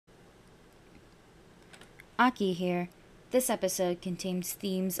Aki here. This episode contains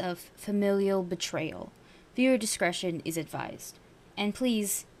themes of familial betrayal. Viewer discretion is advised. And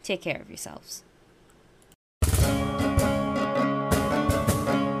please take care of yourselves.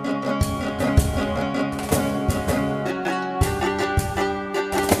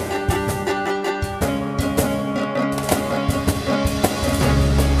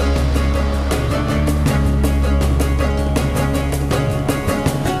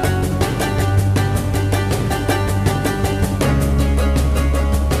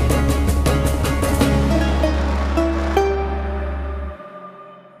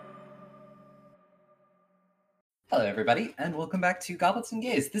 Hello, everybody, and welcome back to Goblets and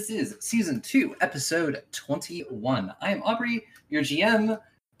Gays. This is Season 2, Episode 21. I am Aubrey, your GM,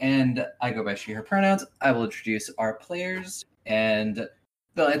 and I go by she, her pronouns. I will introduce our players, and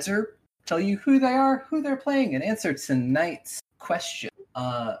they'll tell you who they are, who they're playing, and answer tonight's question.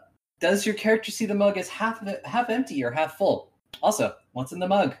 Does your character see the mug as half empty or half full? Also, what's in the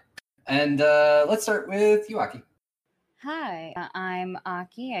mug? And let's start with you, Aki. Hi, I'm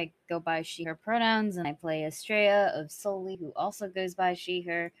Aki. I go by she, her pronouns, and I play Estrella of Soli, who also goes by she,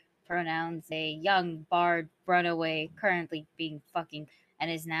 her pronouns, a young bard runaway, currently being fucking,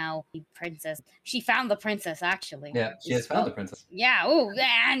 and is now a princess. She found the princess, actually. Yeah, she has found the princess. Yeah,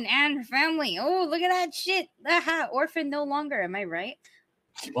 and her family. Oh, look at that shit. Orphan no longer, am I right?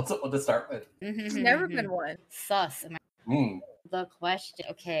 What's up with to start with? It's never been one. Sus. The question.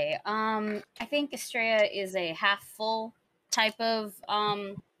 Okay. I think Estrella is a half full type of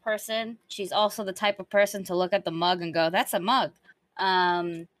person. She's also the type of person to look at the mug and go, "That's a mug."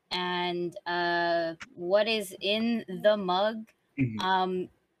 And what is in the mug? Mhm.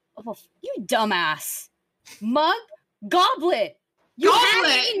 Oh, you dumbass. Mug? Goblet.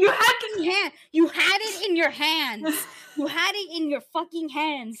 Goblet! You had it in your hands. You had it in your fucking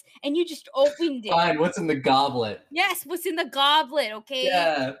hands, and you just opened it. Fine, what's in the goblet? Yes, what's in the goblet, okay?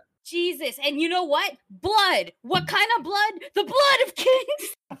 Yeah. Jesus, and you know what? Blood. What kind of blood? The blood of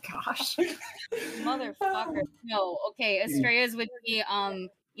kings. Oh, gosh. Motherfucker. No, okay. Estrella's would be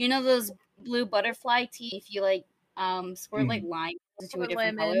you know those blue butterfly tea? If you like squirt like lime into a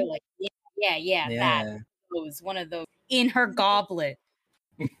different color, like yeah, that. One of those in her goblet.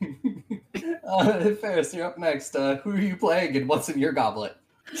 Ferris, you're up next. Who are you playing and what's in your goblet?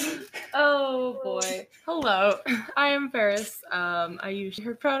 Oh boy. Hello. I am Ferris. I use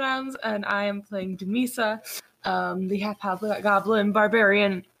her pronouns and I am playing Demisa, the half-goblin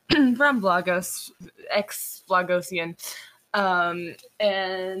barbarian from Blagos, ex-Blagosian.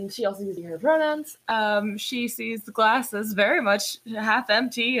 And she also uses her pronouns. She sees the glass as very much half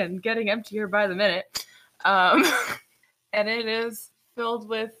empty and getting emptier by the minute. And it is filled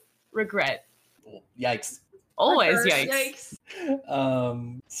with regret. Yikes. Always yikes.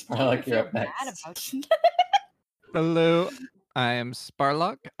 Sparlock, you're up next. Hello, I am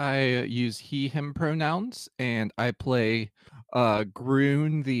Sparlock. I use he, him pronouns, and I play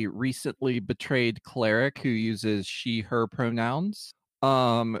Groon, the recently betrayed cleric who uses she, her pronouns.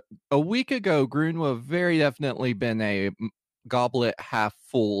 A week ago, Groon would have very definitely been a goblet half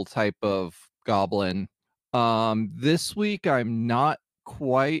full type of goblin. This week, I'm not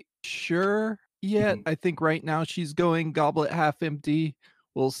quite sure yet. I think right now she's going goblet half empty.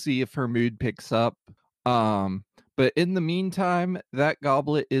 We'll see if her mood picks up. But in the meantime, that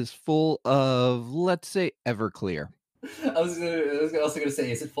goblet is full of, let's say, Everclear. I was also going to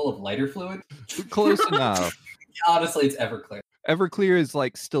say, is it full of lighter fluid? Close enough. Honestly, it's Everclear. Everclear is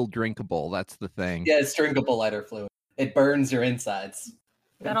like still drinkable. That's the thing. Yeah, it's drinkable lighter fluid. It burns your insides.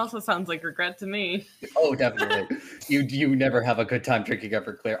 That also sounds like regret to me. Oh, definitely. You never have a good time drinking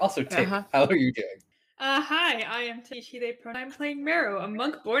Everclear. Also, Tick, how are you doing? Hi, I am Tishi they pronoun. I'm playing Meru, a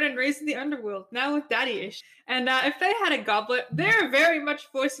monk born and raised in the underworld, now with daddy-ish. And if they had a goblet, they're very much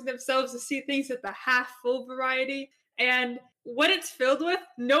forcing themselves to see things at the half-full variety. And what it's filled with,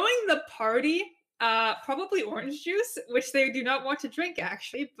 knowing the party, probably orange juice, which they do not want to drink,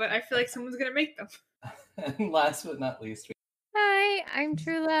 actually, but I feel like someone's going to make them. And last but not least, Hi, I'm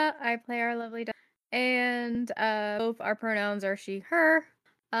Trula. I play our lovely dog, and both our pronouns are she, her.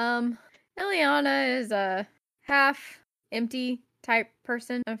 Eliana is a half empty type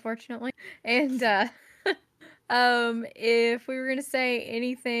person, unfortunately. And if we were gonna say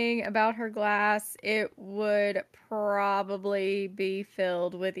anything about her glass, it would probably be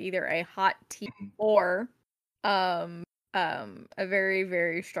filled with either a hot tea or a very,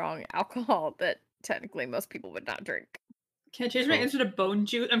 very strong alcohol that technically most people would not drink. Can I change my answer to bone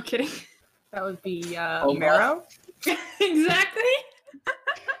juice? I'm kidding. That would be marrow. Exactly.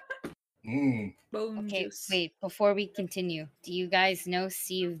 Bone Okay, juice. wait, before we continue, do you guys know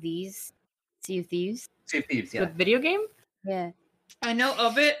Sea of Thieves? Sea of Thieves? Sea of Thieves, yeah. The video game? Yeah. I know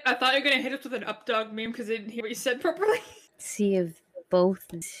of it. I thought you were gonna hit us with an updog meme because I didn't hear what you said properly. Sea of both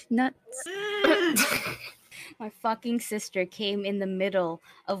nuts. My fucking sister came in the middle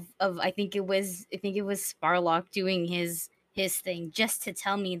of I think it was Sparlock doing his thing just to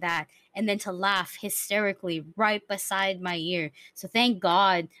tell me that, and then to laugh hysterically right beside my ear. So thank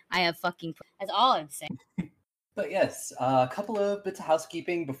God I have fucking. That's all I'm saying. But yes, a couple of bits of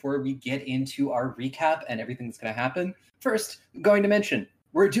housekeeping before we get into our recap and everything that's going to happen. First, going to mention,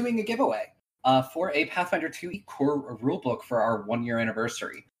 we're doing a giveaway for a Pathfinder 2 core rulebook for our 1-year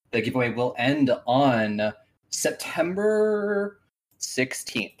anniversary. The giveaway will end on September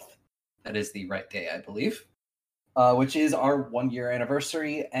 16th. That is the right day, I believe, which is our 1-year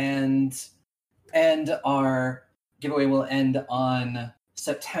anniversary, and our giveaway will end on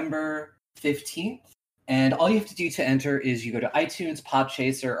September 15th. And all you have to do to enter is you go to iTunes,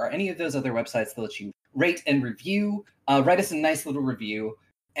 Podchaser, or any of those other websites that let you rate and review. Write us a nice little review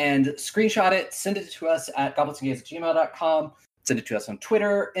and screenshot it. Send it to us at gobletsandgaze@gmail.com. Send it to us on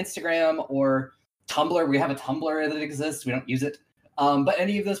Twitter, Instagram, or Tumblr. We have a Tumblr that exists. We don't use it. But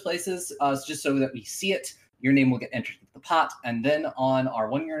any of those places, just so that we see it, your name will get entered into the pot. And then on our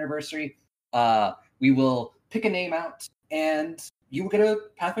 1-year anniversary, we will pick a name out, and you will get a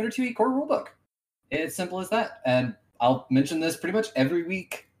Pathfinder 2e core rulebook. It's simple as that. And I'll mention this pretty much every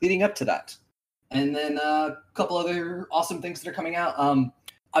week leading up to that. And then a couple other awesome things that are coming out.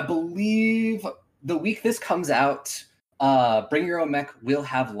 I believe the week this comes out, Bring Your Own Mech will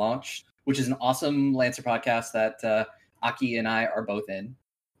have launched, which is an awesome Lancer podcast that Aki and I are both in.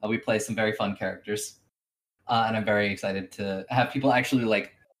 We play some very fun characters. And I'm very excited to have people actually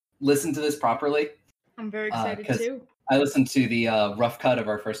listen to this properly. I'm very excited too. I listened to the rough cut of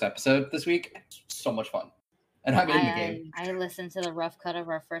our first episode this week. It's so much fun. And I'm in the game. I listened to the rough cut of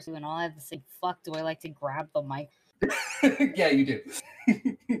our first one, and all I have to say, fuck, do I like to grab the mic? Yeah, you do.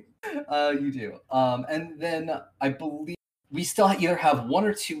 You do. And then I believe we still either have 1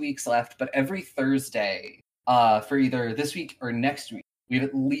 or 2 weeks left, but every Thursday, for either this week or next week, we have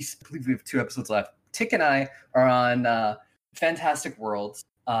I believe we have 2 episodes left. Tick and I are on Fantastic Worlds,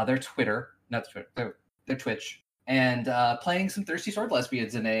 their Twitter, not Twitter, their Twitch, and playing some Thirsty Sword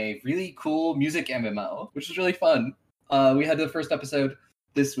Lesbians in a really cool music MMO, which is really fun. We had the first episode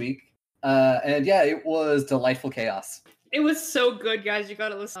this week, and yeah, it was delightful chaos. It was so good, guys. You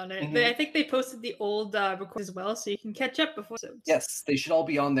gotta listen on it. Mhm. I think they posted the old recordings as well, so you can catch up before episodes. Yes, they should all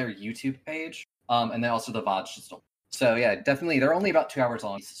be on their YouTube page, and then also the VOD should still. So yeah, definitely, they're only about 2 hours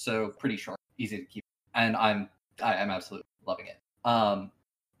long, so pretty short, easy to keep, and I'm absolutely loving it.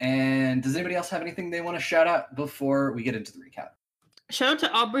 And does anybody else have anything they want to shout out before we get into the recap? Shout out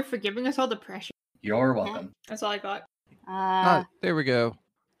to Aubrey for giving us all the pressure. You're welcome. That's all I got. There we go.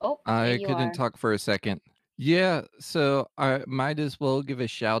 Oh, I there you couldn't are. talk for a second. Yeah, so I might as well give a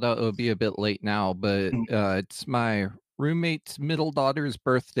shout out. It'll be a bit late now, but it's my roommate's middle daughter's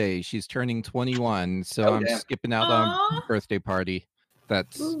birthday. She's turning 21, so Oh, I'm damn. skipping out on Aw. birthday party.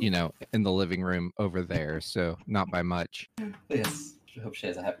 That's, Ooh. in the living room over there, so not by much. Yes, I hope she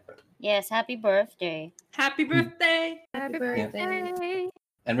has a happy birthday. Yes, happy birthday. Happy birthday! Happy birthday.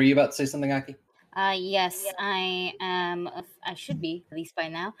 And were you about to say something, Aki? Yes, I am. I should be, at least by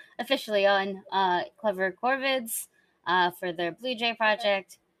now, officially on Clever Corvids for their Blue Jay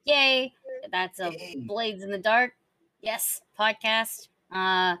project. Yay! That's a Yay. Blades in the Dark. Yes, podcast.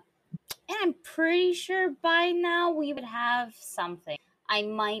 And I'm pretty sure by now we would have something. I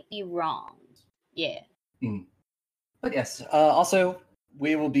might be wrong. Yeah. But yes, also,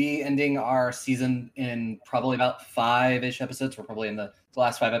 we will be ending our season in probably about 5-ish episodes. We're probably in the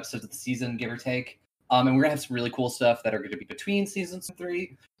last 5 episodes of the season, give or take. And we're going to have some really cool stuff that are going to be between seasons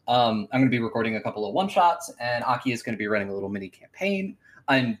 3. I'm going to be recording a couple of one-shots, and Aki is going to be running a little mini campaign.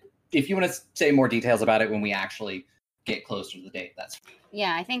 And if you want to say more details about it when we actually get closer to the date, that's fine.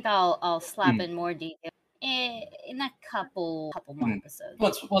 Yeah, I think I'll slap in more detail in a couple more episodes.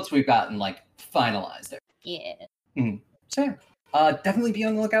 Once we've gotten, finalized it. Yeah. So definitely be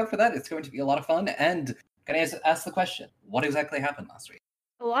on the lookout for that. It's going to be a lot of fun. And can I ask the question, what exactly happened last week?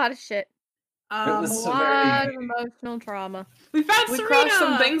 A lot of shit. It was A so lot very- of emotional trauma. We found We Serena! crossed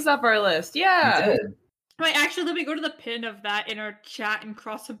some things off our list. Yeah. We did. Wait, actually, let me go to the pin of that in our chat and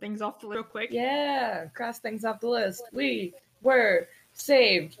cross some things off the list real quick. Yeah. Cross things off the list. We were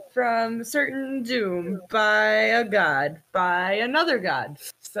saved from certain doom by a god, by another god.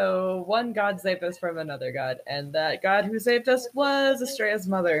 So one god saved us from another god, and that god who saved us was Estrella's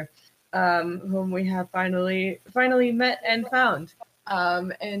mother, whom we have finally met and found.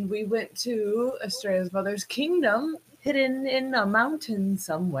 And we went to Estrella's mother's kingdom, hidden in a mountain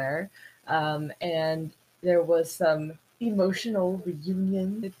somewhere. And there was some emotional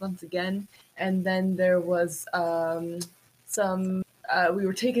reunion once again, and then there was some. We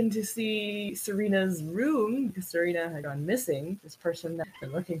were taken to see Serena's room because Serena had gone missing. This person that I've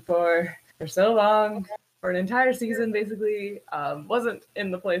been looking for so long, for an entire season, basically, wasn't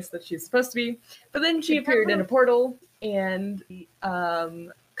in the place that she's supposed to be. But then she appeared in a portal and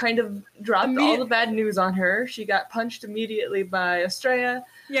kind of dropped all the bad news on her. She got punched immediately by Estrella.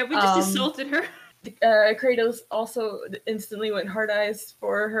 Yeah, we just assaulted her. Kratos also instantly went hard eyes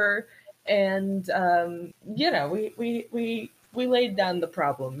for her, and we laid down the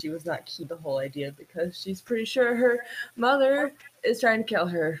problem. She was not key to the whole idea because she's pretty sure her mother is trying to kill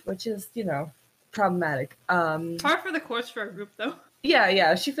her, which is problematic. Par for the course for our group, though.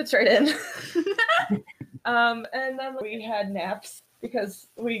 Yeah, she fits right in. And then we had naps because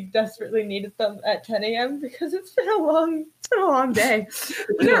we desperately needed them at 10 a.m. because it's been a long day.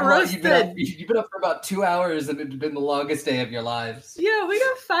 We got roasted. You've been up for about 2 hours and it's been the longest day of your lives. Yeah, we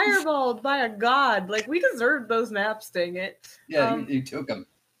got fireballed by a god. Like, we deserved those naps, dang it. Yeah, you took them.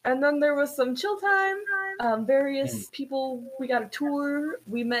 And then there was some chill time. Various people, we got a tour.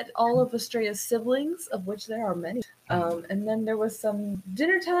 We met all of Estrella's siblings, of which there are many. And then there was some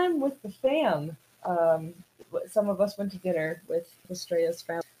dinner time with the fam. Some of us went to dinner with Estrella's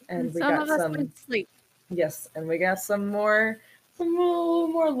family, and we got some. Went to sleep. Yes, and we got some more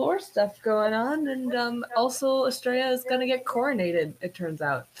lore stuff going on, and also Estrella is gonna get coronated. It turns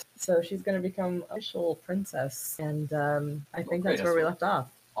out, so she's gonna become official princess, and I think that's where we left off.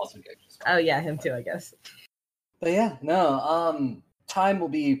 Also good. Oh yeah, him too, I guess. But yeah, no. Time will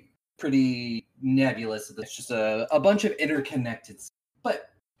be pretty nebulous. It's just a bunch of interconnected. But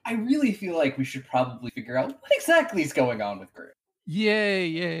I really feel like we should probably figure out what exactly is going on with Groon.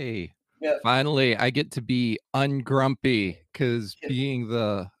 Yay! Yeah. Finally, I get to be ungrumpy because being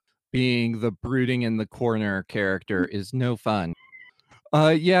the brooding in the corner character is no fun.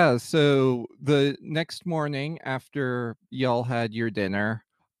 Yeah. So the next morning after y'all had your dinner,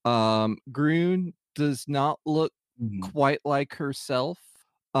 Groon does not look quite like herself.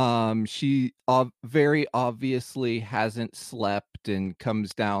 She very obviously hasn't slept and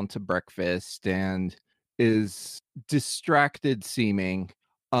comes down to breakfast and is distracted seeming.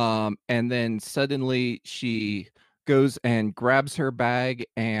 And then suddenly she goes and grabs her bag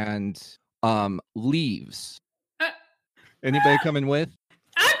and leaves. Anybody coming with?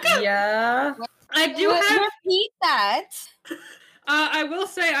 Yeah. I do have. Repeat that. I will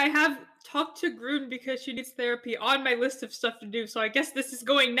say I have talked to Groon because she needs therapy on my list of stuff to do. So I guess this is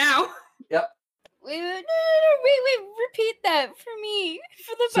going now. Wait, repeat that for me,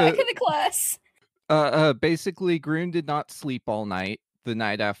 for the back of the class. Basically, Groon did not sleep all night. The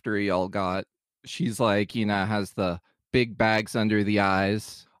night after y'all got, she's like, has the big bags under the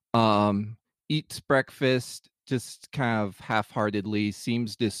eyes. Eats breakfast just kind of half-heartedly,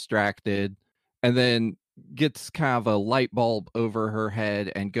 seems distracted, and then gets kind of a light bulb over her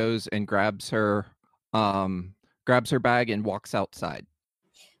head and goes and grabs her bag and walks outside.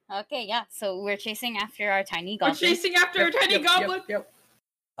 Okay, yeah. So we're chasing after our tiny goblin. We're chasing after our tiny goblin. Yep.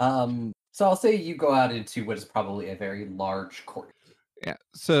 So I'll say you go out into what is probably a very large court. Yeah.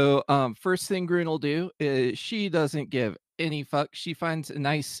 So first thing Groon will do is she doesn't give any fuck. She finds a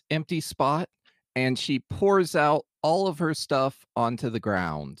nice empty spot and she pours out all of her stuff onto the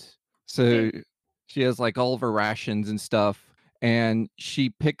ground. So she has like all of her rations and stuff. And she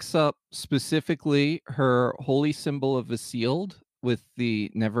picks up specifically her holy symbol of Isilde with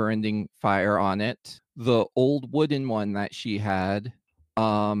the never-ending fire on it, the old wooden one that she had,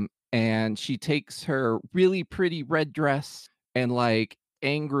 and she takes her really pretty red dress and like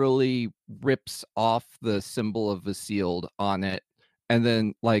angrily rips off the symbol of Isilde on it, and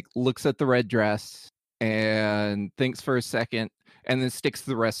then like looks at the red dress and thinks for a second, and then sticks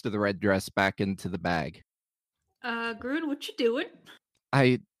the rest of the red dress back into the bag. Groon, what you doing?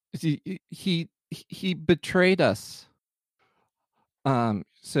 He betrayed us.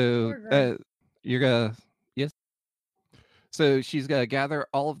 So you're gonna, yes. So she's gonna gather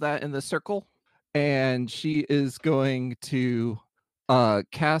all of that in the circle, and she is going to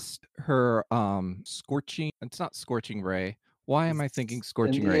cast her scorching. It's not scorching ray. Why am I thinking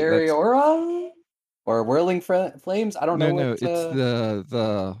scorching ray? Aura or whirling flames? I don't know. No, it's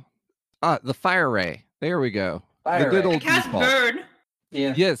the fire ray. There we go. Fire the good ray. old Cast default. burn.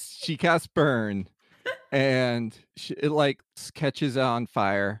 Yeah. Yes, she casts burn, and it like catches on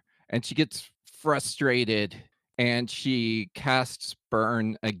fire, and she gets frustrated, and she casts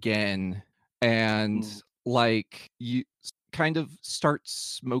burn again, and like you kind of start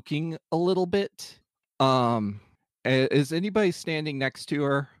smoking a little bit. Is anybody standing next to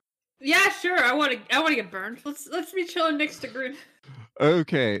her? Yeah, sure. I want to get burned. Let's be chilling next to Grun.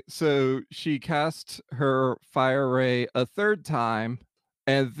 Okay, so she casts her fire ray a third time,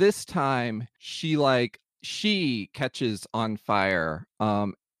 and this time she catches on fire.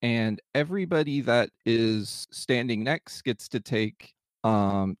 And everybody that is standing next gets to take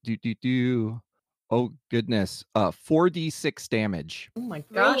oh goodness, 4d6 damage. Oh my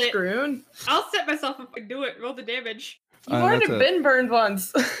Roll gosh, it. Groon. I'll set myself up and do it. Roll the damage. You've Uh, already that's a- been burned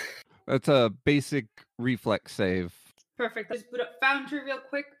once. That's a basic reflex save. Perfect. Let's boot up Foundry real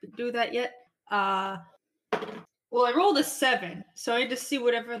quick. Didn't do that yet. Well, I rolled a 7, so I just see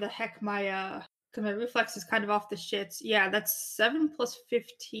whatever the heck my because my reflex is kind of off the shits. Yeah, that's 7 plus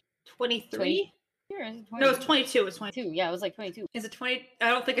 15, 23. Here, is it No, it's 22. It's 22. 22. Yeah, it was like 22. Is it 20? I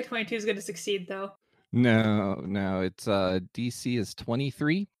don't think a 22 is going to succeed though. No, it's DC is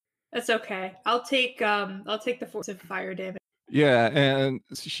 23. That's okay. I'll take the force of fire damage. Yeah, and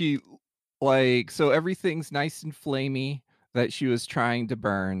she so everything's nice and flamey that she was trying to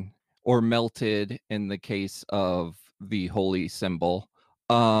burn or melted in the case of the holy symbol.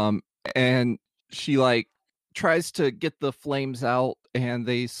 And she tries to get the flames out and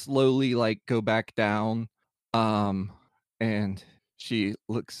they slowly go back down. And she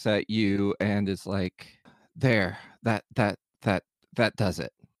looks at you and is like, there, that does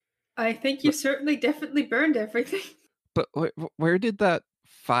it. I think you certainly definitely burned everything. But where did that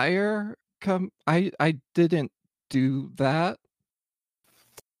fire come? I didn't do that.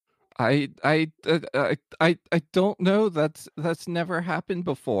 I don't know. That's never happened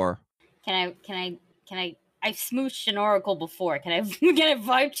before. Can I? I've smooched an oracle before. Can I get a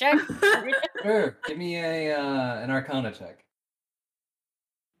vibe check? Sure. Give me an Arcana check.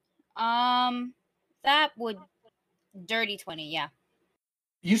 That would dirty 20. Yeah.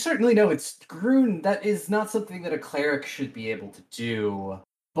 You certainly know it's Grun. That is not something that a cleric should be able to do,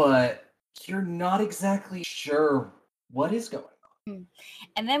 but you're not exactly sure what is going on.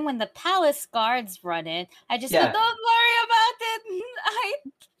 And then when the palace guards run in, I just Yeah. go, don't worry about it. I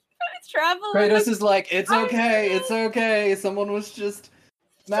travel. Kratos is like, it's okay. Someone was just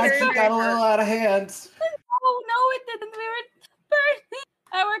magic got a little out of hand. Oh no, it didn't. We were burning.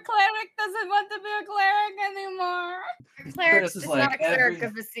 Our cleric doesn't want to be a cleric anymore. Cleric Kratos is is not like, a cleric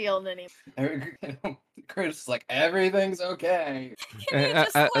of Basiled anymore. Kratos is like, everything's okay. Can you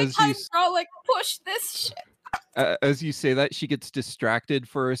just as you hydraulic push this shit? As you say that, she gets distracted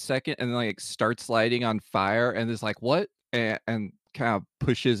for a second and starts lighting on fire and is like, "What?" and kind of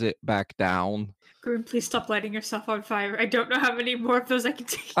pushes it back down. Grun, please stop lighting yourself on fire. I don't know how many more of those I can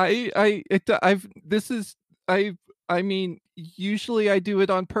take. I mean, usually I do it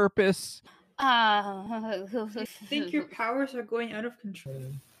on purpose. I think your powers are going out of control.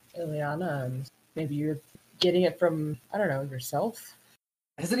 Ileana, and maybe you're getting it from, I don't know, yourself?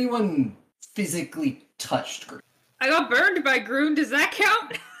 Has anyone physically touched Grun? I got burned by Grun. Does that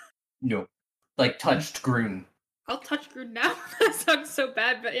count? No. Touched Grun. I'll touch Grun now. That sounds so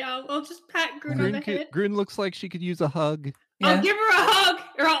bad, but yeah, I'll just pat Grun on the head. Grun looks like she could use a hug. I'll give her a hug,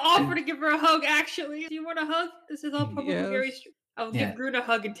 or I'll offer to give her a hug, actually. Do you want a hug? This is all probably very Yes. strange. I'll Yeah. give Grun a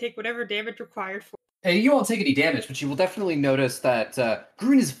hug and take whatever damage required for Hey, you won't take any damage, but you will definitely notice that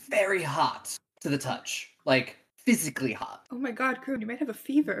Grun is very hot to the touch. Physically hot. Oh my god, Grun, you might have a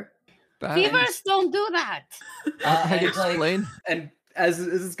fever. Fevers don't do that. I'd explain. And as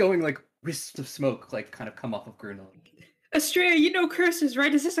it's going, wisps of smoke, kind of come off of Grun. Estrella, you know curses,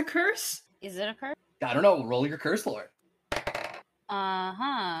 right? Is this a curse? Is it a curse? I don't know. Roll your curse lore.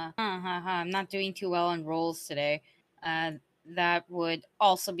 I'm not doing too well on rolls today. That would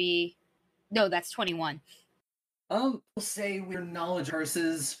also be that's 21. We'll say we're knowledge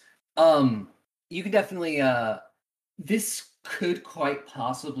curses. You can definitely this could quite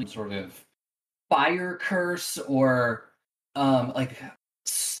possibly sort of fire curse or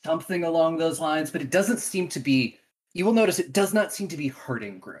something along those lines, but it doesn't seem to be. You will notice it does not seem to be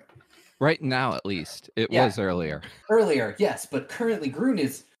hurting Grun. Right now, at least. It Yeah. was earlier. Earlier, yes, but currently Grun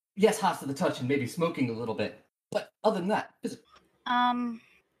is hot to the touch and maybe smoking a little bit. But other than that,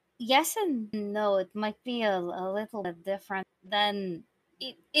 Yes and no. It might be a little bit different than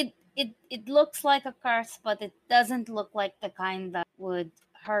it looks like a curse, but it doesn't look like the kind that would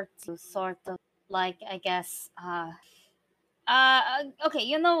hurt you. Sort of I guess.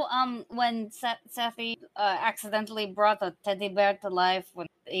 Okay, when Sethi accidentally brought a teddy bear to life when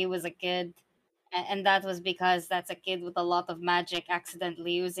he was a kid, and that was because that's a kid with a lot of magic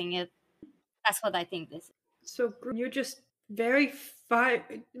accidentally using it. That's what I think this is. So Grun, you're just very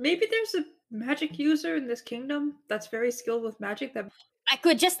maybe there's a magic user in this kingdom that's very skilled with magic that I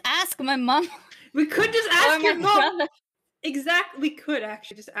could just ask my mom. we could just or ask my your mom. brother. We could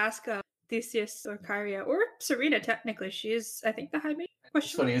actually just ask Theseus or Kyria or Serena. Technically, she is, I think, the high mage.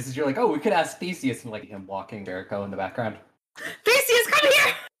 What's funny is you're like, oh, we could ask Theseus, and like him walking Jericho in the background. Theseus, come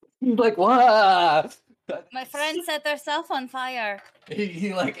here! He's like, what? My friend set herself on fire.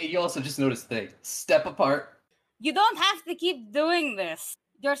 He also just noticed they step apart. You don't have to keep doing this.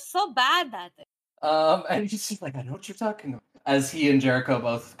 You're so bad at it. And he's just like, I know what you're talking about. As he and Jericho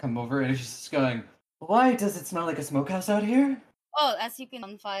both come over, and he's just going, why does it smell like a smokehouse out here? Oh, as you can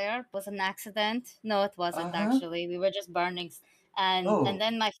on fire was an accident. No, it wasn't actually. We were just burning, and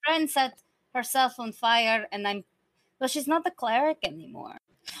then my friend set herself on fire, and well, she's not a cleric anymore.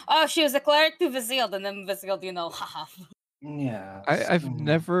 Oh, she was a cleric to Vizzield, and then Vizzield, haha. Yeah. I've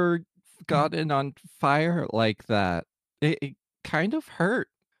never gotten on fire like that. It kind of hurt.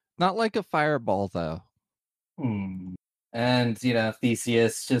 Not like a fireball, though. And,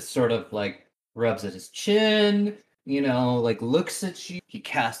 Theseus just sort of, like, rubs at his chin, like, looks at you. He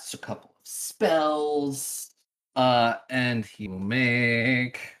casts a couple of spells, and he will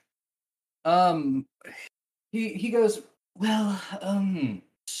make... He goes, well,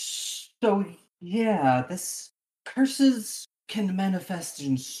 so, yeah, this curses can manifest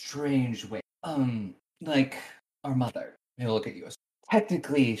in strange ways. Like, our mother. He'll look at you.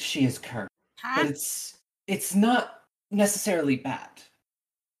 Technically, she is cursed, but it's not necessarily bad.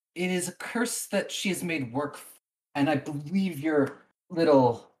 It is a curse that she has made work for, and I believe your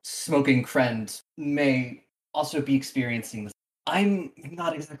little smoking friend may also be experiencing this. I'm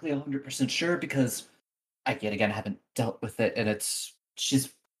not exactly 100% sure because I haven't dealt with it, and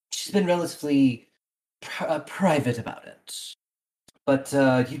she's been relatively private about it. But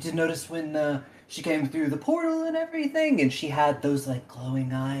you did notice when she came through the portal and everything, and she had those like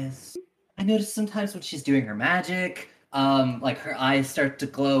glowing eyes. I noticed sometimes when she's doing her magic, like her eyes start to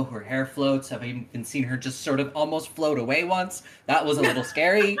glow, her hair floats. I've even seen her just sort of almost float away once. That was a little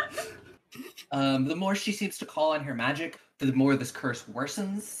scary. The more she seems to call on her magic, the more this curse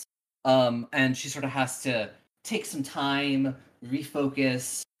worsens. And she sort of has to take some time,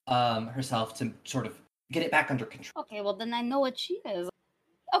 refocus herself to sort of get it back under control. Okay, well then I know what she is.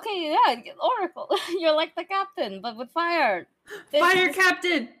 Okay, yeah, Oracle. You're like the captain, but with fire. Fire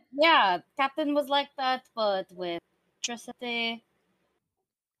captain! Yeah, captain was like that, but with electricity.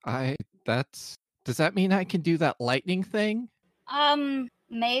 Does that mean I can do that lightning thing?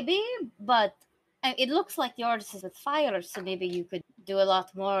 Maybe, but it looks like yours is with fire, so maybe you could do a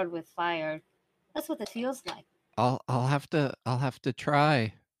lot more with fire. That's what it feels like. I'll have to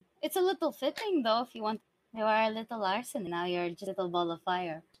try. It's a little fitting though if you want. You are a little Larson, now you're just a little ball of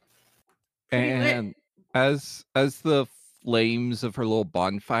fire. And as the flames of her little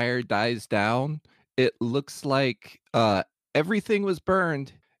bonfire dies down, it looks like everything was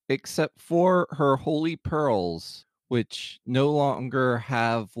burned except for her holy pearls, which no longer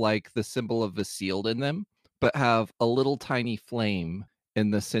have like the symbol of Vizzield in them, but have a little tiny flame in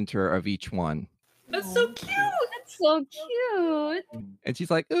the center of each one. That's so cute! That's so cute! And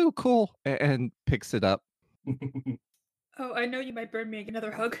she's like, "Oh, cool," and picks it up. Oh, I know you might burn me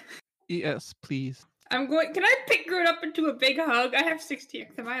another hug. Yes, please. Can I pick Groon up into a big hug? I have 16.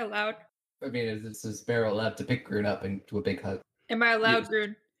 Am I allowed? I mean, is Barrow allowed to pick Groon up into a big hug? Am I allowed, Yes.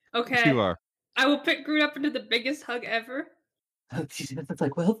 Groon? Okay. You are. I will pick Groon up into the biggest hug ever. It's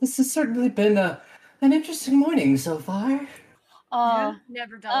like, well, this has certainly been an interesting morning so far. Oh,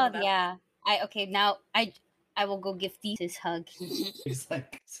 Never done that. yeah. Now I will go give Thesis a hug. It's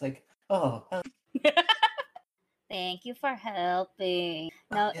like, oh. Thank you for helping.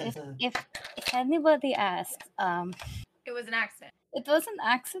 Now, yes, if anybody asks, It was an accident. it was an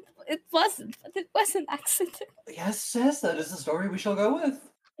accident. It wasn't, but it was an accident. Yes, that is the story we shall go with.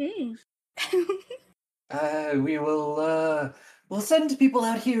 Mm. We'll send people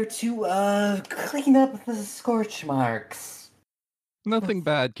out here to clean up the scorch marks. Nothing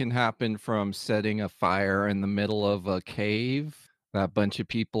bad can happen from setting a fire in the middle of a cave that a bunch of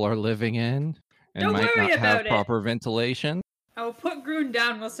people are living in and Don't might worry not have about it. proper ventilation. I will put Groon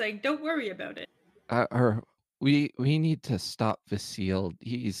down while saying, don't worry about it. We need to stop Vizzield.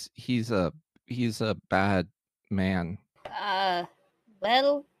 He's a bad man.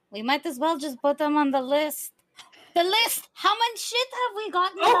 Well, we might as well just put them on the list. The list! How much shit have we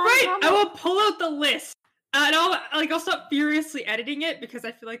gotten? Oh, done right! from I it? will pull out the list. And I'll stop furiously editing it because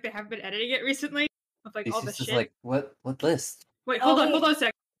I feel like they haven't been editing it recently. Of like all the It's shit. just like, what list? Wait, hold on a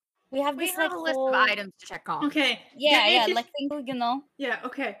sec. We have We this have like a list whole... of items to check off. Okay. Yeah, Get like things, Yeah,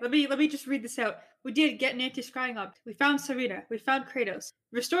 okay. Let me just read this out. We did get an anti-scrying object. We found Serena. We found Kratos.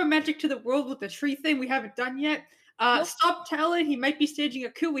 Restore magic to the world with the tree thing we haven't done yet. Nope. Stop Talon. He might be staging a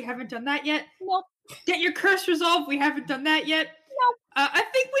coup. We haven't done that yet. Nope. Get your curse resolved. We haven't done that yet. Nope. I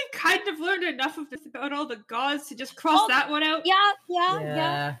think we've kind of learned enough of this about all the gods to just cross that one out.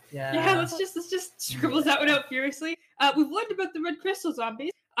 Yeah. Yeah, let's just scribble that one out furiously. We've learned about the red crystal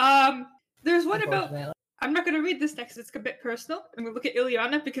zombies. There's one about. Unfortunately. I'm not gonna read this next. It's a bit personal. I'm gonna look at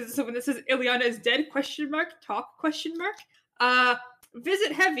Ileana because when this says Ileana is dead? Talk?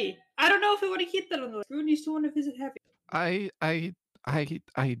 Visit Heavy. I don't know if we want to keep that on the list. Rune used to want to visit Heavy. I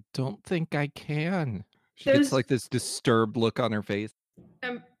don't think I can. She There's- gets like this disturbed look on her face.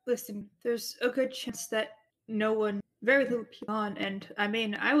 Listen, there's a good chance that very little people on, and I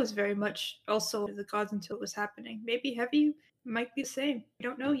mean, I was very much also the gods until it was happening. Maybe Heavy might be the same. We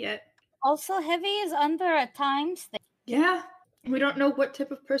don't know yet. Also, Heavy is under a time stamp. Yeah, we don't know what type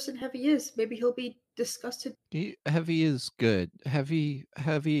of person Heavy is. Maybe he'll be disgusted. Heavy is good. Heavy.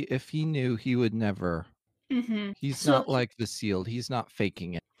 If he knew, he would never. Mm-hmm. He's So- not like the sealed. He's not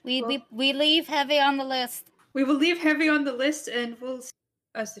faking it. We Well- we leave Heavy on the list. We will leave Heavy on the list, and we'll see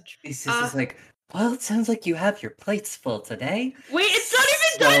as the. Theseus is like, well, it sounds like you have your plates full today. Wait, it's not even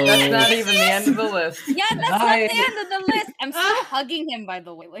So- done That's yet. not even the end of the list. Yeah, that's not Hi. the end of the list. I'm still hugging him, by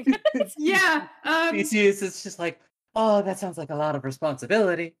the way. Like, Yeah. Theseus is just like, oh, that sounds like a lot of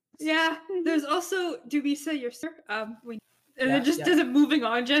responsibility. Yeah. There's also Dumisa, your sir. And Yeah, it just yeah. does a moving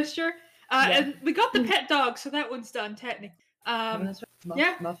on gesture. Yeah. And we got the pet dog, so that one's done technically. That's right.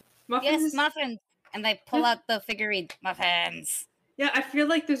 yeah. Muffin. Muffins. yes, muffins. And they pull out the figurine. Muffins. Yeah, I feel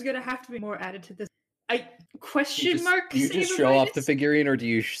like there's gonna have to be more added to this. Question mark. You just show off the figurine, or do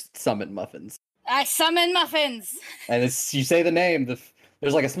you summon muffins? I summon muffins. And it's you say the name.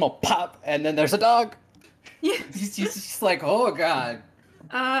 There's like a small pop, and then there's a dog. Yeah. He's just like, oh god.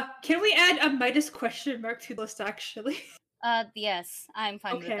 Can we add a Midas question mark to the list? Actually. Yes, I'm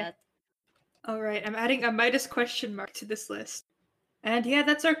fine with Okay. that. All right, I'm adding a Midas question mark to this list. And yeah,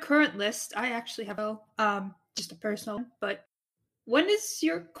 that's our current list. I actually have just a personal one, but when is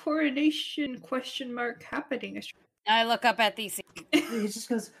your coronation question mark happening? I look up at these. He just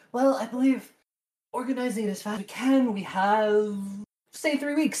goes, well, I believe organizing it as fast as we can. We have, say,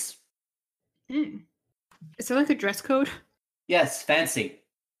 3 weeks. Is there like a dress code? Yes, fancy.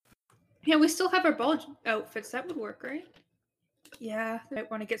 Yeah, we still have our ball outfits. That would work, right? Yeah, I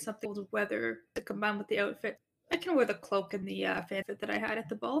might want to get something with weather to combine with the outfit. I can wear the cloak and the fanfit that I had at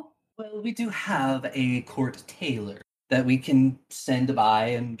the ball. Well, we do have a court tailor that we can send by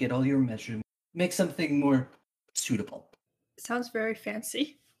and get all your measurements. Make something more suitable. Sounds very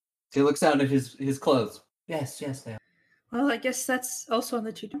fancy. So he looks down at his clothes. Yes, they are. Well, I guess that's also on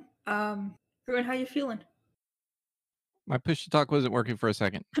the to-do. Ruin, how you feeling? My push to talk wasn't working for a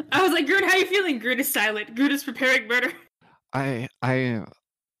second. I was like, Groot, how you feeling? Groot is silent. Groot is preparing murder. I'm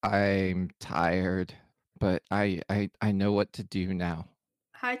tired, but I know what to do now.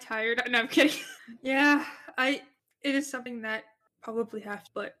 Hi, tired. No, I'm kidding. Yeah, it is something that probably have to,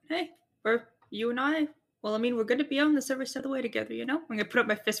 but hey, you and I, well, I mean, we're gonna be on this every step of the way together, you know? I'm gonna put up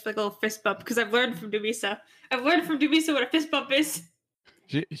my fist for like a little fist bump, because I've learned from Dumisa. What a fist bump is.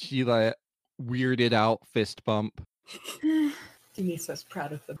 She like weirded out fist bump. Denise's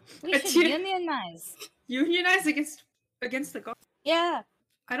proud of them. We It's should you- unionize. Unionize against the god. Yeah.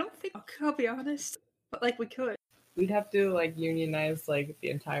 I don't think, I'll be honest, but like we could. We'd have to like unionize like the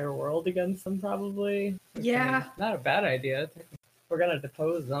entire world against them, probably. Which, I mean, Yeah. not a bad idea. If we're gonna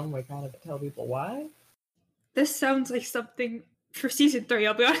depose them, we gotta tell people why. This sounds like something for season 3,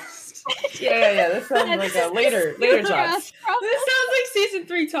 I'll be honest. Yeah. This sounds like a later job. This sounds like season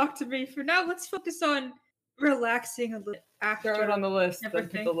 3 talk to me. For now, let's focus on relaxing a little after. Throw it on the list, then put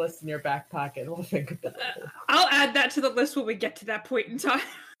everything. the list in your back pocket, and we'll think about it. I'll add that to the list when we get to that point in time.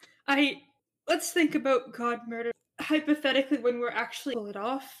 Let's think about god murder. Hypothetically, when we're actually pull it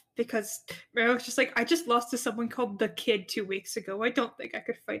off, because Meryl just like, I just lost to someone called the Kid 2 weeks ago. I don't think I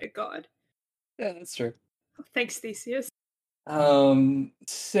could fight a god. Yeah, that's true. Thanks, Theseus. So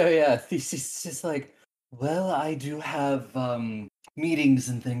yeah, Theseus is just like, well, I do have meetings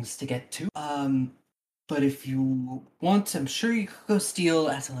and things to get to. But if you want, I'm sure you could go steal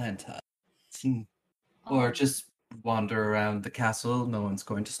Atalanta. Or Oh, just wander around the castle. No one's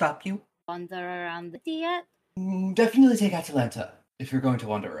going to stop you. wander around the city yet? Definitely take Atalanta if you're going to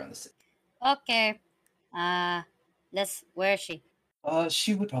wander around the city. Okay. Where is she?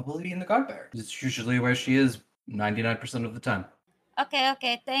 She would probably be in the guard barracks. It's usually where she is 99% of the time.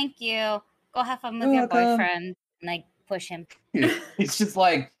 Okay, thank you. Go have fun with You're your welcome. boyfriend. And I push him. He's just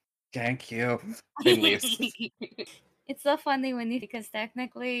like, thank you. And leaves. It's so funny because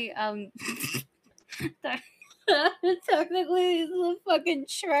technically, technically, it's a fucking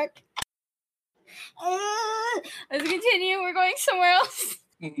Shrek. Let's continue. We're going somewhere else.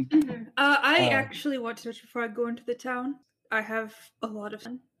 I Um, actually want to search before I go into the town. I have a lot of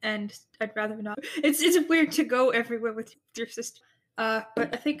fun, and I'd rather not. It's weird to go everywhere with your sister. But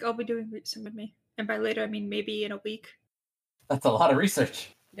I think I'll be doing some with me, and by later I mean maybe in a week. That's a lot of research.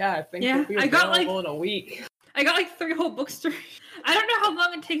 Yeah, I think Yeah, it'll be I got, like- available in a week. I got like 3 whole books to read. I don't know how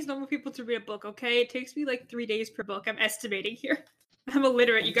long it takes normal people to read a book. Okay, it takes me like 3 days per book. I'm estimating here. I'm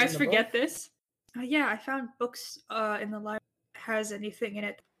illiterate. You guys In the forget this? Yeah, I found books in the library that has anything in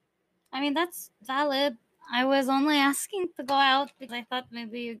it. I mean, that's valid. I was only asking to go out because I thought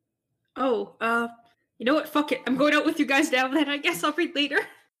maybe you. Oh, you know what? Fuck it. I'm going out with you guys now. Then I guess I'll read later.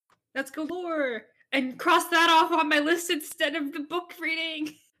 Let's go more and cross that off on my list instead of the book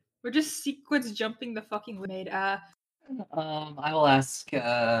reading. We're just sequence jumping the fucking made. I will ask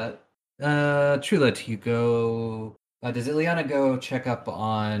Trula to go. Does Ileana go check up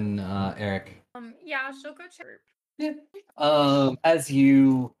on Eric? Yeah, she'll go check. Yeah. As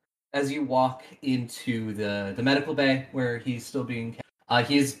you walk into the medical bay where he's still being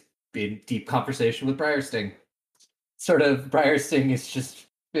he's in deep conversation with Briarsting. Sort of Briarsting is just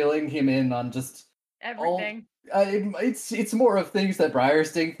filling him in on just Everything. it's more of things that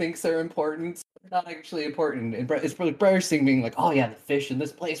Briarsting thinks are important, not actually important. And it's probably Briarsting being like, "Oh yeah, the fish in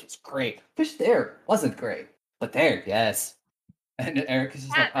this place was great. Fish there wasn't great, but there, yes." And Eric is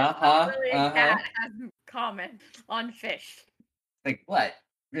just like, Really cat has comment on fish. Like what?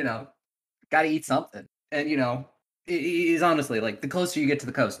 Got to eat something. And he's honestly like, the closer you get to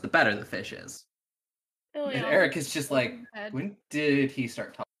the coast, the better the fish is. And Eric is just like, when did he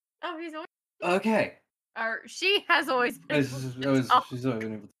start talking? Oh, he's always. Okay. Or she has always been. She's always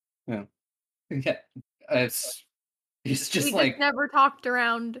been able to, yeah. He's just he like, just never talked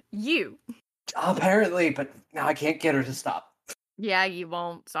around you. apparently, but now I can't get her to stop. Yeah, you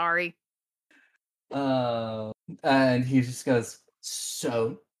won't. Sorry. And he just goes,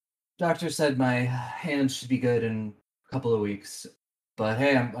 so, doctor said my hand should be good in a couple of weeks, but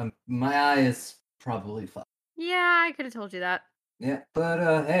hey, my eye is probably fine. Yeah, I could have told you that. Yeah,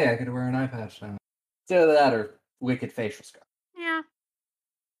 but hey, I could wear an eye patch now. It's either that or wicked facial scar. Yeah.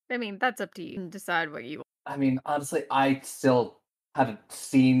 I mean, that's up to you. You can decide what you want. I mean, honestly, I still haven't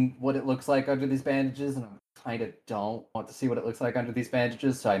seen what it looks like under these bandages, and I kind of don't want to see what it looks like under these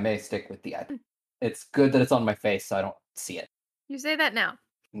bandages, so I may stick with the eye. It's good that it's on my face, so I don't see it You say that now.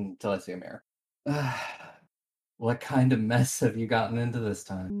 until I see a mirror. What kind of mess have you gotten into this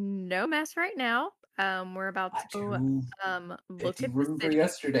time? No mess right now. We're about to go look If you at the remember city.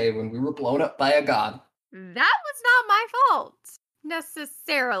 yesterday when we were blown up by a god. That was not my fault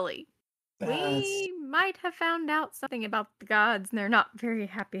necessarily. That's- We might have found out something about the gods, and they're not very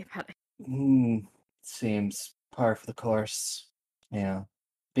happy about it. Seems par for the course. Yeah.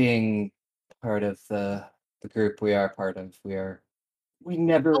 Being part of the group we are part of, we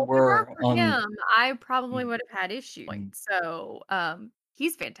never Well, if it were weren't for on him, I probably Mm. would have had issues. Mm. So,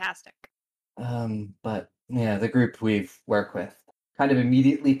 he's fantastic. but yeah, the group we've worked with kind of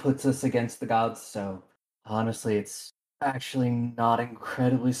immediately puts us against the gods, so honestly it's actually not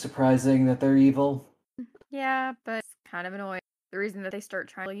incredibly surprising that they're evil. Yeah, but it's kind of annoying. The reason that they start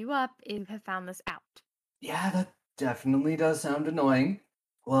trying to pull you up is you have found this out. Yeah, that definitely does sound annoying.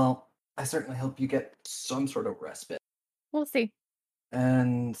 Well, I certainly hope you get some sort of respite. We'll see.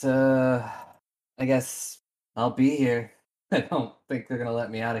 And I guess I'll be here. I don't think they're gonna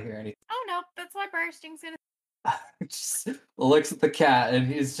let me out of here anytime. Oh no, that's why Briarsting's gonna. Just looks at the cat and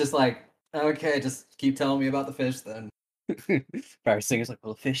he's just like, okay, just keep telling me about the fish then. Briarstinger's like,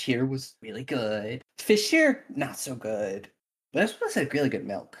 well, the fish here was really good. Fish here, not so good. But I suppose I had really good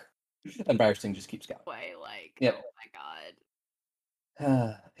milk. And Briarsting just keeps going. Way, like, Yep. oh my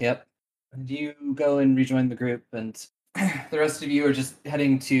god. Yep. And you go and rejoin the group, and the rest of you are just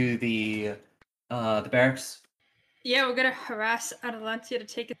heading to the barracks. Yeah, we're gonna harass Atalantia to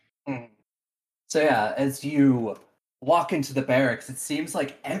take it. So yeah, as you walk into the barracks, it seems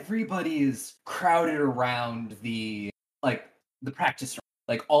like everybody is crowded around the practice room,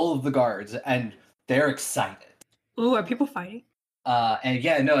 like all of the guards, and they're excited. Ooh, are people fighting? And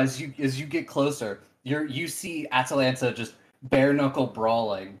yeah, no, as you get closer, you see Atalanta just bare knuckle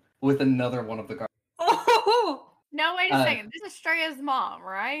brawling with another one of the guards. Oh! No, wait a second. This is Estrella's mom,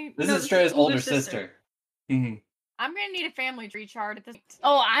 right? This No, is this is Estrella's older older sister. sister. Mhm. I'm gonna need a family tree chart at this.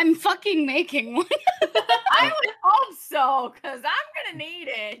 Oh, I'm fucking making one. I would hope so, because I'm gonna need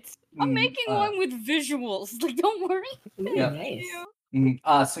it. I'm making one with visuals. Like, don't worry. Yeah.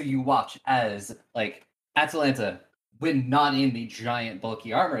 Nice. So you watch as Atalanta, when not in the giant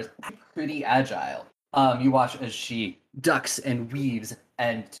bulky armor, is pretty agile. You watch as she ducks and weaves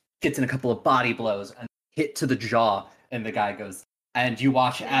and gets in a couple of body blows and hit to the jaw, and the guy goes, and you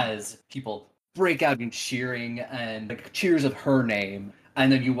watch as people break out in cheering and like cheers of her name,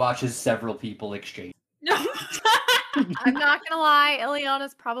 and then you watch as several people exchange. No. I'm not gonna lie,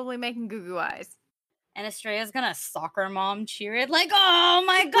 Ileana's probably making goo goo eyes. And Estrella's gonna soccer mom cheer it like, oh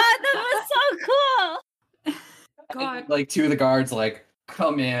my god, that was so cool! God. Like two of the guards like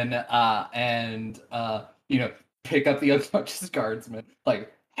come in and pick up the unconscious guardsman,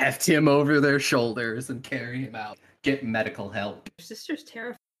 like heft him over their shoulders and carry him out, get medical help. Your sister's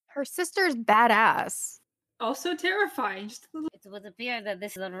terrifying. Her sister's badass. Also terrifying. Just a little... It would appear that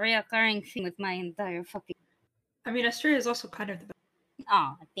this is a reoccurring thing with my entire fucking. I mean, Estrella is also kind of the best.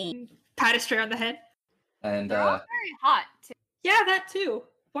 Oh, dang. Pat Estrella on the head. And They're all very hot too. Yeah, that too.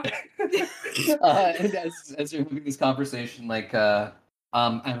 What? and as you're having this conversation, like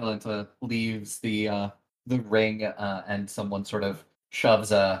Atalanta leaves the ring and someone sort of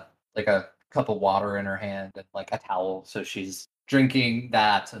shoves a cup of water in her hand and like a towel, so she's drinking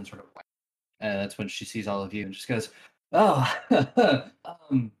that and sort of and that's when she sees all of you and just goes, oh,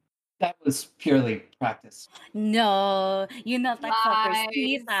 that was purely practice. No, you're not like fuckers.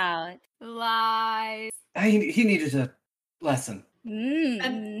 Peace Lies. out. Lies. He needed a lesson.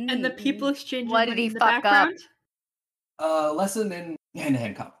 And the people exchanging What did he in the fuck up? background. Lesson in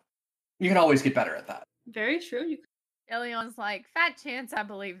hand-to-hand combat. You can always get better at that. Very true. Iliana's like, fat chance I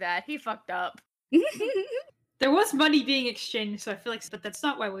believe that. He fucked up. There was money being exchanged, so I feel like, but that's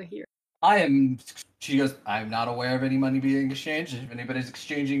not why we're here. She goes, I'm not aware of any money being exchanged. If anybody's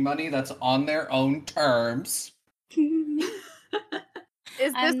exchanging money, that's on their own terms.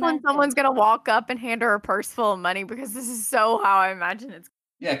 Is this I'm when not someone's gonna walk up and hand her a purse full of money? Because this is so how I imagine it's.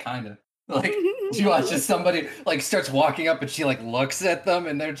 Yeah, kind of. Like, she watches somebody, like, starts walking up and she, like, looks at them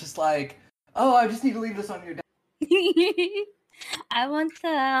and they're just like, oh, I just need to leave this on your desk. I won't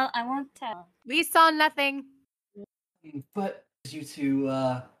tell. We saw nothing. But you to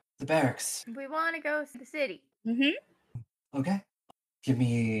the barracks. We want to go to the city. Mm-hmm. Okay. Give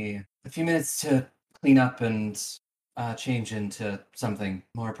me a few minutes to clean up and change into something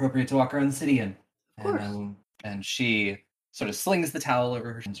more appropriate to walk around the city in. Of course. And she sort of slings the towel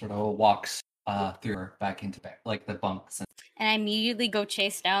over her and sort of walks through her back into the bunks. And I immediately go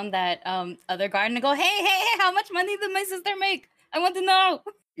chase down that other guard and go, hey, how much money did my sister make? I want to know.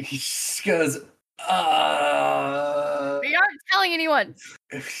 He just goes, We aren't telling anyone.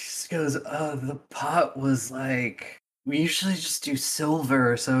 the pot was like, we usually just do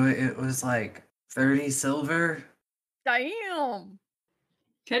silver, so it was like 30 silver. Damn.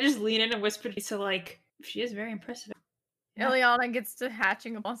 Can I just lean in and whisper to Lisa, like, she is very impressive. Ileana gets to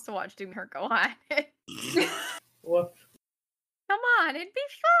hatching and wants to watch doing her go at it. Woof. Come on, it'd be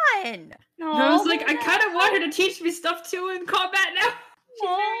fun. No, I was like, I kind of want her to teach me stuff too in combat now.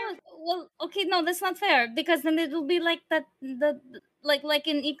 No, well, okay, no, that's not fair because then it will be like that, like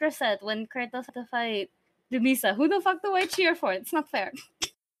in Ikraset when Kratos had to fight Dumisa. Who the fuck do I cheer for? It's not fair.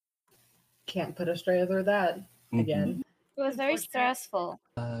 Can't put Estrella through that again. It was very stressful.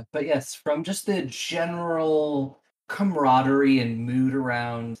 But yes, from just the general camaraderie and mood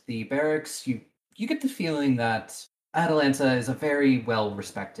around the barracks, you get the feeling that Atalanta is a very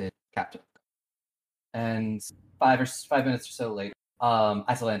well-respected captain. And 5 minutes or so later,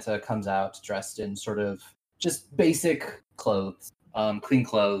 Atalanta comes out dressed in sort of just basic clothes, clean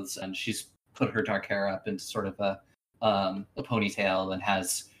clothes, and she's put her dark hair up into sort of a ponytail and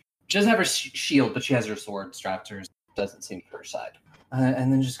she doesn't have her shield, but she has her sword strapped to her. Doesn't seem to her side.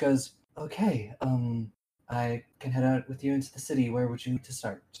 And then just goes, okay, I can head out with you into the city. Where would you like to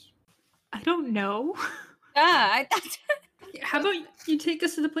start? I don't know. Ah, How about you take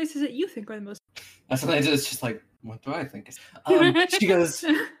us to the places that you think are the most... Atalanta is just like, what do I think? She goes,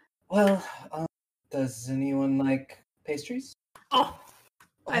 well, does anyone like pastries? Oh,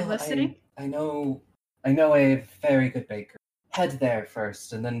 I'm Well, listening. I know a very good baker. Head there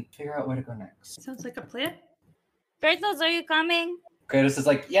first, and then figure out where to go next. Sounds like a plan. Kratos, are you coming? Kratos is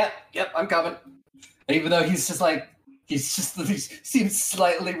like, yep, I'm coming. And even though he seems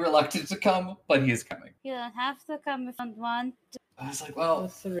slightly reluctant to come, but he is coming. You don't have to come if you don't want. I was like, well,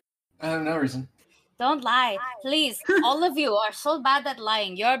 That's the I have no reason. Don't lie, please. All of you are so bad at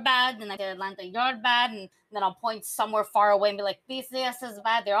lying. You're bad, and I say Atlanta, you're bad, and then I'll point somewhere far away and be like, PCS is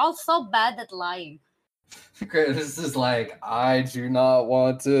bad. They're all so bad at lying. Kratos is like, I do not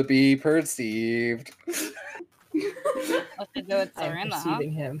want to be perceived. What to do with I'm Serena, huh?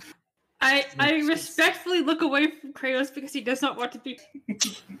 perceiving him. I respectfully look away from Kratos because he does not want to be...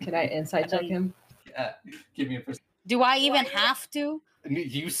 Can I insight check him? Yeah, give me a percent. Do I even have to?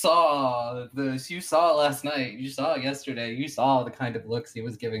 You saw last night. You saw yesterday. You saw the kind of looks he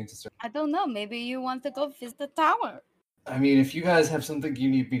was giving to Sir. I don't know. Maybe you want to go visit the tower. I mean, if you guys have something you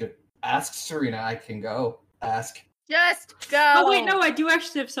need me to ask Serena, I can go ask. Just go. Oh wait, no, I do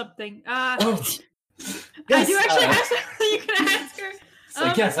actually have something. Oh, I do actually uh, have something you can ask her.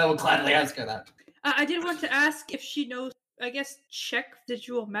 so yes, I will gladly ask her that. I did want to ask if she knows, I guess, check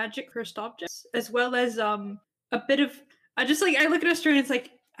visual magic cursed objects, as well as a bit of. I just like I look at Estrella and it's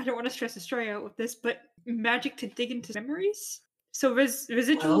like I don't want to stress Estrella out with this, but magic to dig into memories. So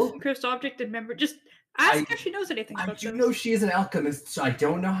residual Well, from cursed object and memory. Just ask I- her if she knows anything I about do those. know she is an alchemist, so I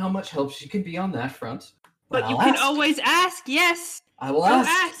don't know how much help she can be on that front. But you I'll can ask. always ask. Yes, I will go ask.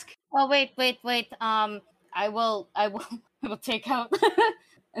 ask. Oh wait. I will take out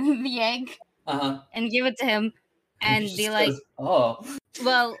the egg Uh-huh. and give it to him, and She be just like, goes, oh,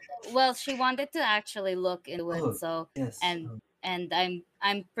 well, she wanted to actually look into it, Oh, so yes. and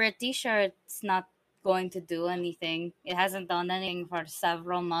I'm pretty sure it's not going to do anything. It hasn't done anything for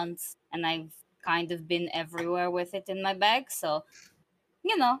several months, and I've kind of been everywhere with it in my bag, so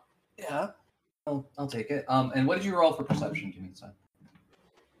you know. Yeah. I'll take it. And what did you roll for perception, Denise?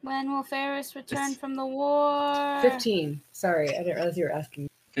 When will Ferris return It's- from the war? 15. Sorry, I didn't realize you were asking.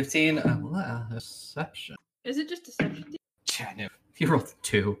 15. Perception. Is it just deception? Yeah, no. You rolled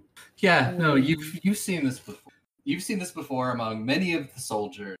 2. Yeah, no, you've seen this before. You've seen this before among many of the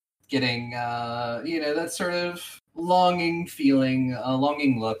soldiers getting that sort of longing feeling,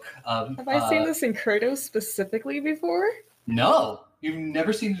 longing look. Have I seen this in Kratos specifically before? No, you've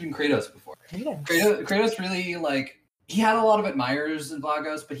never seen it in Kratos before. Yes. Kratos really he had a lot of admirers in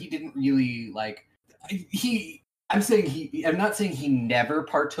Vagos, but he didn't really I'm not saying he never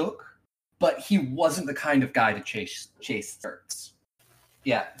partook, but he wasn't the kind of guy to chase skirts.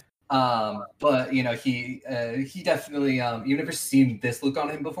 Yeah. But he definitely you've never seen this look on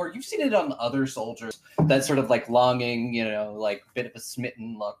him before. You've seen it on other soldiers, that sort of longing, bit of a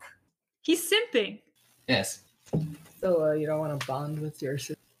smitten look. He's simping. Yes. So you don't want to bond with your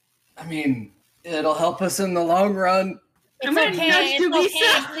sister? I mean, it'll help us in the long run. I'm gonna nudge It's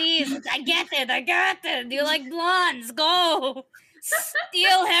Teresa. okay, please. I get it. You like blondes? Go.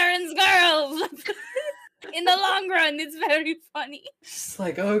 Steal Heron's girls. In the long run, it's very funny. Just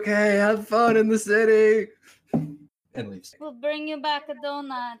okay, have fun in the city. And leaves. We'll bring you back a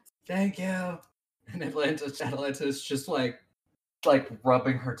donut. Thank you. And Atalanta is just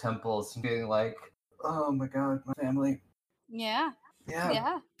rubbing her temples and being like, oh my god, my family. Yeah.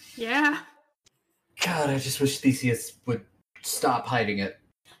 Yeah. Yeah. God, I just wish Theseus would stop hiding it.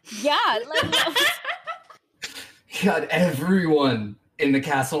 Yeah. God, everyone in the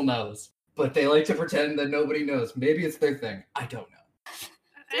castle knows, but they like to pretend that nobody knows. Maybe it's their thing. I don't know.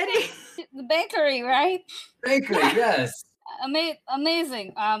 Eddie. The bakery, right? Bakery, yes.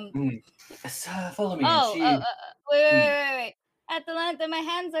 Amazing. Follow me. Oh, and wait. Atalanta, my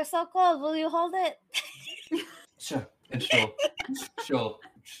hands are so cold. Will you hold it? Sure. And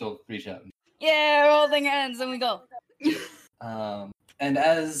she'll reach out. Yeah, we're holding hands, and we go. And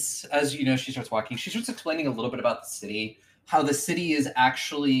as she starts walking, she starts explaining a little bit about the city, how the city is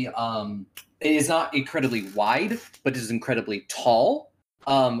actually it is not incredibly wide, but is incredibly tall.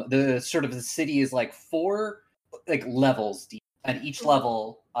 The city is 4 levels deep, and each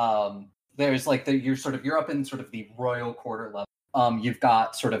level there's you're up in sort of the royal quarter level. You've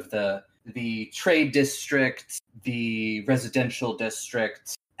got sort of the trade district, the residential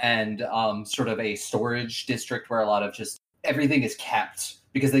district, and sort of a storage district where a lot of just everything is kept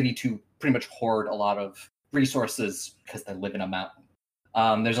because they need to pretty much hoard a lot of resources because they live in a mountain.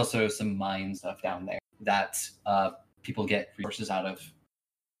 There's also some mine stuff down there that people get resources out of.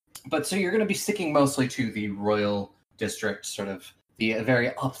 But so you're going to be sticking mostly to the royal district, sort of the very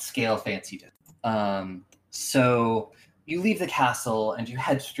upscale fancy district. So you leave the castle and you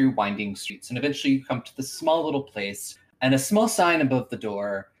head through winding streets, and eventually you come to this small little place, and a small sign above the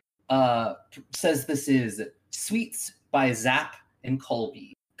door says this is Sweets by Zap and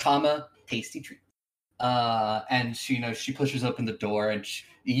Colby, tasty treat. And she pushes open the door, and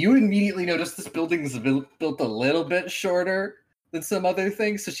you immediately notice this building is built a little bit shorter than some other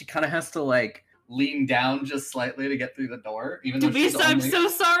things, so she kind of has to lean down just slightly to get through the door, even though she's Teresa, I'm so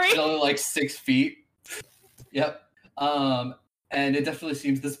sorry. she's only 6 feet. Yep. And it definitely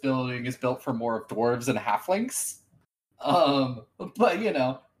seems this building is built for more of dwarves and halflings. But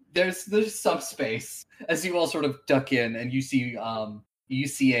there's some space as you all sort of duck in, and you see a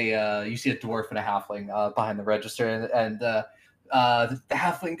dwarf and a halfling behind the register, and the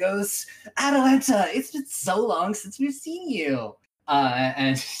halfling goes, "Atalanta, it's been so long since we've seen you."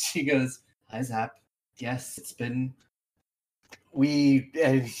 And she goes, "Hi, Zap. Yes, it's been.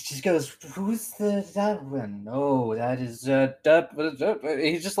 And she goes, "Who's that one? Oh, that is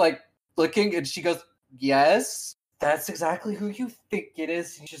He's just looking, and she goes, "Yes, That's exactly who you think it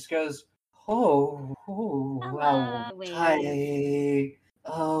is. He just goes, oh, wow, Wait. hi.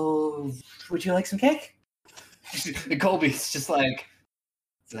 Oh, would you like some cake? And Colby's just like,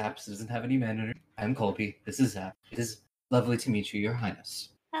 Zaps doesn't have any manner. I'm Colby. This is Zap. It is lovely to meet you, Your Highness.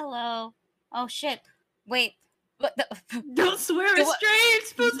 Hello. Oh shit. Wait. What the? Don't swear, Do it's what- strange. It's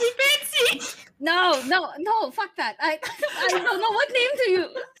supposed to be fancy. No. Fuck that. I don't know what name to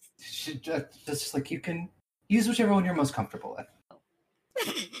use. Just like you can use whichever one you're most comfortable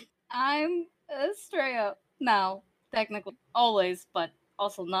with. I'm Estrella now, technically. Always, but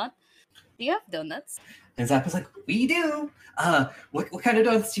also not. Do you have donuts? And Zap is like, we do. What kind of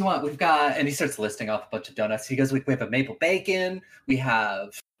donuts do you want? We've got, and he starts listing off a bunch of donuts. He goes, we have a maple bacon. We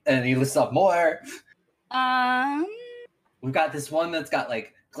have, and he lists off more. We've got this one that's got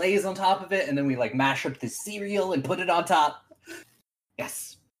like glaze on top of it, and then we like mash up the cereal and put it on top.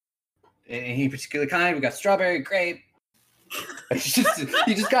 Yes. Any particular kind? We got strawberry, grape. he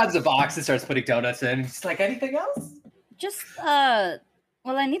just grabs a box and starts putting donuts in. He's like, anything else? Just, well,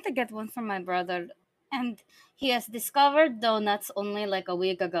 I need to get one for my brother. And he has discovered donuts only like a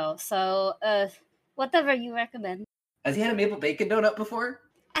week ago. So, whatever you recommend. Has he had a maple bacon donut before?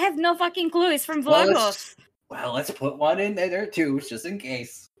 I have no fucking clue. It's from Well, Vlogos. let's put one in there too, just in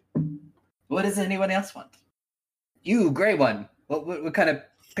case. What does anyone else want? You, gray one. What kind of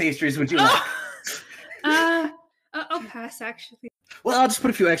pastries would you like? I'll pass actually. Well, I'll just put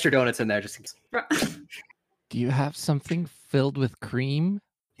a few extra donuts in there just in case. Do you have something filled with cream?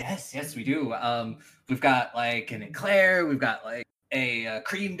 Yes, we do. We've got like an eclair. We've got like a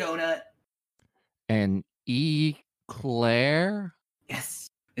cream donut. An eclair? Yes,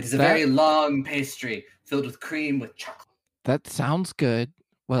 it is a That- very long pastry filled with cream with chocolate. That sounds good.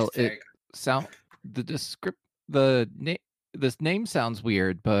 Well, It's very it sound this name sounds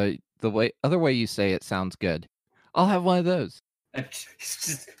weird, but the other way you say it sounds good. I'll have one of those. good.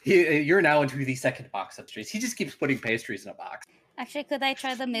 You're now into the second box upstairs. He just keeps putting pastries in a box. Actually, could I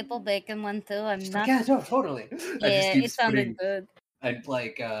try the maple bacon one too? I'm She's not. like, yeah, no, totally. And just Yeah, keeps it sounded putting- good. And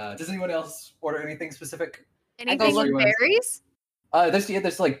like, does anyone else order anything specific? Anything look- with berries?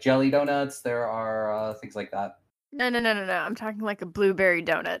 There's like jelly donuts. There are things like that. No. I'm talking like a blueberry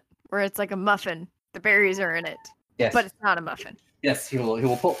donut where it's like a muffin. The berries are in it, Yes, but it's not a muffin. yes, he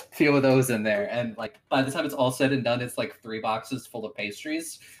will put a few of those in there, and like by the time it's all said and done, it's like 3 boxes full of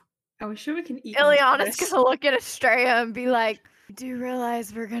pastries. Are we sure we can eat? all of Ileana's this? gonna look at Estrella and be like, "Do you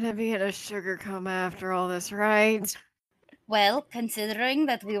realize we're gonna be in a sugar coma after all this, right?" Well, considering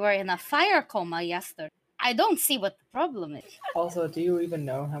that we were in a fire coma yesterday, I don't see what the problem is. Also, do you even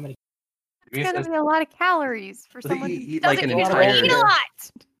know how many? It's gonna be a lot of calories for Well, someone you who eat, doesn't like, an usually entire- eat a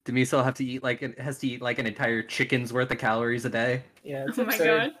lot. Demise will have to eat like has to eat like an entire chicken's worth of calories a day. Yeah, it's Oh my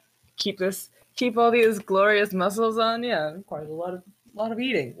absurd. god. Keep all these glorious muscles on. Yeah, quite a lot of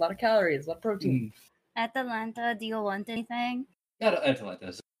eating, a lot of calories, a lot of protein. Atalanta, do you want anything? Yeah,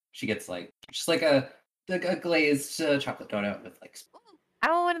 Atalanta. She gets like just like a glazed chocolate donut with like. I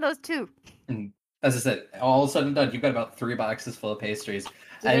want one of those too. And as I said, all said and done, you've got about 3 boxes full of pastries. Do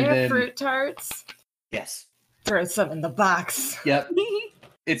they And have then- fruit tarts? Yes. Throw some in the box. Yep.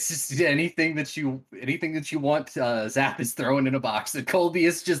 It's just anything that you want. Zap is throwing in a box, and Colby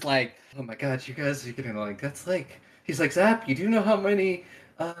is just like, oh my god, you guys are getting like that's like. He's like, Zap, you do know how many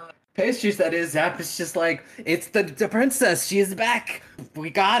pastries that is? Zap is just like, it's the princess. She is back. We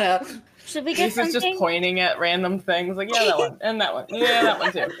gotta. Should we get Lisa's just something? pointing at random things, like, yeah, that one, and that one, yeah, that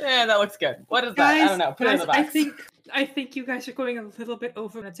one too. Yeah, that looks good. What is that? I don't know. Put it in the Guys, box. I think you guys are going a little bit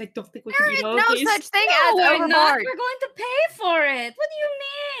over. I don't think we There can is eat all no of these. such thing No, as we're not. overboard. We're going to pay for it. What do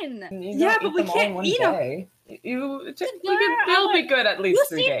you mean? You Yeah, don't but eat we them all can't in one eat 'em. day. You'll Girl, be good at least you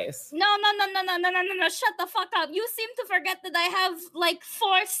 3 see- days. No. Shut the fuck up. You seem to forget that I have like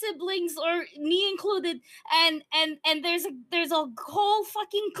 4 siblings, or me included, and there's a whole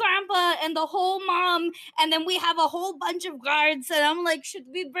fucking grandpa and the whole mom, and then we have a whole bunch of guards, and I'm like, should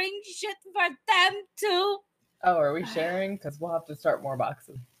we bring shit for them too? Oh, are we sharing? Because we'll have to start more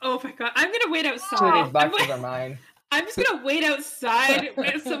boxes. Oh my god, I'm gonna wait 2 outside. of these boxes are mine. I'm just gonna wait outside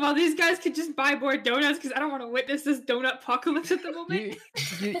so all these guys can just buy more donuts because I don't want to witness this donut apocalypse at the moment.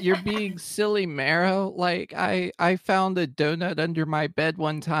 You're being silly, Marrow. Like I found a donut under my bed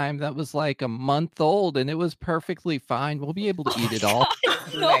one time that was like a month old, and it was perfectly fine. We'll be able to eat it all.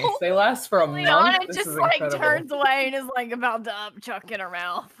 Nice. They last for a month. Liana This just is like incredible. turns away and is like about to upchuck in her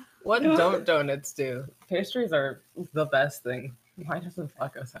mouth. What don't donuts do? Pastries are the best thing. Why doesn't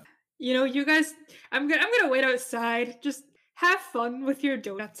fuck us up? You know, you guys, I'm gonna wait outside. Just have fun with your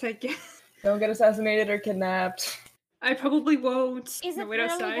donuts, I guess. Don't get assassinated or kidnapped. I probably won't. Is I'm gonna it wait really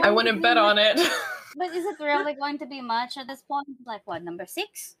outside. going I wouldn't bet on it. But is it really going to be much at this point? Like what, number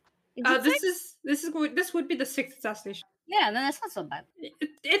 6? Is it six? This would be the 6th assassination. Yeah, then it's not so bad.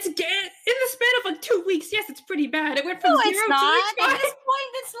 It's in the span of like 2 weeks. Yes, it's pretty bad. It went from No, 0 it's to not. At H5. this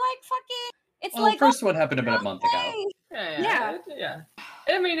point, it's like fucking. It's Well, like the first one happened about a month ago. Hey. Yeah.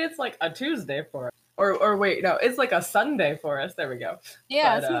 I mean, it's like a Tuesday for us. Or wait, no, it's like a Sunday for us. There we go.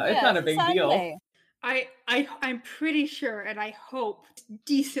 Yeah, But, it's not a big deal. Sunday. I'm pretty sure, and I hope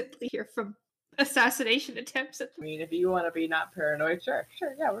decently here from assassination attempts at I mean, if you want to be not paranoid, sure,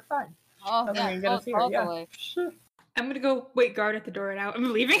 yeah, we're fine. Oh, Nothing yeah, ain't gonna see her, yeah. totally. Sure. I'm gonna go wait guard at the door now.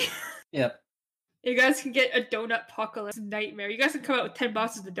 I'm leaving. Yep. You guys can get a donut apocalypse nightmare. You guys can come out with 10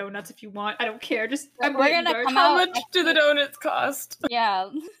 boxes of donuts if you want. I don't care. Just I'm We're waiting gonna guard. come How out much do the donuts cost? Yeah.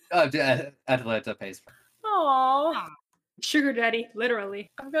 Atlanta pays for it. Aww. Sugar daddy, literally.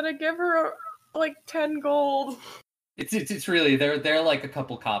 I'm gonna give her like 10 gold. It's really they're like a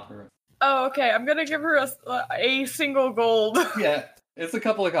couple copper. Oh, okay. I'm gonna give her a single gold. Yeah, it's a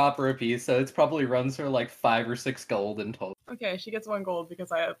couple of copper apiece, so it's probably runs her like 5 or 6 gold in total. Okay, she gets 1 gold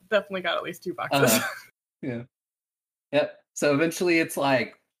because I definitely got at least 2 boxes. Yeah. Yep. So eventually it's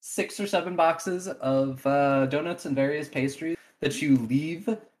like 6 or 7 boxes of donuts and various pastries that you leave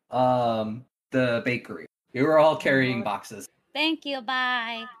the bakery. You were all carrying boxes. Thank you.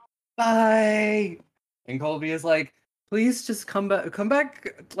 Bye. Bye. And Colby is like, please just come back.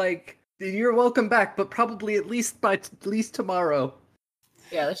 Like, you're welcome back, but probably at least tomorrow.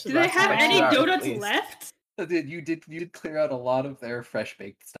 Yeah, this Do they have any donuts left? You did clear out a lot of their fresh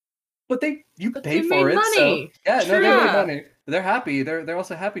baked stuff, but you But paid they for made it. money. So, yeah, no, they Sure. made money. They're happy. They're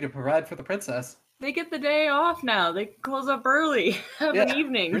also happy to provide for the princess. They get the day off now. They can close up early. Have Yeah, an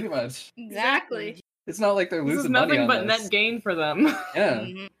evening. Pretty much. Exactly. It's not like they're This is losing money nothing on but this. net gain for them. Yeah.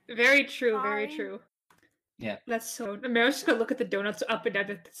 Mhm. Very true, very Fine. true. Yeah. That's so. Mary's just gonna look at the donuts up and down.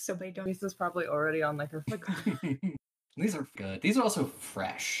 There's so many donuts. Lisa's probably already on like her. These are good. These are also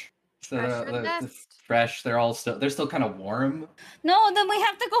fresh. So Fresh are the they're best. fresh. They're still kind of warm. No, then we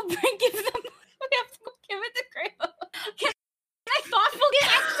have to go give them. We have to go give it to Grandma. Can I thoughtful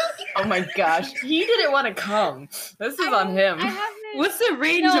gift? Oh my gosh, he didn't want to come. This is on him. I have What's the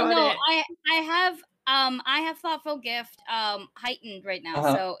range no, on no. it? I have thoughtful gift heightened right now,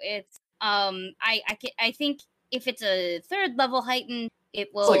 Uh-huh. so it's I think if it's a 3rd level heightened, it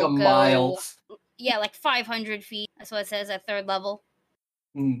will It's like a go, mile. Yeah, like 500 feet. That's what it says at 3rd level.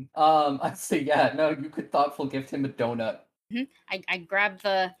 I'd say yeah. No, you could thoughtful gift him a donut. I grab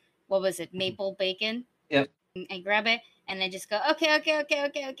the what was it, maple bacon. Yep. I grab it and I just go okay.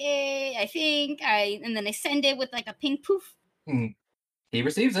 I think and then I send it with like a pink poof. He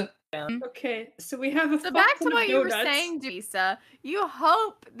receives it. Okay, so we have a So back to fuck ton what of you were donuts. saying, Lisa. You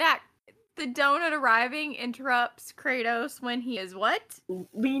hope that the donut arriving interrupts Kratos when he is what?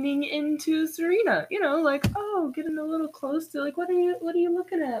 Leaning into Serena, like, oh, getting a little close to, like, what are you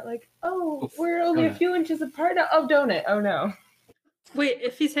looking at? Like, oh, Oof, we're only a donut. few inches apart now. Oh, donut. Oh no, Wait,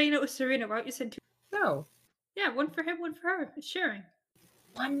 if he's hanging out with Serena, why don't you send 2? no. Yeah, one for him, one for her. It's sharing.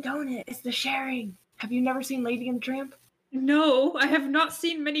 One donut is the sharing. Have you never seen Lady and the Tramp? No, I have not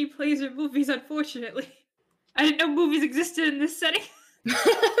seen many plays or movies, unfortunately. I didn't know movies existed in this setting.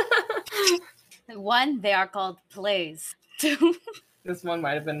 1, they are called plays. 2, This one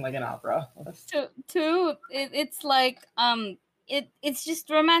might have been like an opera. it's like it's just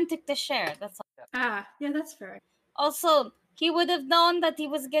romantic to share. That's all. Ah, yeah, that's fair. Also, he would have known that he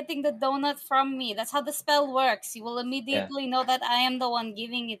was getting the donut from me. That's how the spell works. You will immediately know that I am the one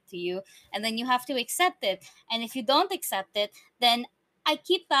giving it to you, and then you have to accept it. And if you don't accept it, then I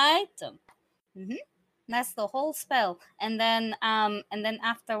keep the item. That's the whole spell. And then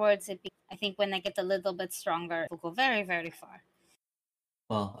afterwards, I think when I get a little bit stronger, it will go very, very far.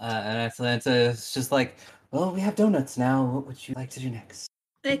 Well, and it's just like, well, we have donuts now. What would you like to do next?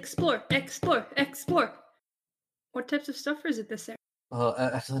 Explore. What types of stuff is it this area? Well,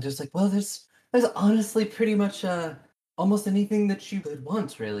 actually, just like, well, there's honestly pretty much almost anything that you could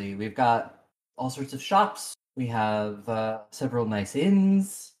want, really. We've got all sorts of shops. We have several nice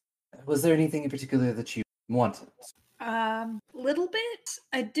inns. Was there anything in particular that you wanted? Little bit.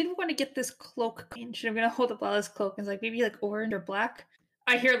 I did want to get this cloak changed. I'm gonna hold up Lila's cloak and it's like maybe like orange or black.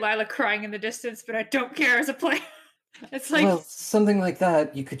 I hear Lila crying in the distance, but I don't care as a player. It's like Well, something like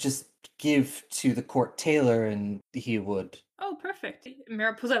that you could just give to the court tailor and he would. oh, perfect.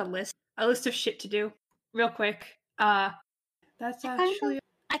 Mira pulls out a list of shit to do, real quick. That's actually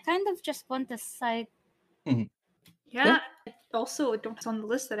I kind of just want to side. yeah. Also, it's on the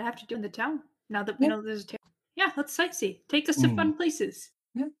list that I have to do in the town. Now that we Yeah. know there's a town. Yeah, let's sightsee. Take us to fun places.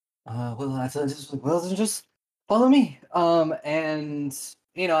 Well, then just follow me. And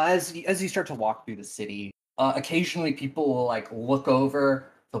as you start to walk through the city, occasionally people will like look over.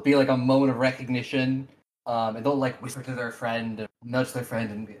 There'll be like a moment of recognition, and they'll like whisper to their friend, nudge their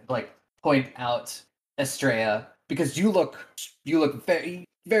friend, and like point out Estrella because you look very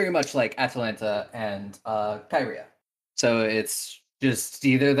very much like Atalanta and Kyria. So it's just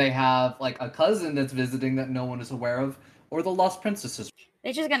either they have like a cousin that's visiting that no one is aware of, or the lost princesses.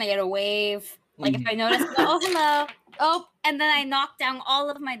 They're just gonna get a wave. Like if I notice, oh hello, oh, and then I knock down all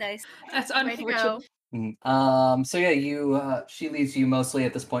of my dice. That's Way to unfortunate. go. So yeah, she leads you mostly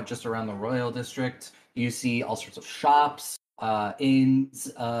at this point just around the Royal District. You see all sorts of shops,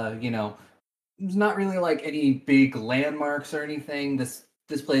 inns, there's not really like any big landmarks or anything. This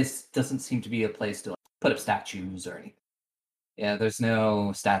place doesn't seem to be a place to like, put up statues or anything. Yeah, there's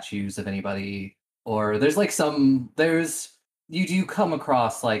no statues of anybody, or there's like you do come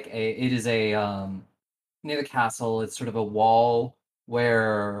across like it is a near the castle. It's sort of a wall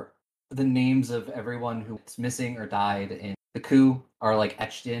where the names of everyone who's missing or died in the coup are like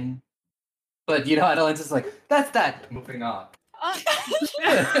etched in. But Atalanta's like, that's that. Moving on.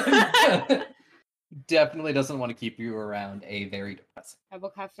 Definitely doesn't want to keep you around a very depressing. I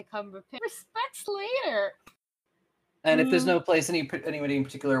will have to come repay respects later. And if there's no place anybody in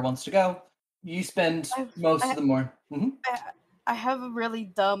particular wants to go, you spend most of the morning. I have a really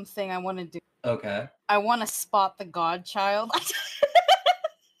dumb thing I want to do. Okay. I want to spot the godchild. I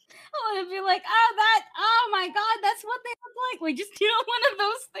want to be like, oh my god, that's what they look like. We just one of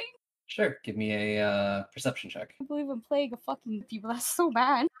those things. Sure. Give me a perception check. I can't believe I'm playing a fucking people. That's so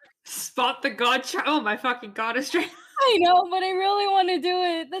bad. Spot the godchild. Oh my fucking god, Estrella. I know, but I really want to do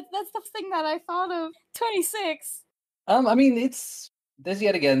it. That's the thing that I thought of. 26. I mean, it's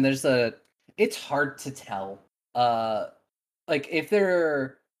hard to tell. Like if there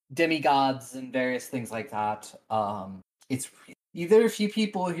are demigods and various things like that, it's there are a few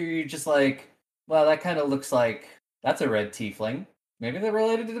people who you're just like, well, that kind of looks like that's a red tiefling. Maybe they're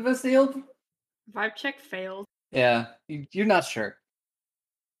related to the Bastille. Vibe check failed. Yeah, you're not sure.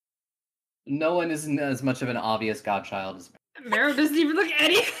 No one is as much of an obvious godchild as Marrow doesn't even look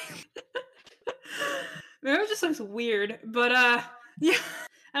anything. Marrow just looks weird, but yeah,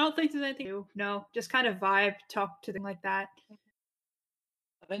 I don't think there's anything new. No, just kind of vibe, talk to them like that.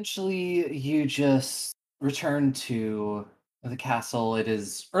 Eventually, you just return to the castle. It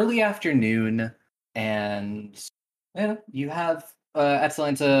is early afternoon, and you have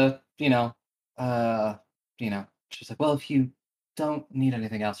Atalanta. She's like, well, if you don't need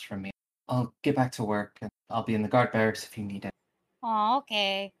anything else from me, I'll get back to work, and I'll be in the guard barracks if you need it. Oh,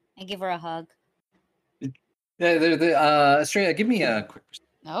 okay. I give her a hug. Estrella, give me a quick.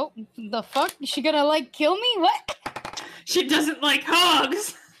 No, the fuck? Is she gonna kill me? What? She doesn't like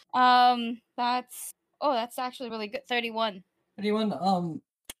hugs. That's actually really good. 31. 31.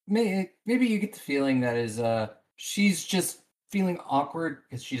 Maybe you get the feeling that is she's just feeling awkward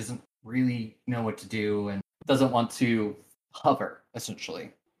because she doesn't really know what to do and doesn't want to hover,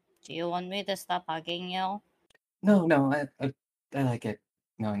 essentially. Do you want me to stop hugging you? No, I like it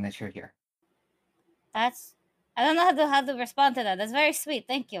knowing that you're here. I don't know how to respond to that. That's very sweet.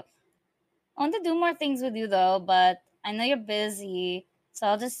 Thank you. I want to do more things with you though, but I know you're busy,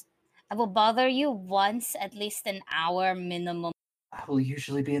 so I will bother you once, at least an hour minimum. I will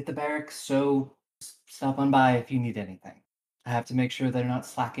usually be at the barracks, so stop on by if you need anything. I have to make sure they're not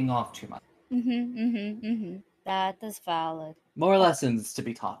slacking off too much. That is valid. More lessons to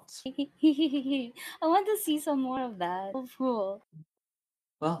be taught. I want to see some more of that. Oh, cool.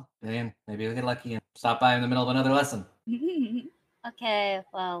 Well, maybe you'll get lucky and stop by in the middle of another lesson. Okay,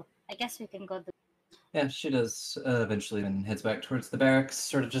 well, I guess we can go. Yeah, she does eventually and heads back towards the barracks,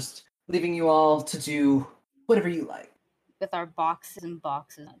 sort of just leaving you all to do whatever you like. With our boxes and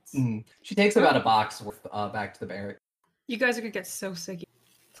boxes. She takes about a box worth back to the barracks. You guys are gonna get so sick.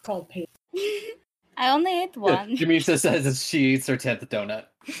 It's called pain. I only ate one. Jamisa says as she eats her 10th donut.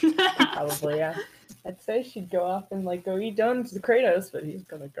 Probably, yeah. I'd say she'd go off and go eat donuts with Kratos, but he's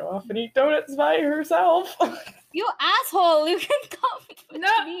gonna go off and eat donuts by herself. You asshole! You can come with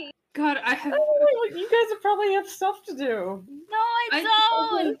me. God, I have. You guys probably have stuff to do. No, I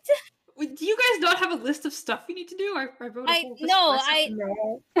don't. Do you guys not have a list of stuff you need to do? I wrote a whole list. No.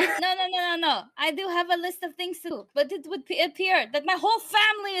 No. I do have a list of things to do, but it would appear that my whole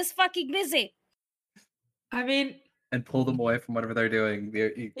family is fucking busy. I mean, and pull them away from whatever they're doing.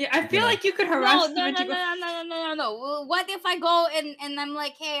 Yeah, I feel like you could harass them. No. What if I go and I'm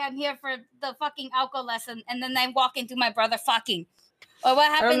like, hey, I'm here for the fucking alcohol lesson, and then I walk into my brother fucking? Or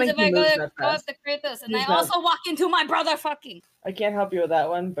what happens if I go up to Kratos and I also walk into my brother fucking? I can't help you with that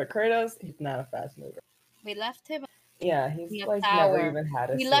one, but Kratos, he's not a fast mover. We left him. Yeah, he's in a like tower. never even had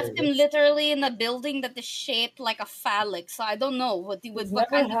a We left him serious- literally in a building that is shaped like a phallic, so I don't know what he would. He's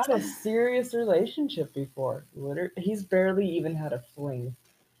What never kind of had a serious relationship before. Literally, he's barely even had a fling.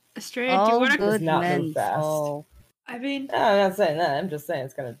 Estrella, do you want to? Does not move fast. I mean, No, I'm not saying that. I'm just saying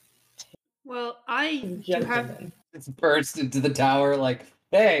it's gonna. well, I He's do a have. gentleman. It's burst into the tower like,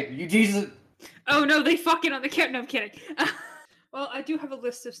 hey, you Jesus. Oh no, they fucking on the camp. No, I'm kidding. Well, I do have a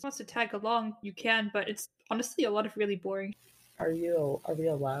list of wants to tag along. You can, but it's honestly a lot of really boring. Are we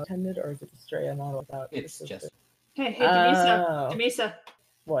allowed attended, or is it Estrella not allowed? It's just Hey, Demisa, Oh. Demisa,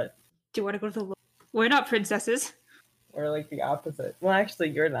 What? do you want to go to the? We're not princesses. Or like the opposite. Well,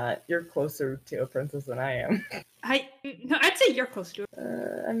 actually, you're not. You're closer to a princess than I am. No, I'd say you're close to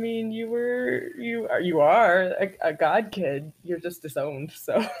it. I mean, you are a god kid. You're just disowned.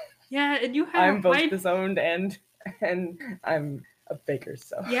 So Yeah, and you have. I'm both disowned and I'm a baker.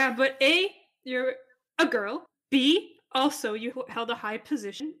 So Yeah, but A, you're a girl. B, also you held a high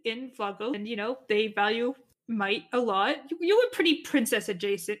position in Vloggo, and they value might a lot. You were pretty princess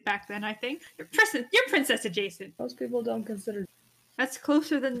adjacent back then, I think. You're princess adjacent. most people don't consider. That's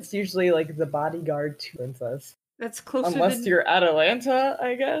closer than. It's usually like the bodyguard to princess, That's closer. unless than, you're Atalanta,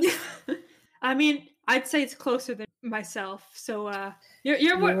 I guess. I mean, I'd say it's closer than myself. So, you're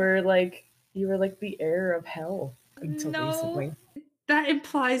You what? were like the heir of hell until No. recently. That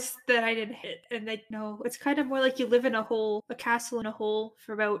implies that I didn't hit, and it's kind of more like you live in a castle in a hole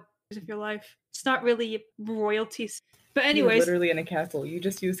for about years of your life. It's not really royalties. But You're anyways, literally in a castle. You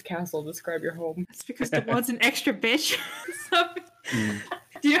just use castle to describe your home. that's because the one's an extra bitch. So, Mm.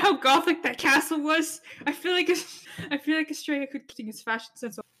 do you know how gothic that castle was? I feel like Estrella could keep his fashion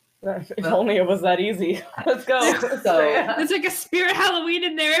sense. If Well- only it was that easy. Let's go. So- There's like a spirit Halloween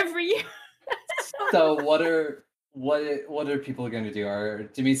in there every year. So what are people going to do? Are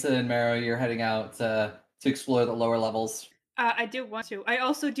Demisa and Maro, you're heading out to explore the lower levels? I do want to. I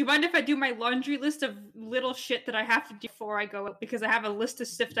also do you mind if I do my laundry list of little shit that I have to do before I go out? Because I have a list of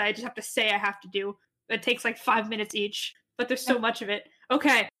stuff that I just have to say I have to do. It takes like 5 minutes each, but there's so much of it.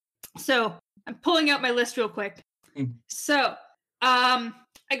 Okay, so I'm pulling out my list real quick. Mhm. So,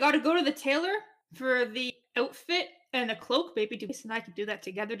 I got to go to the tailor for the outfit and the cloak. Maybe Denise and I can do that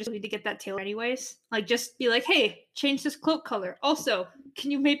together. Just need to get that tailor anyways. Like, just be like, hey, change this cloak color. Also, can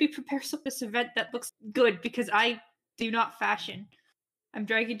you maybe prepare some this event that looks good? Because I do not fashion. I'm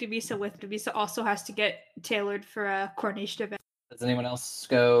dragging Demisa with. Demisa also has to get tailored for a coronation event. Does anyone else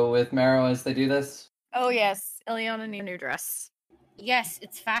go with Maro as they do this? Oh yes, Ileana needs a new dress. Yes,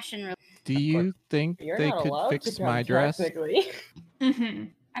 it's fashion. Do you think You're they not could allowed fix to come, my dress? technically. Mm-hmm.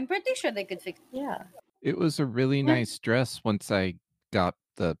 I'm pretty sure they could fix. Yeah. It was a really nice dress once I got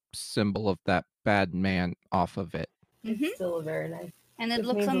the symbol of that bad man off of it. Mhm. It's still a very nice. And it Just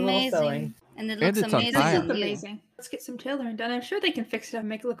looks needs a little amazing. sewing. And it And looks it's on amazing. fire. on Look you. amazing. Let's get some tailoring done. I'm sure they can fix it and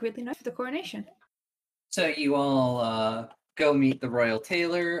make it look really nice for the coronation. So you all go meet the royal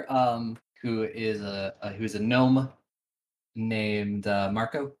tailor, who is a gnome named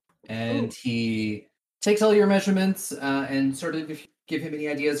Marco, and he takes all your measurements and sort of if you give him any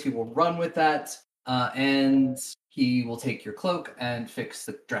ideas, he will run with that, and he will take your cloak and fix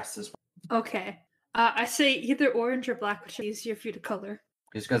the dress as well. Okay. I say either orange or black, which is easier for you to color.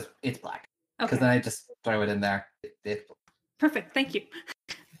 Just because it's black. Because Okay. then I just throw it in there. Perfect. Thank you.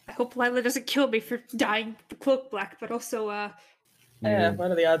 I hope Lila doesn't kill me for dyeing the cloak black, but also, Yeah,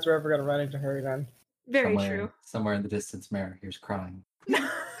 what are the odds we're ever gonna run into her again? very somewhere, true. Somewhere in the distance, Mara here's crying. No!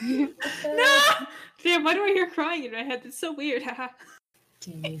 Damn, why do I hear crying in my head? That's so weird. Haha.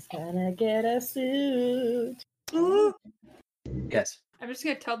 He's gonna get a suit. Ooh. Yes. I'm just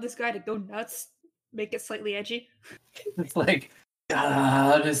gonna tell this guy to go nuts, make it slightly edgy. It's like,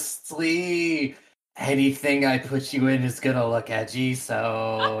 honestly, anything I put you in is gonna look edgy,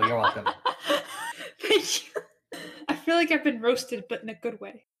 so you're welcome. Thank you. I feel like I've been roasted, but in a good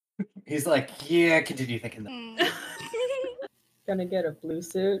way. He's like, yeah, continue thinking that. Mm. Gonna get a blue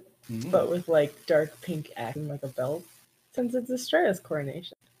suit, Mhm. but with like dark pink acting like a belt. Since it's Estrella's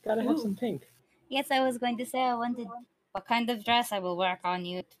coronation, gotta have Ooh. some pink. Yes, I was going to say I wanted. What kind of dress? I will work on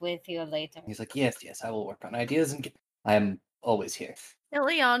you with you later. He's like, yes, I will work on ideas and I am always here.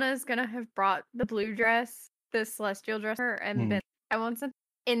 Ileana is gonna have brought the blue dress, the celestial dress, her, and Hmm. been. I want something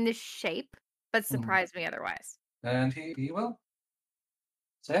in this shape, but surprise me otherwise. And he will.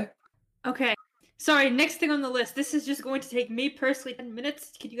 Say it. Okay. Sorry, next thing on the list. This is just going to take me personally 10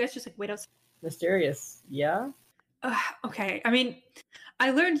 minutes. Can you guys just wait outside? Mysterious, yeah? Okay. I mean,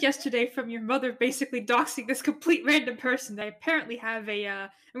 I learned yesterday from your mother basically doxing this complete random person that I apparently have a, I'm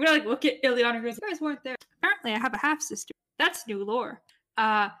gonna look at Ileana and go, you guys weren't there. Apparently I have a half-sister. That's new lore.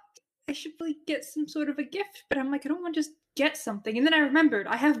 I should really get some sort of a gift. But I'm like, I don't want to just get something. And then I remembered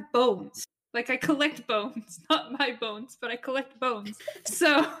I have bones. Like, I collect bones. Not my bones, but I collect bones.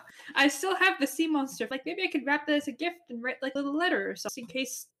 So I still have the sea monster. Like, maybe I could wrap that as a gift and write, like, a little letter or something in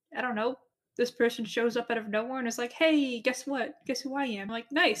case, I don't know, this person shows up out of nowhere and is like, hey, guess what? Guess who I am? I'm like,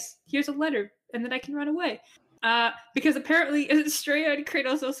 nice. Here's a letter. And then I can run away. Because apparently Estrella and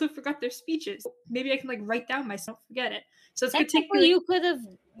Kratos also forgot their speeches. Maybe I can, like, write down myself, forget it. So it's gonna take Technically, me, like,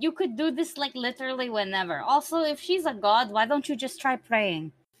 you could do this like literally whenever. Also, if she's a god, why don't you just try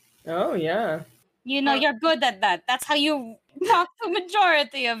praying? Oh yeah. You know, you're good at that. That's how you talk to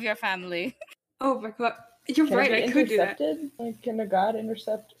majority of your family. oh my god. You're Can right, it I be could do that. intercepted? Like, can a god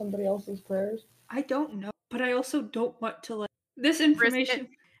intercept somebody else's prayers? I don't know, but I also don't want to, like, this information.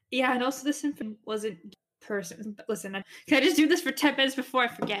 Yeah, and also this information wasn't person. Listen, can I just do this for 10 minutes before I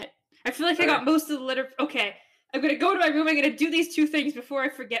forget? I feel like I got most of the letter. Okay, I'm gonna go to my room. I'm gonna do these 2 things before I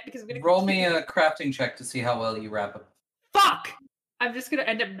forget because I'm gonna Roll me a crafting check to see how well you wrap it. Fuck! I'm just gonna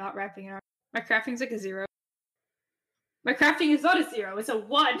end up not wrapping it up. My crafting's like a 0. My crafting is not a 0. It's a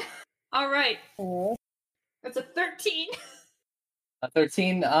 1. All right, Oh. that's a 13.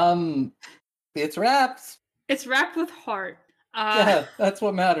 13. It's wrapped. It's wrapped with heart. Yeah, that's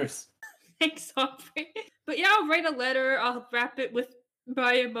what matters. Thanks, Aubrey. But yeah, I'll write a letter. I'll wrap it with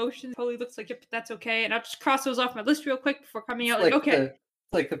my emotions. Probably looks like it, but that's okay. And I'll just cross those off my list real quick before coming out. Like, okay, It's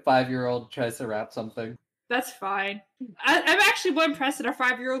like the 5-year-old tries to wrap something. that's fine. I'm actually more impressed that our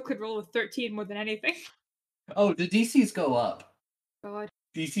 5-year-old could roll with 13 more than anything. Oh, the DCs go up. God.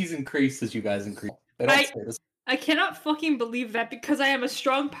 DCs increase as you guys increase. They don't stay the same. I cannot fucking believe that because I am a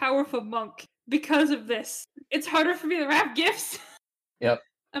strong, powerful monk. Because of this, it's harder for me to wrap gifts. Yep.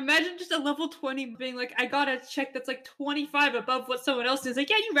 Imagine just a level 20 being like, I got a check that's like 25 above what someone else is. Like,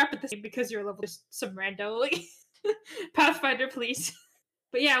 yeah, you wrap it the same because you're a level just some rando. Like, Pathfinder, please.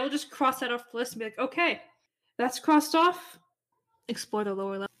 But yeah, we'll just cross that off the list and be like, okay, that's crossed off. Explore the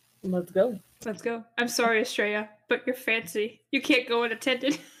lower level. Let's go. Let's go. I'm sorry, Estrella, but you're fancy. You can't go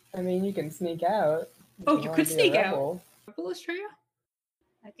unattended. I mean, you can sneak out. if Oh, you wanna could be a sneak out. rebel. Rebel Estrella?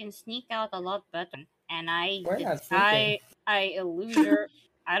 I can sneak out a lot better, and I We're not I sneaking. illusion.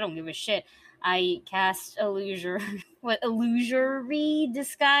 I don't give a shit. I cast illusory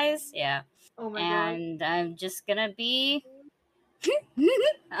disguise. Yeah, Oh my and I'm just gonna be.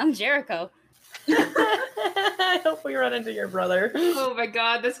 I'm Jericho. I hope we run into your brother. god. Oh my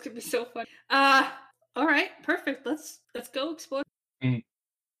god, this could be so fun. Alright, perfect. Let's go explore. So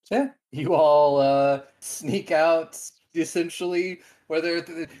yeah, you all sneak out essentially. Whether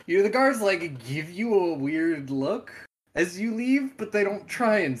the guards like give you a weird look as you leave, but they don't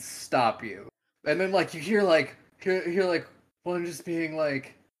try and stop you. And then like you hear like one just being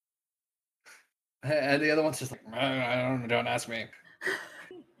like, and the other one's just like, don't ask me.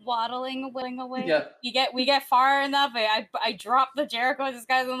 Waddling away. Yeah. We get far enough. I drop the Jericho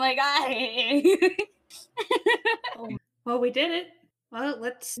disguise. I'm like, Well, we did it. Well,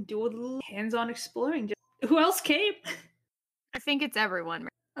 let's do a little hands-on exploring. Who else came? I think it's everyone.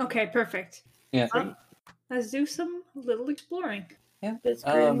 Okay, perfect. Yeah. Let's do some little exploring. Does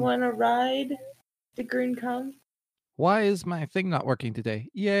Green Um, want to ride? Did Green come? Why is my thing not working today?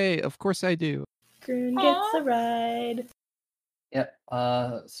 Yay, of course I do. Green gets a ride. Yep.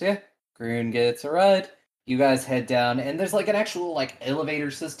 So yeah, Groon gets a ride. You guys head down, and there's like an actual like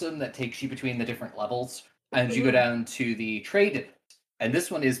elevator system that takes you between the different levels, and you go Ooh. down to the trade. And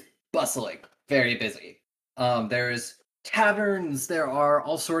this one is bustling, very busy. There's taverns. There are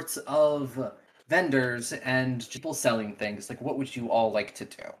all sorts of vendors and people selling things. Like, what would you all like to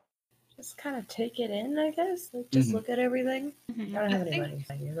do? Just kind of take it in, I guess. Like, just Mhm. look at everything. I don't have any money to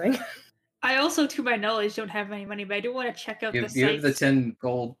buy anything. I also, to my knowledge, don't have any money, but I do want to check out You, the you have the sites. 10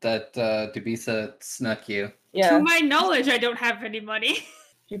 gold that Dubisa snuck you. Yeah. To my knowledge, I don't have any money. If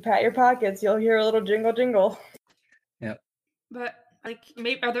you pat your pockets, you'll hear a little jingle jingle. But like,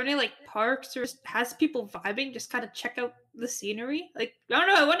 maybe are there any like parks or has people vibing? Just kind of check out the scenery. Like, I don't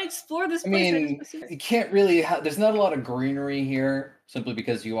know. I want to explore this I place. mean, just wanna see- you can't really. There's not a lot of greenery here, simply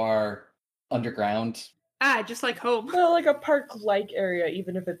because you are underground. just like home. Well, like a park-like area,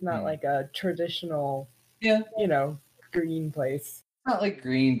 even if it's not Hmm. like a traditional, Yeah, green place. not like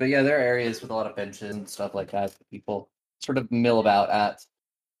green, but yeah, there are areas with a lot of benches and stuff like that that people sort of mill about at.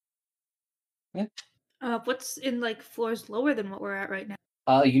 What's in like floors lower than what we're at right now?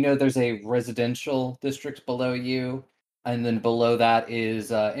 There's a residential district below you, and then below that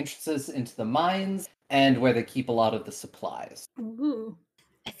is entrances into the mines and where they keep a lot of the supplies. Ooh.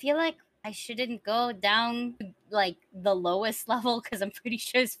 I feel like I shouldn't go down to, like the lowest level because I'm pretty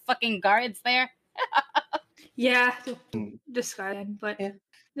sure there's fucking guards there. Yeah, Hmm. discarded, but Yeah.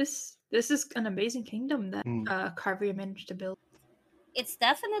 This is an amazing kingdom that Mm. Carvery managed to build. It's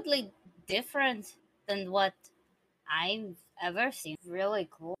definitely different than what I've ever seen. Really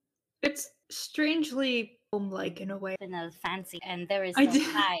cool. It's strangely home-like in a way. In a fancy, and there is I no did-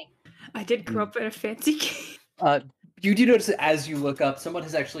 sky. I did grow Mm. up in a fancy game. You do notice that as you look up, someone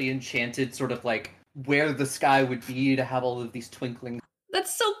has actually enchanted sort of like where the sky would be to have all of these twinkling.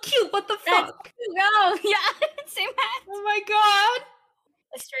 That's so cute. What the That's fuck? No, yeah, same hat. Oh my god.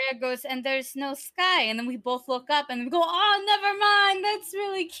 Estrella goes, and there's no sky, and then we both look up and we go, oh, never mind. That's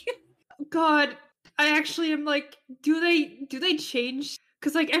really cute. God, I actually am like, do they change?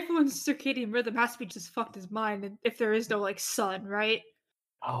 Because like everyone's circadian rhythm has to be just fucked his mind, and if there is no like sun, right?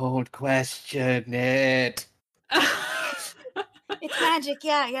 Don't question it. It's magic,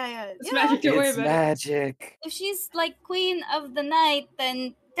 yeah. It's You know, magic. Don't worry It's about it. magic. if she's like queen of the night,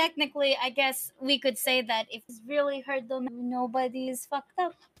 then technically, I guess we could say that if it's really her domain, nobody is fucked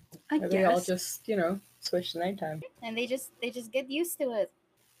up, I Or they all guess. just, switch to nighttime. and they just get used to it.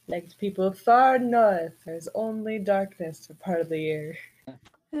 Like the people far north, there's only darkness for part of the year.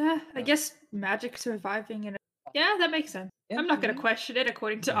 Yeah, I guess magic surviving in a... Yeah, that makes sense. I'm not gonna question it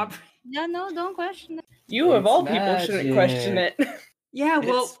according to Aubrey. Yeah, no, don't question it. You of It's all people shouldn't question it. Yeah,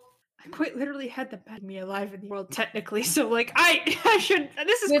 well, It's- I quite literally had the bad me alive in the world technically, so like I should.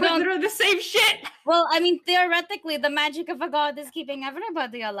 This is We quite don't- literally the same shit. Well, I mean, theoretically, the magic of a god is keeping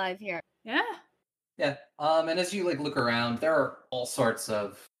everybody alive here. Yeah. Yeah. And as you like look around, there are all sorts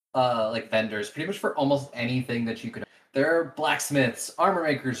of like vendors, pretty much for almost anything that you could. There are blacksmiths, armor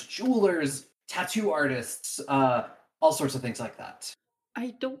makers, jewelers, tattoo artists, all sorts of things like that.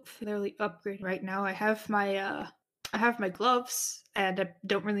 I don't really upgrade right now. I have my gloves, and I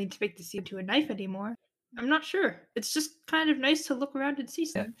don't really need to make the seam to a knife anymore. I'm not sure. It's just kind of nice to look around and see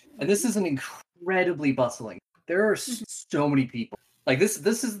something. And this is an incredibly bustling. There are so many people. Like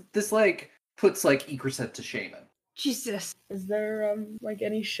this like puts like Ecriset to shame. Jesus. Is there like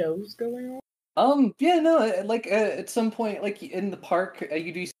any shows going on? Yeah, no, like at some point, like in the park,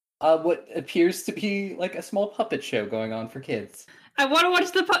 you do what appears to be like a small puppet show going on for kids. I want to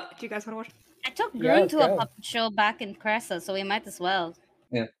watch the Do you guys want to watch? I took Yeah, Grun let's to a go. puppet show back in Cressa, so we might as well.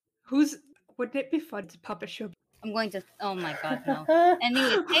 Wouldn't it be fun to puppet show? I'm going to. Oh my god, no.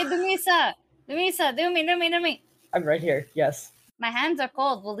 Anyways, hey, Dumisa! Dumisa, do me. I'm right here. Yes. My hands are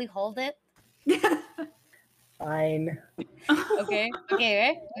cold. Will you hold it? Fine. Okay,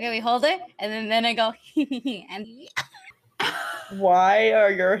 right? Okay, we hold it, and then I go, and Why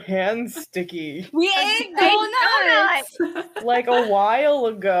are your hands sticky? we ate donuts! Like a while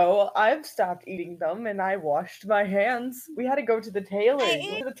ago, I've stopped eating them and I washed my hands. We had to go to the tailor. I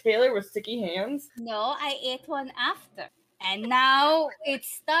You went to the tailor with sticky hands? No, I ate one after. And now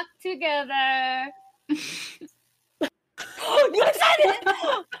it's stuck together. You said it!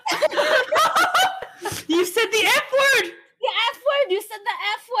 You said the F word. The F word! You said the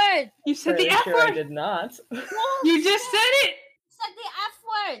F word! You said the Fairly F sure I word. did not. You just said it. You said the F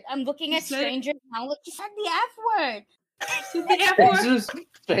word! I'm looking You at said it. strangers now. Look, you said the F word! You said the F word.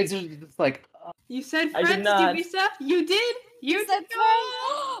 Strangers just like You said I did friends, not. Dumisa. You did. You You said did.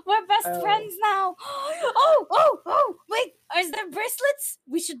 friends! We're best Oh. friends now! Oh! Wait, is there bracelets?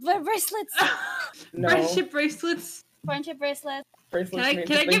 We should wear bracelets! No. Friendship bracelets. Friendship bracelets. Bracelets Can I- mean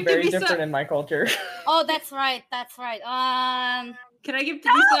can I something give very Devisa- different in my culture. Oh, that's right. Can I give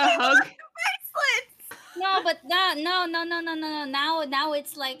Dumisa a hug? No, but no. Now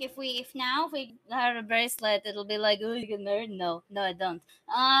it's like if we have a bracelet, it'll be like, oh, you get married. No, I don't.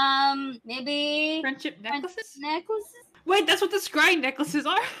 Maybe Friendship necklaces. necklaces. Wait, that's what the scrying necklaces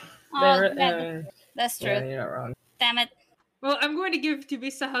are. Oh, They're, yeah, that's true. yeah, you're not wrong. Damn it. Well, I'm going to give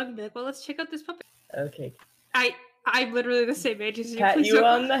Dumisa a hug. And be like, well, let's check out this puppet. Okay. I'm literally the same age as you. Pat please you don't-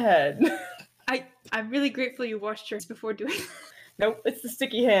 on the head. I'm really grateful you washed yours before doing it. Nope, it's the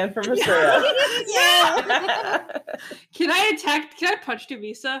sticky hand from Australia. Can I punch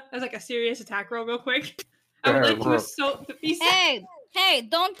Dumisa as like a serious attack roll real quick? I would Sure, like to roll. assault Dumisa. Hey,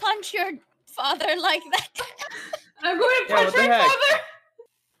 don't punch your father like that. I'm going to Yeah, punch what the my heck? father.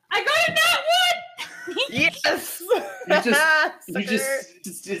 I got a nat one. Yes! you just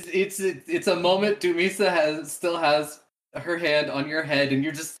it's a moment. Dumisa still has her hand on your head, and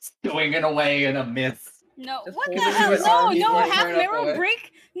you're just swinging away in a miss. No, Just what the hold it hell? to his arm, No, you can't have turn it Meryl away.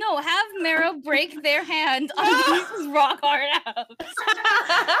 break. No, have Meryl break their hand on Dumisa's rock hard out.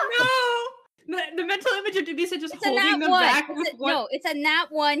 No. The mental image of Dumisa just It's a holding nat them one. back with one. No, it's a nat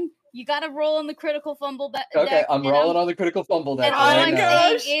one. You gotta roll on the critical fumble. Okay, I'm rolling on the critical fumble deck And Oh all right I'm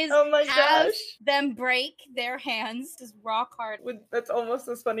now. saying is Oh my have gosh! them break their hands. Just rock hard. That's almost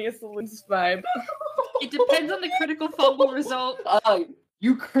as funny as the Lynn's vibe. It depends on the critical fumble result.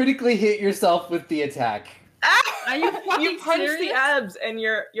 You critically hit yourself with the attack. Are you fucking You punch serious? the abs and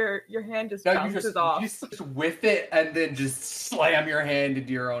your hand just No, you bounces off. just whiff it and then just slam your hand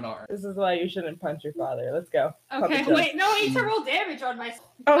into your own arm. This is why you shouldn't punch your father. Let's go. Okay, Puppet show. wait, no, I need to roll damage on myself.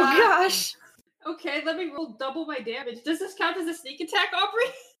 Oh Uh, gosh. Okay, let me roll double my damage. Does this count as a sneak attack, Aubrey?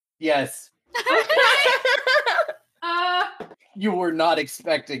 Yes. You were not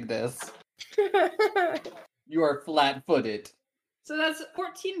expecting this. You are flat-footed. So that's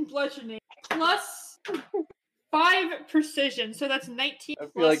 14 bludgeoning plus 5 precision. So that's 19 I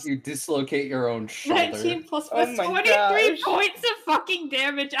feel plus like you dislocate your own shoulder. 19 plus Oh plus my 23 gosh. points of fucking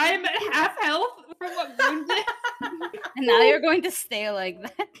damage. I am at half health from what Moon did. And now you're going to stay like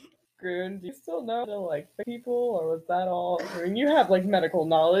that. Groon, do you still know how to like fix people, or was that all? I mean, you have like medical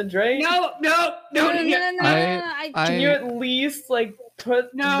knowledge, right? No. I Can you at least like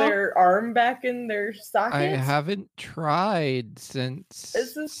put No. their arm back in their sockets? I haven't tried since.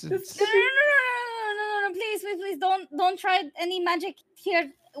 Is this- since- No, please, don't try any magic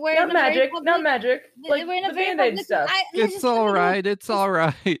here. We're Not in a very magic, public- not magic. Like we're in a the very Band-Aid public. stuff. It's all right. It's all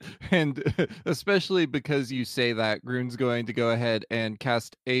right. And especially because you say that, Groon's going to go ahead and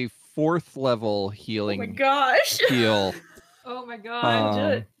cast a 4th level Oh my healing gosh. heal. Oh my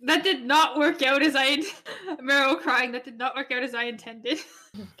god. Um, That did not work out as I Meryl crying. That did not work out as I intended.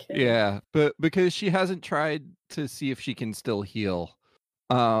 Okay. Yeah, but because she hasn't tried to see if she can still heal.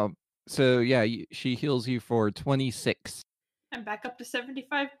 So yeah, she heals you for 26. I'm back up to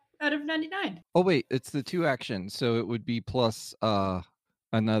 75 out of 99. Oh wait, it's the 2 actions, so it would be plus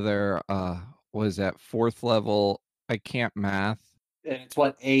another what is that, 4th level? I can't math. And it's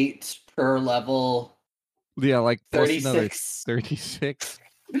what, 8 per level? Yeah, like plus another 36. 36.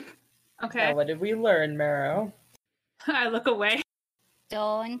 Okay. Now, what did we learn, Marrow? I look away.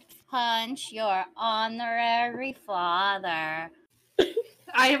 Don't punch your honorary father.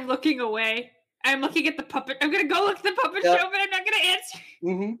 I am looking away. I'm looking at the puppet. I'm gonna go look at the puppet Yeah. show, but I'm not gonna answer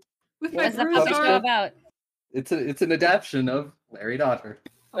Mm-hmm. with my What's the bruised puppet show arm. about? It's an adaptation of Larry Daughter.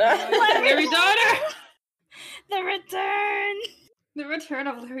 Oh my God, Larry Daughter. The return. The Return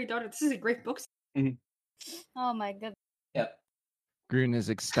of Larry Daughter. This is a great book. Oh my goodness. Yep. Groon is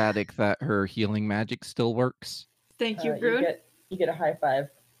ecstatic that her healing magic still works. Thank you, You Groon. get a high five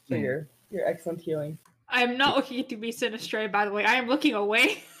for Mm. your excellent healing. I am not looking at Dumisa and Astray, by the way. I am looking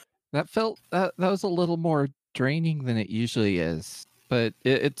away. That was a little more draining than it usually is, but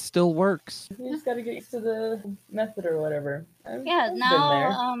it still works. You just gotta get used to the method or whatever. Yeah, I've been now,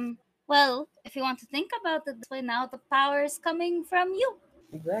 there. well, if you want to think about it this way, now the power is coming from you.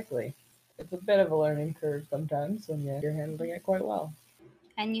 Exactly. It's a bit of a learning curve sometimes when you're handling it quite well.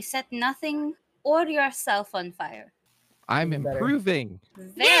 And you set nothing or yourself on fire. I'm Even better. improving.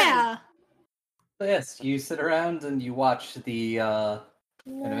 Very. Yeah. So yes, you sit around and you watch the and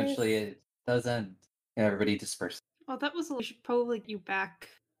Nice. eventually it does end. And everybody disperses. Well, that was a little. We should probably get you back,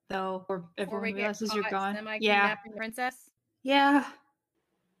 though, or Before everyone we get realizes you're caught gone. semi-kidnapping Yeah. the princess. Yeah.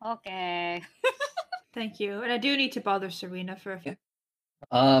 Okay. Thank you. And I do need to bother Serena for a few.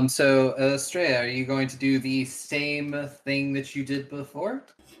 So Estrella, are you going to do the same thing that you did before?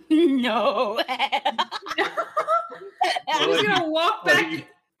 No. I'm just gonna walk What back. do you?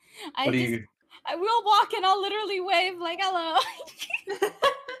 I What do just, you? I will walk and I'll literally wave like hello.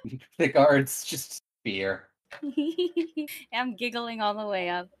 The guards just fear. I'm giggling all the way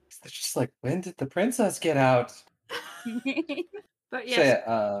up. They're just like, when did the princess get out? But So, yes,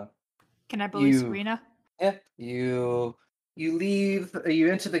 yeah, can I believe you- Serena? yeah, you leave.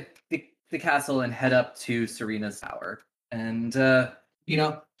 You enter the castle and head up to Serena's tower. And you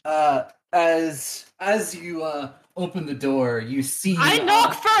know, as you open the door, you see. I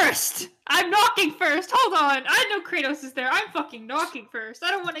knock first. I'm knocking first. Hold on. I know Kratos is there. I'm fucking knocking first.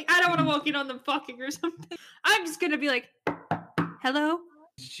 I don't want to walk in on them fucking or something. I'm just gonna be like, "Hello."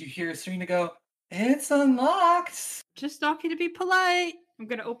 Did you hear Serena go? It's unlocked. Just knocking to be polite. I'm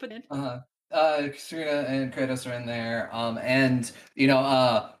gonna open it. Serena and Kratos are in there. And you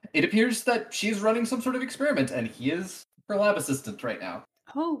know, it appears that she's running some sort of experiment, and he is her lab assistant right now.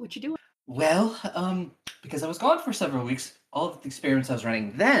 Oh, what you doing? Well, because I was gone for several weeks, all of the experiments I was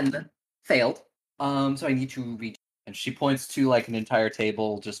running then failed. So I need to reach. And she points to like an entire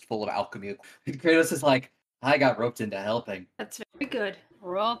table just full of alchemy. And Kratos is like, I got roped into helping. That's very good.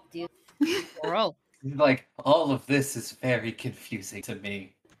 Rope, dude. Rope. He's like, all of this is very confusing to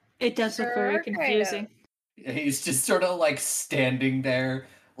me. It does look very Sure, confusing. He's just sort of like standing there,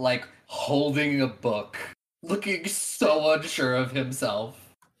 like holding a book, looking so unsure of himself.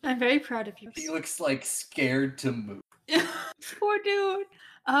 I'm very proud of you. He looks like scared to move. Poor dude.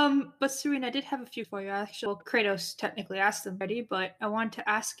 But Serena, I did have a few for you. Actually, well, Kratos technically asked them already, but I wanted to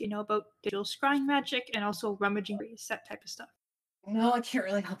ask, about digital scrying magic and also rummaging trees, that type of stuff. No, I can't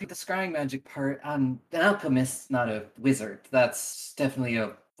really help you with the scrying magic part. I'm an alchemist, not a wizard. That's definitely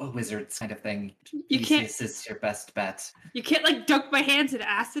a wizard's kind of thing. You can't- Theseus is your best bet. You can't like dunk my hands in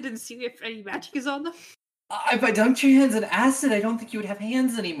acid and see if any magic is on them. If I dunked your hands in acid, I don't think you would have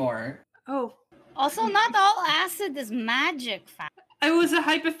hands anymore. Oh, Also, not all acid is magic. it was a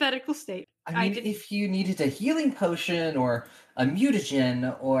hypothetical state. I mean, did- if you needed a healing potion or a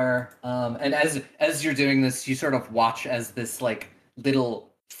mutagen, or and as you're doing this, you sort of watch as this like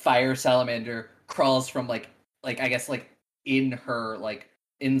little fire salamander crawls from like I guess like in her like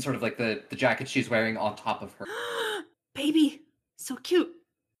in sort of like the jacket she's wearing on top of her. Baby, so cute.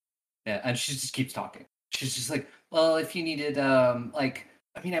 Yeah, and she just keeps talking. She's just like, well, if you needed like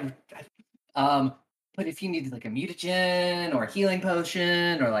I mean but if you needed like a mutagen or a healing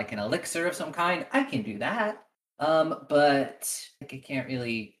potion or like an elixir of some kind, I can do that. But like, I can't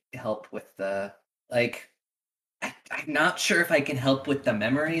really help with the like. I'm not sure if I can help with the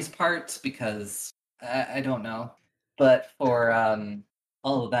memories part because I don't know. But for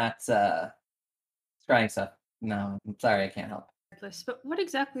all of that scrying stuff, no, I'm sorry, I can't help. But what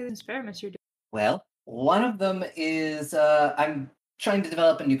exactly are the experiments you're doing? Well, one of them is I'm trying to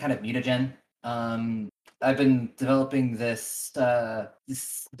develop a new kind of mutagen. I've been developing this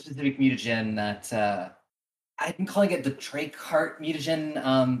specific mutagen that I've been calling it the Drakeheart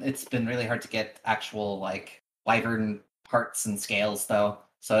mutagen. It's been really hard to get actual like wyvern parts and scales though,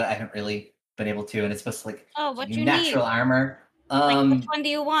 so I haven't really been able to. And it's supposed to like Oh, what give you natural need? armor. Like, which one do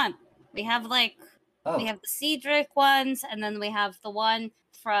you want? We have like Oh, we have the sea drake ones, and then we have the one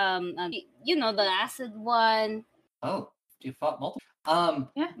from the acid one. oh, you fought multiple.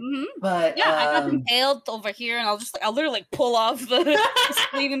 Mm-hmm. But Yeah, I got impaled over here, and I'll literally pull off the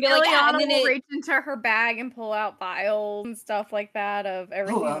sleeve and be like, yeah, Ileana and then will it, reach into her bag and pull out vials and stuff like that of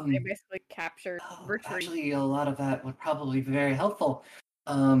everything that they basically captured. Retrieved. Actually, a lot of that would probably be very helpful.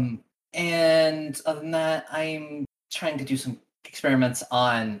 And other than that, I'm trying to do some experiments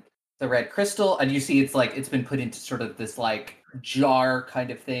on the red crystal, and you see it's been put into sort of this like jar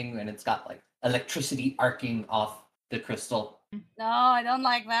kind of thing, and it's got like electricity arcing off the crystal. no, I don't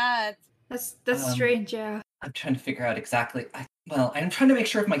like that. That's Um, strange, yeah. I'm trying to figure out exactly. I'm trying to make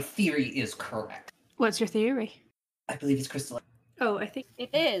sure if my theory is correct. What's your theory? I believe it's crystal. Oh, I think It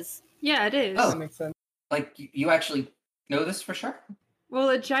is. yeah, it is. Oh. That makes sense. Like you actually know this for sure? Well,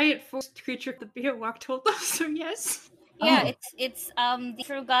 a giant forest creature the beer walk told us, so yes. Yeah, Oh. it's the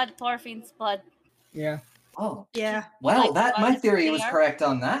true god Thorfinn's blood. Yeah. Oh, Yeah. well, Like, that my honestly, theory was are- correct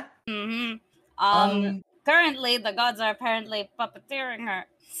on that. Mm-hmm. Currently, the gods are apparently puppeteering her.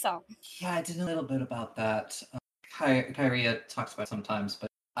 So Yeah, I did a little bit about that. Kyria talks about it sometimes, but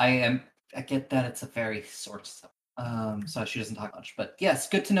I get that it's a very sort of so she doesn't talk much. But yes,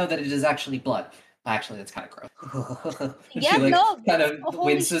 good to know that it is actually blood. Actually, that's kind of gross. Yeah, she no, kind that's- of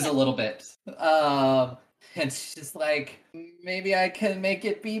holy winces shit. a little bit. And she's just like, maybe I can make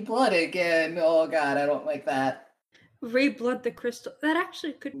it be blood again. Oh God, I don't like that. Re-blood the crystal. That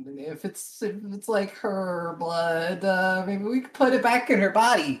actually could. If it's like her blood, maybe we could put it back in her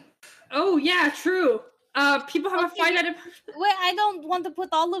body. Oh yeah, true. People have a Okay, fight but- at wait, I don't want to put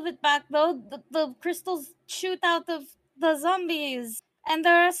all of it back though. The crystals shoot out of the zombies, and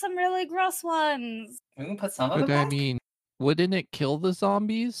there are some really gross ones. We can put some of it But I back. mean, wouldn't it kill the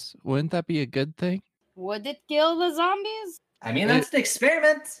zombies? Wouldn't that be a good thing? Would it kill the zombies? I mean, that's the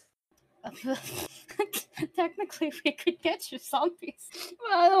experiment. Technically, we could get you zombies,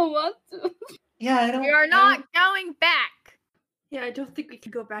 but I don't want to. Yeah, I don't. We are not going back. Yeah, I don't think we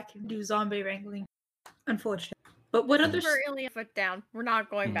can go back and do zombie wrangling, unfortunately. But what other? We're really a foot down. We're not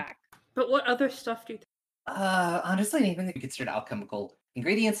going Hmm. back. But what other stuff do you? Honestly, anything that you considered alchemical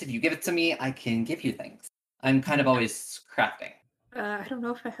ingredients, if you give it to me, I can give you things. I'm kind of always crafting. I don't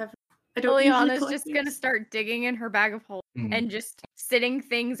know if I have. I don't. usually Liliana's collect just gonna these. start digging in her bag of holes Mm. and just sitting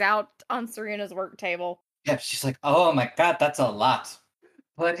things out on Serena's work table. Yeah, she's like, oh my God, that's a lot.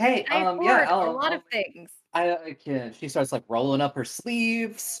 But hey, I yeah, hoard a I'll- lot I'll- of things. I can. She starts like rolling up her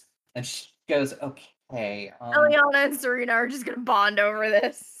sleeves, and she goes, okay. Eliana and Serena are just gonna bond over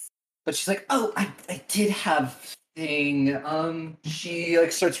this. But she's like, oh, I did have thing. She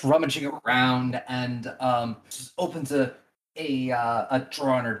like starts rummaging around and just opens a drawer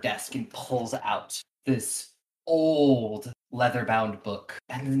on her desk and pulls out this old leather-bound book,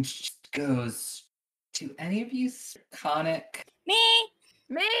 and then she just goes, "Do any of you Conic? Me?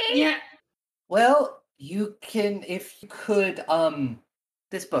 Me? Yeah. Well, you can if you could.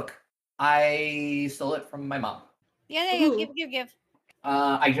 This book, I stole it from my mom. Yeah, Ooh. give.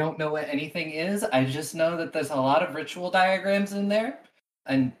 I don't know what anything is. I just know that there's a lot of ritual diagrams in there,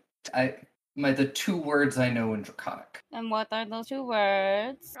 and the 2 words I know in Draconic. And what are those 2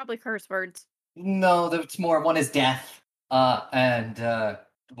 words? Probably curse words. No, that's more. One is death, and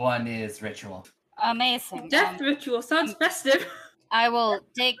one is ritual. Amazing. Death ritual sounds festive. I will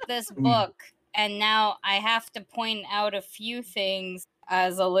take this book, and now I have to point out a few things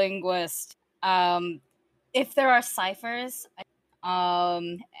as a linguist. If there are ciphers,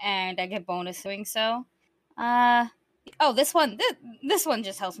 and I get bonus doing so. This one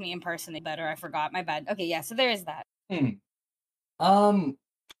just helps me impersonate better. I forgot. My bad. Okay, yeah. So there is that.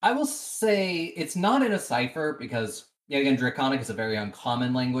 I will say it's not in a cipher because, yeah, again, Draconic is a very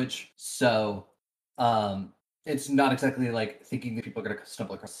uncommon language, so it's not exactly like thinking that people are going to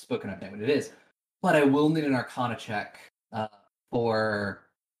stumble across the spoken of what it is. But I will need an Arcana check for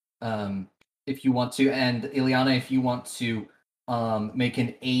if you want to, and Ileana, if you want to make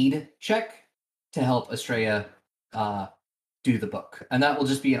an aid check to help Estrella do the book, and that will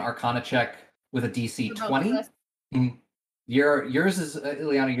just be an Arcana check with a DC 20. Yours is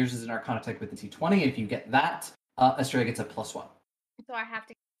Ileana. Yours is an Arcana check with a DC 20. If you get that, Estrella gets a +1. So I have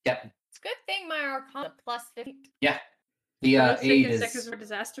to. Yep. It's a good thing my Arcana +50. Yeah. The aid is seconds for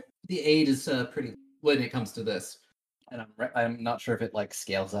disaster. the aid is pretty when it comes to this, and I'm not sure if it like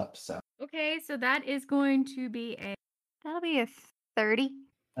scales up. So Okay, so that is going to be that'll be a 30.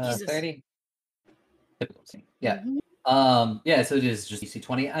 Jesus. 30. Yeah. Yeah. So it is just DC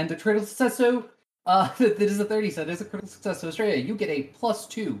 20 and a critical success. So that is a 30. So it is a critical success. So Australia, you get a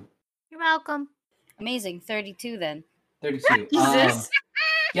 +2. You're welcome. Amazing. 32 then. 32. Jesus.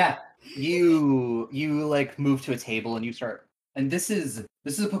 Yeah. You like move to a table and you start. And this is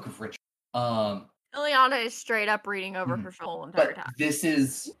a book of ritual. Ileana is straight up reading over her whole entire But time. this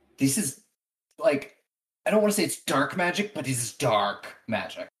is like, I don't want to say it's dark magic, but it's dark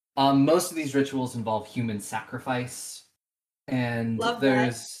magic. Most of these rituals involve human sacrifice, and Love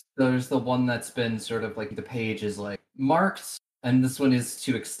there's the one that's been sort of like the page is like marked, and this one is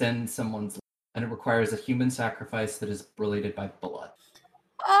to extend someone's life, and it requires a human sacrifice that is related by blood.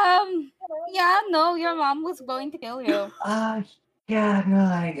 Yeah, no, your mom was going to kill you. Yeah, no,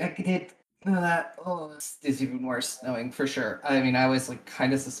 I did know that. Oh, it's even worse knowing for sure. I mean, I was like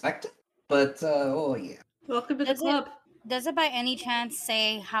kind of suspected, but oh yeah. Welcome to the club. Does it by any chance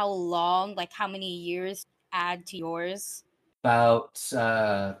say how long, like how many years add to yours? About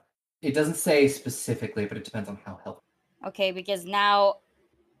it doesn't say specifically, but it depends on how healthy. Okay, because now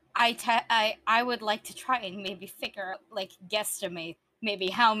I would like to try and maybe figure out, like guesstimate maybe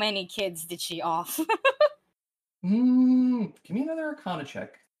how many kids did she off. Give me another Arcana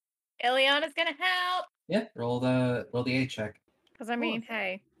check. Ileana's gonna help. Yeah, roll the A check. Because I mean,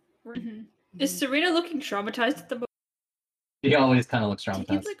 hey. Mhm. Is Serena looking traumatized at the moment? She always kind of looks She traumatized.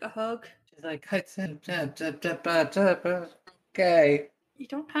 gives like a hug. She's like, okay. You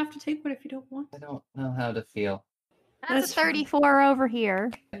don't have to take one if you don't want. I don't know how to feel. That's That's a fine. 34 over here.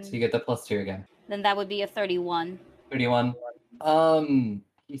 So you get the +2 again. Then that would be a 31. 31.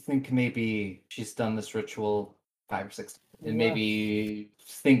 You think maybe she's done this ritual 5 or 6 times, and maybe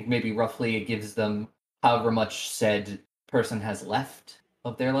think maybe roughly it gives them however much said person has left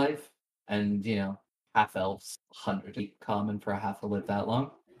of their life, and half elves 100 common for a half to live that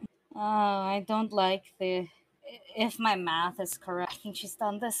long. Oh, I don't like the. If my math is correct, I think she's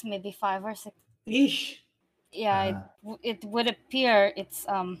done this maybe 5 or 6. Eesh. Yeah, it would appear it's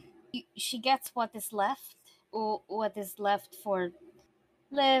she gets what is left, or what is left for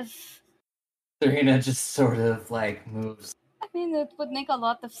live. Serena just sort of like moves. I mean, it would make a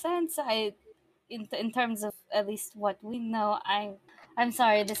lot of sense. In terms of at least what we know. I'm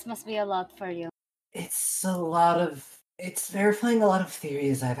sorry. This must be a lot for you. It's verifying a lot of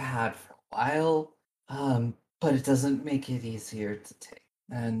theories I've had for a while, but it doesn't make it easier to take.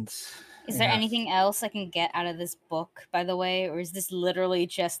 And Is there anything else I can get out of this book, by the way, or is this literally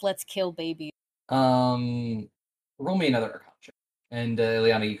just let's kill baby? roll me another Arcana check. And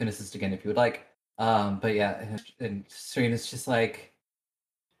Ileana, you can assist again if you would like. But yeah, and Serena's just like,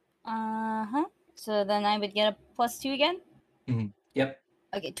 So then I would get a +2 again. yep.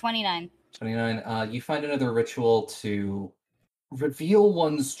 Okay, 29. 29. You find another ritual to reveal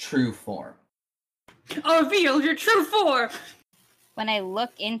one's true form. Reveal your true form. When I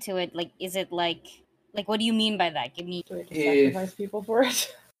look into it, like, is it like what do you mean by that? Give me. Do we have to sacrifice people for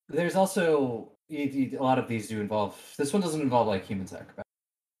it? There's also a lot of these do involve. This one doesn't involve like human sacrifice.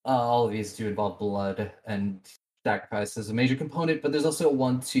 All of these do involve blood and sacrifice as a major component, but there's also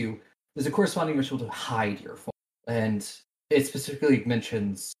there's a corresponding ritual to hide your form, and it specifically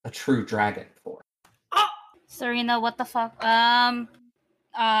mentions a true dragon form. Serena, what the fuck?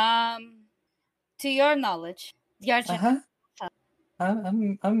 To your knowledge, you're just Uh-huh.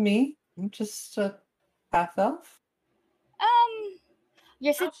 I'm me. I'm just a half elf.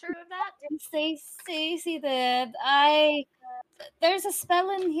 you're Not sitting sure of that. and Stacy that there's a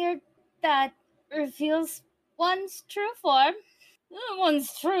spell in here that reveals one's true form,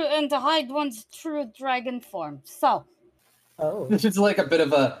 one's true, and to hide one's true dragon form. So, Oh, It's like a bit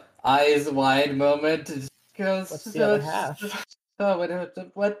of a eyes wide moment. It just goes. what's the other half? So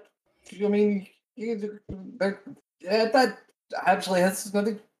what? I mean, that actually has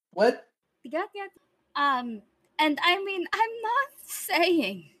nothing. What? yeah. And I mean, I'm not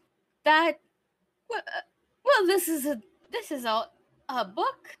saying that. Well, this is a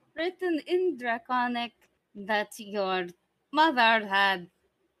book written in Draconic that your mother had.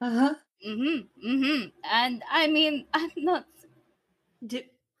 Uh-huh. And I mean, I'm not.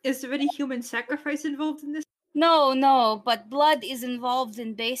 Is there any human sacrifice involved in this? No, but blood is involved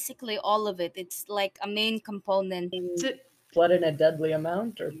in basically all of it. It's like a main component. Is it Blood in a deadly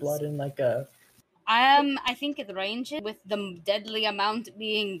amount, or blood in like a I think it ranges with the deadly amount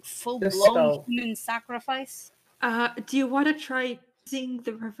being full blown So- human sacrifice. do you want to try using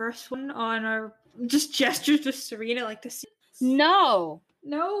the reverse one on our just gestures to Serena like this? No.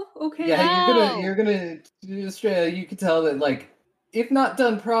 No? Okay. Yeah, No. you're gonna Australia. You can tell that, like, if not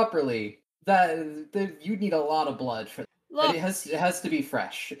done properly, that you need a lot of blood for. Look, And it has to be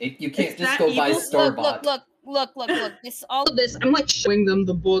fresh. You can't Is just that go buy evil? store bought. Look. This all This I'm like showing them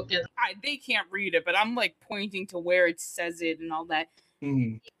the book, and they can't read it, but I'm like pointing to where it says it and all that.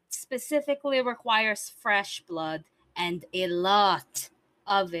 specifically requires fresh blood and a lot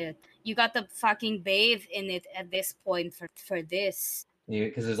of it. You got to fucking bathe in it at this point for this.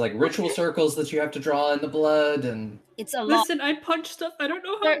 Because there's like ritual circles that you have to draw in the blood, and It's a lot. Listen, I punch stuff. I don't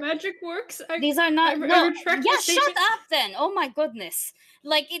know how There- magic works. These are not. I No, retract yeah, my shut statement. up then. Oh my goodness.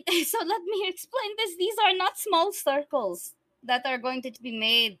 Like it. So let me explain this. These are not small circles that are going to be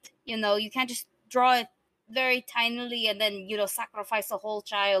made. You know, you can't just draw it very tinily and then sacrifice a whole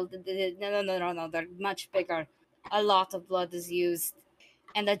child. No. They're much bigger. A lot of blood is used,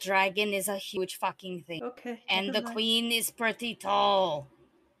 and the dragon is a huge fucking thing. Okay. And never the mind. queen is pretty tall.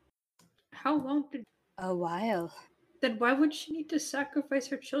 How long did? A while. Then why would she need to sacrifice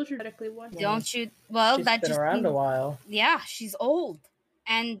her children medically one? Yeah. Don't you? Well, she's that been just around a while. Yeah, she's old,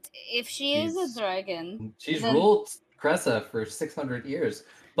 and if she is She's- a dragon, she's Then- ruled Cressa for 600 years.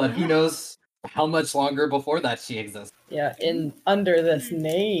 But who Yeah. knows how much longer before that she exists? Yeah, in under this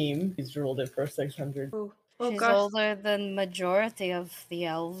name, he's ruled it for 600. Oh she's gosh. older than majority of the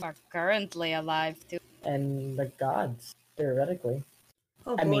elves are currently alive too. And the gods, theoretically.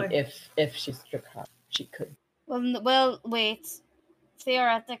 Oh boy. I mean, if she's Draconic, she could. Well, wait.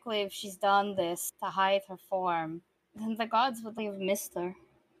 Theoretically, if she's done this to hide her form, then the gods would have missed her.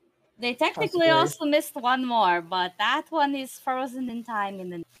 They technically Possibly. also missed one more, but that one is frozen in time in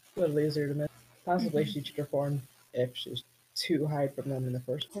the. Would lose her to miss. Possibly she should perform if she's too high from them in the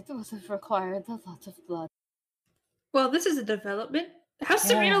first. It would have required a lot of blood. Well, this is a development. How's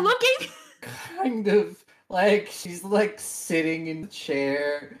Serena Yeah. looking? Kind of like she's like sitting in the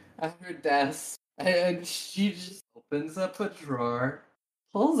chair at her desk, and she just opens up a drawer,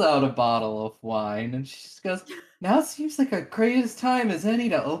 pulls out a bottle of wine, and she just goes, "Now seems like a greatest time as any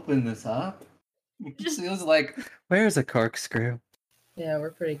to open this up." She was like, "Where's a corkscrew?" Yeah,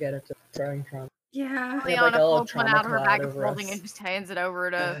 we're pretty good at throwing trauma. Yeah. We have, like, Leona a little pulls one trauma out of her cloud bag of over holding us. and just hands it over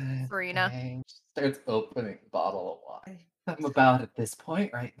to Serena. Dang. She starts opening a bottle of wine. I'm about at this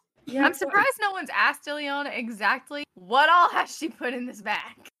point, right? Yeah. I'm surprised no one's asked Ileana exactly what all has she put in this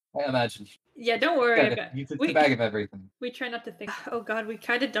bag. I imagine Yeah, don't worry. you took the bag of everything. We try not to think. Oh god, we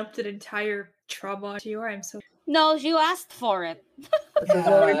kind of dumped an entire trauma onto you. I'm so. No, you asked for it. This is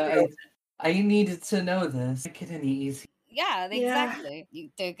what we Uh, do. I needed to know this. Make it any easy. Yeah, Yeah. exactly. You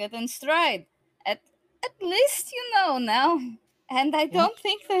took it in stride. At least you know now. And I don't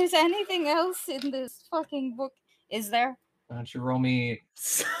think there's anything else in this fucking book. Is there? Why don't you roll me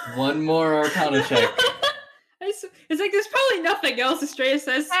one more Arcana check? It's like there's probably nothing else. Estrella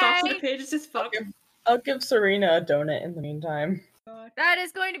says, stops at the Hey. page. It's just fuck. I'll give Serena a donut in the meantime. God. That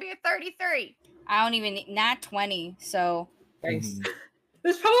is going to be a 33. I don't even nat 20, so Nice. Mhm.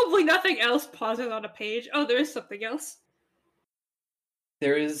 There's probably nothing else pausing on a page. Oh, there is something else.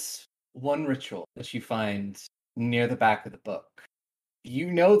 There is one ritual that you find near the back of the book.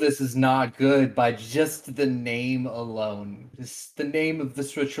 You know this is not good by just the name alone. The name of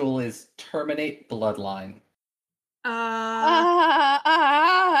this ritual is Terminate Bloodline.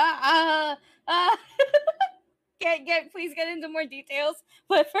 Please get into more details.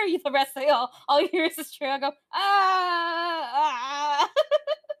 But for the rest of y'all, all you hear is this trio go,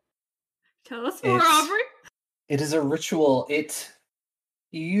 Tell us more, It's- Aubrey. It is a ritual.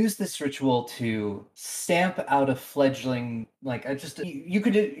 You use this ritual to stamp out a fledgling, you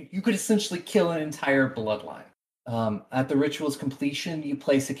could essentially kill an entire bloodline. At the ritual's completion, you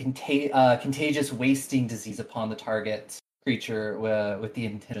place a contagious wasting disease upon the target creature with the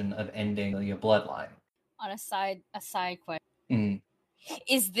intention of ending your bloodline. On a side question. Mm.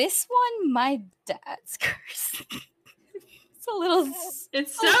 Is this one my dad's curse? It's a little. It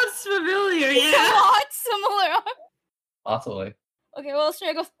sounds familiar, It's a yeah. lot similar. Possibly. Okay, well,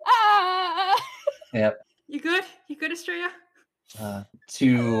 Estrella goes, ah! Yep. You good? You good, Estrella?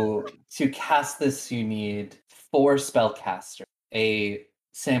 To cast this, you need 4 spellcasters, a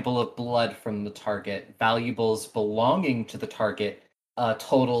sample of blood from the target, valuables belonging to the target, a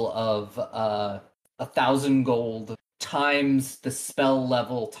total of 1,000 gold times the spell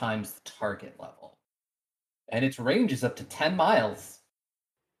level times the target level, and its range is up to 10 miles.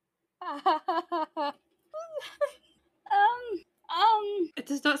 It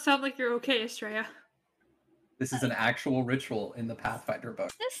does not sound like you're okay, Estrella. This is an actual ritual in the Pathfinder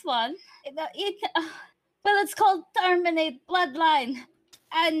book. This one, well, it's called Terminate Bloodline,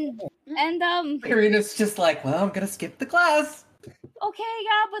 and Irina's just like, well, I'm gonna skip the class. okay,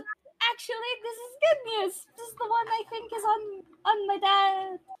 yeah, but actually, this is good news. This is the one I think is on my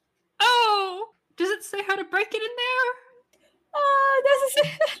dad. Oh! Does it say how to break it in there? This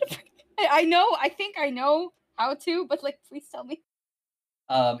is. I know. I think I know how to, but like, please tell me.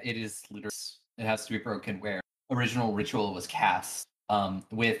 It is literally, it has to be broken where original ritual was cast.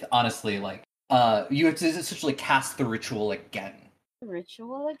 With honestly, you have to essentially cast the ritual again.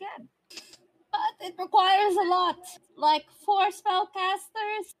 Ritual again, but it requires a lot, like 4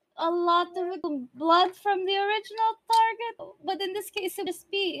 spellcasters, a lot of blood from the original target. But in this case,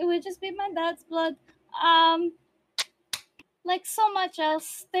 it would just be my dad's blood. Like so much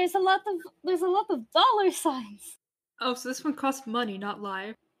else, there's a lot of dollar signs. Oh, so this one costs money, not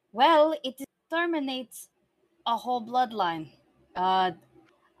life. Well, it terminates a whole bloodline. And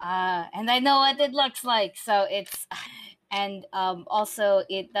I know what it looks like, so it's. And also,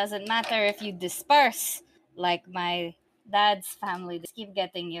 it doesn't matter if you disperse, like my dad's family. They keep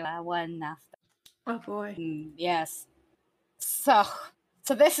getting you one after. Oh boy. Yes. So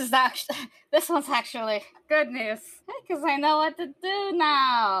this one's actually good news, because I know what to do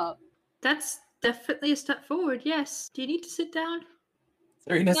now. That's definitely a step forward, yes. Do you need to sit down?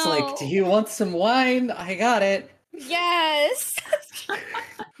 Irina's No. like, do you want some wine? I got it. Yes.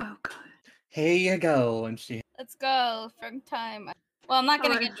 Oh god. Here you go. And she, Let's go. Drunk time. Well, I'm not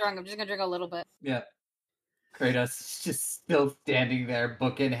gonna Alright. get drunk. I'm just gonna drink a little bit. yeah. Kratos is just still standing there,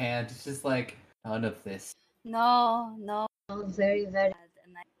 book in hand. It's just like, none of this. No, very, very bad.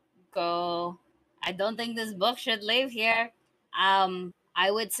 And I go. I don't think this book should live here. I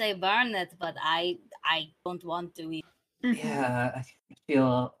would say burn it, but I don't want to eat. Yeah, I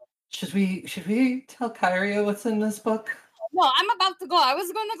feel. Should we tell Kyria what's in this book? No, I'm about to go. I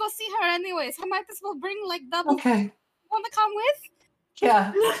was gonna go see her anyways. I might as well bring like double. Okay. Want to come with?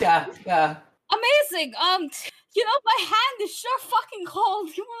 Yeah. Amazing. You know my hand is sure fucking cold.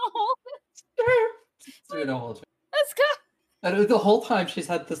 You wanna hold it? Through the whole. Let's go. And the whole time she's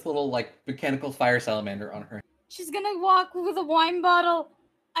had this little mechanical fire salamander on her. She's gonna walk with a wine bottle.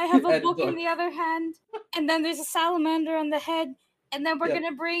 I have a And book in book. the other hand, and then there's a salamander on the head, and then we're Yep.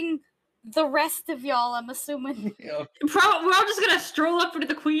 gonna bring the rest of y'all. I'm assuming. You know, We're all just gonna stroll up into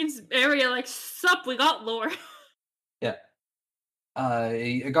the queen's area like, sup, we got lore.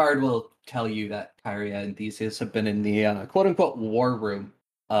 a guard will tell you that Kyria and Theseus have been in the quote-unquote war room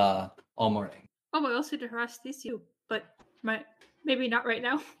all morning. Oh, I also need to harass these two, but maybe not right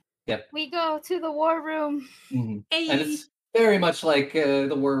now. We go to the war room. Mhm. Hey. And it's very much like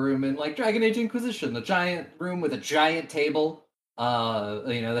the war room in Dragon Age Inquisition, a giant room with a giant table,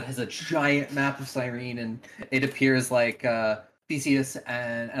 that has a giant map of Cyrene, and it appears like Theseus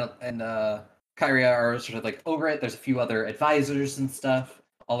and Kyria are sort of over it. There's a few other advisors and stuff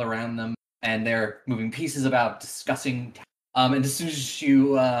all around them, and they're moving pieces about, discussing. And as soon as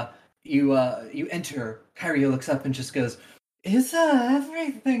you enter, Kyria looks up and just goes, "Is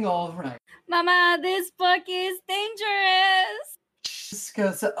everything all right?" Mama, this book is dangerous. She just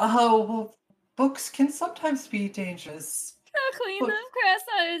goes, "Oh, well, books can sometimes be dangerous." The Queen Look. of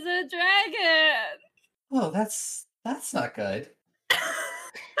Cressa is a dragon, Oh, that's not good.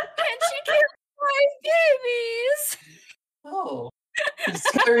 and she kills my babies. Oh.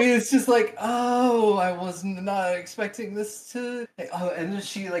 Scary is just like, oh, I was not expecting this to. Oh, and then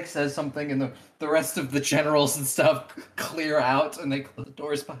she says something, and the rest of the generals and stuff clear out, and they close the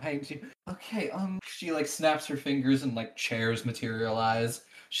doors behind you. Okay, she snaps her fingers, and chairs materialize.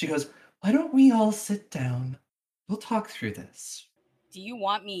 She goes, why don't we all sit down? We'll talk through this. Do you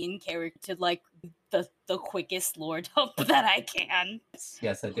want me in character like the quickest lore dump that I can?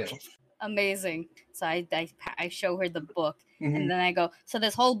 Yes, I do. Amazing. So I show her the book, Mhm. and then I go, so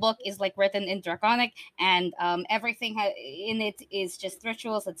this whole book is like written in Draconic, and everything in it is just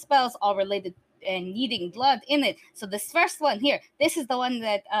rituals and spells, all related and needing blood in it. So this first one here, this is the one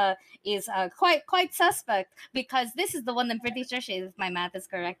that is quite suspect, because this is the one I'm pretty sure she, if my math is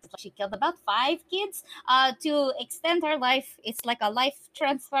correct, she killed about 5 kids to extend her life. It's like a life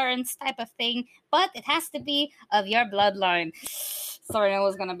transference type of thing, but it has to be of your bloodline. Serena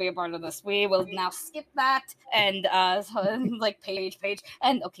was gonna be a part of this. We will now skip that and so, like page,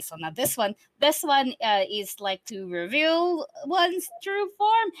 and okay. So now this one is like to reveal one's true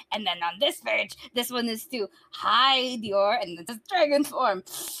form, and then on this page, this one is to hide your and it's dragon form.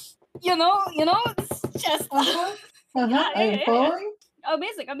 You know, it's just I'm following.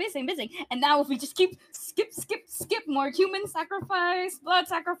 amazing. And now if we just skip more human sacrifice, blood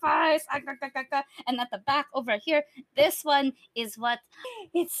sacrifice, and at the back over here, this one is what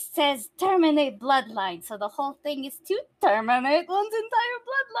it says: terminate bloodline. So the whole thing is to terminate one's entire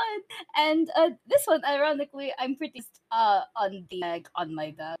bloodline. And this one, ironically, I'm pretty on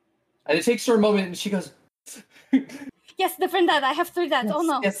my dad. And it takes her a moment, and she goes, Yes, different dad. I have 3 dads. yes, Oh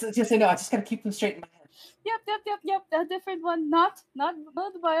no. yes, I know. I just gotta keep them straight in my head. Yep. A different one, not And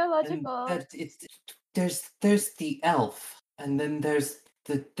biological. there's the elf, and then there's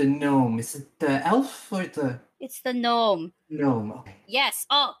the gnome. Is it the elf or the It's the gnome. gnome? Okay. Yes.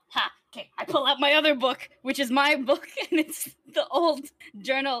 Oh, ha. Okay. I pull out my other book, which is my book, and it's the old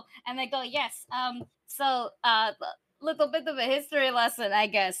journal, and I go, yes. So, little bit of a history lesson, I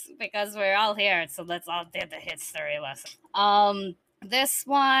guess, because we're all here. So let's all do the history lesson. This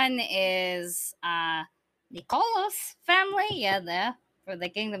one is Nicolos family, there for the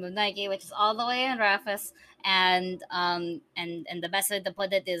Kingdom of Nike, which is all the way in Raphis, and the best way to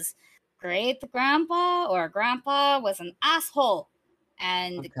put it is great grandpa or grandpa was an asshole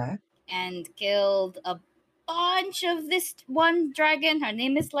and Okay. killed a bunch of this one dragon. Her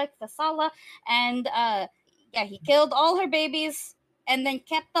name is like Thasala, and he killed all her babies and then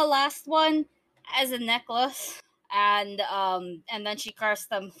kept the last one as a necklace, and then she cursed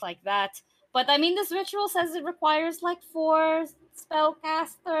them like that. But I mean, this ritual says it requires like 4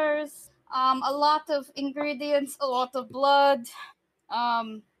 spellcasters, a lot of ingredients, a lot of blood,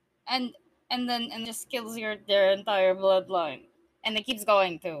 and then just kills their entire bloodline. And it keeps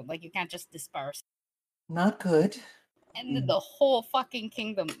going too. Like, you can't just disperse. Not good. And then the whole fucking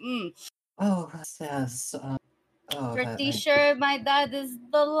kingdom. Oh, that says. Pretty sure my dad is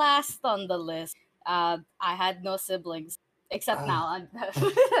the last on the list. I had no siblings. Except now.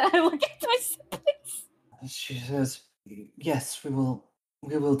 I look at my siblings. She says, "Yes, we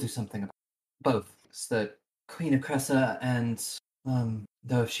will do something about both. It's the Queen of Cressa, and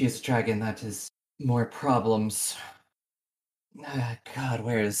though if she is a dragon, that is more problems. God,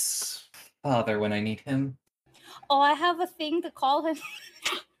 where is father when I need him? Oh, I have a thing to call him.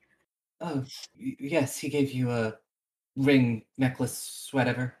 Oh, yes, he gave you a ring, necklace,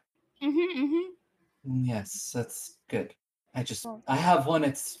 whatever. Yes, that's good. I have one.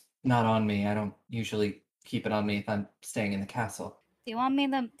 It's not on me. I don't usually keep it on me if I'm staying in the castle. Do you want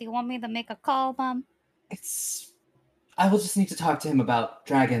me to make a call, Mom? I will just need to talk to him about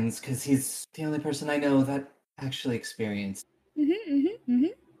dragons, because he's the only person I know that actually experienced.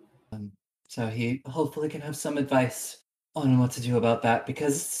 So he hopefully can have some advice on what to do about that,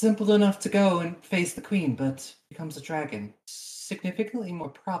 because it's simple enough to go and face the queen, but becomes a dragon. Significantly more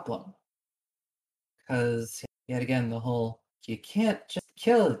problem. Because, yet again, the whole, you can't just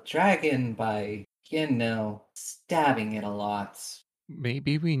kill a dragon by, stabbing it a lot.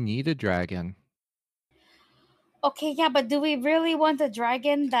 Maybe we need a dragon. Okay, yeah, but do we really want a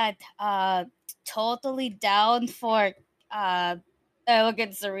dragon that totally down for I look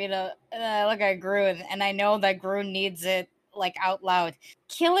at Serena, and I look at Grun, and I know that Grun needs it, like, out loud.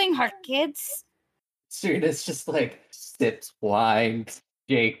 Killing her kids? Serena's just like sips wine,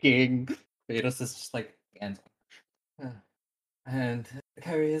 shaking. Kratos is just like, and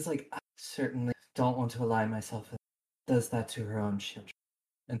Kyrie is like, I certainly don't want to ally myself with does that to her own children.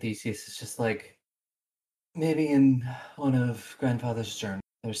 And Theseus is just like, maybe in one of grandfather's journals,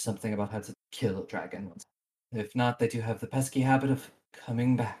 there's something about how to kill a dragon once. If not, they do have the pesky habit of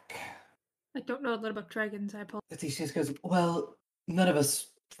coming back. I don't know a lot about dragons, I apologize. Theseus goes, well, none of us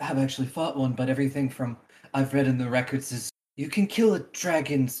have actually fought one, but everything from I've read in the records is you can kill a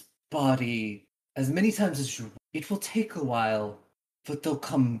dragon's body as many times as you want. It will take a while, but they'll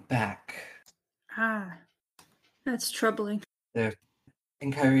come back. Ah, that's troubling. They're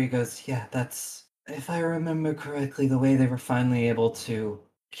And Kyrie goes, yeah, that's, if I remember correctly, the way they were finally able to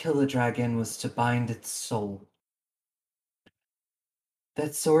kill a dragon was to bind its soul.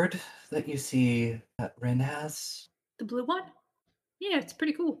 That sword that you see that Rin has, The blue one? Yeah, it's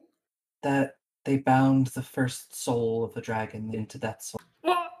pretty cool. that they bound the first soul of the dragon into that sword.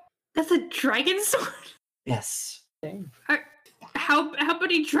 Oh, that's a dragon sword? Yes. How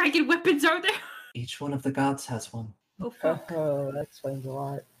many dragon weapons are there? Each one of the gods has one. Oh, fuck. Oh, that explains a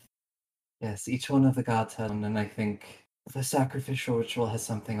lot. Yes, each one of the gods has one, and I think the sacrificial ritual has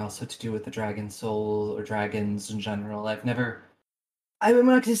something also to do with the dragon soul or dragons in general. I'm not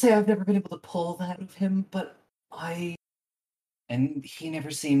going to say I've never been able to pull that of him, but and he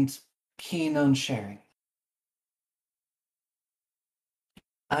never seemed keen on sharing.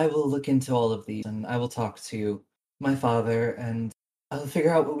 I will look into all of these, and I will talk to my father, and I'll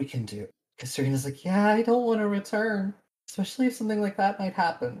figure out what we can do. Because Serena's like, yeah, I don't want to return, especially if something like that might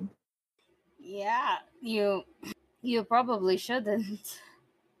happen. Yeah, you probably shouldn't.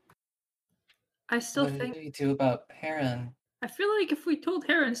 I still What think do we do about Heron? I feel like if we told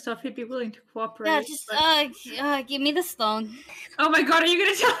Heron stuff, he'd be willing to cooperate. Yeah, just but- give me the stone. Oh my god, are you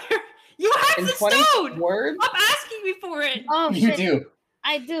gonna tell her? You have In the 20 stone! words? Stop asking me for it! Oh You shit, do.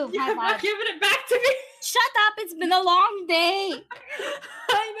 I do. You My have not bad. given it back to me! Shut up! It's been a long day.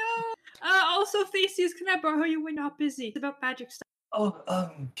 I know! Also, Theseus, can I borrow you when you're not busy? It's about magic stuff. Oh,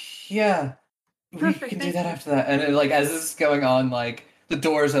 yeah. Perfect, We can do thank that you. after that. And then, like, as this is going on, like, the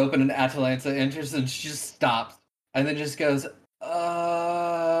doors open and Atalanta enters and she just stops. And then just goes,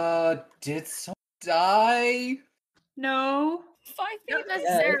 did someone die? No. 5 feet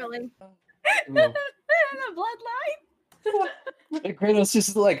necessarily. Ooh. The bloodline. And Kratos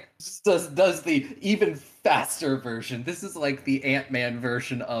just like does the even faster version. This is like the Ant-Man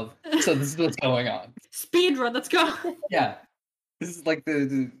version of. So this is what's going on. Speed run, let's go. Yeah, this is like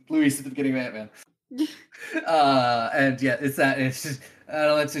the Luis at the beginning of Ant-Man. And yeah, it's that. It's just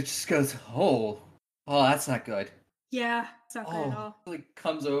it just goes, oh, that's not good. Yeah, it's not good at all. Like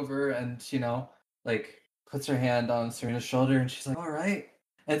comes over and like puts her hand on Serena's shoulder and she's like, all right.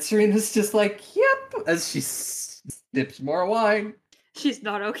 And Serena's just like, yep, as she sips more wine. She's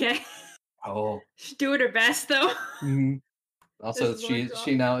not okay. Oh. She's doing her best though. Mhm. Also, This is she what's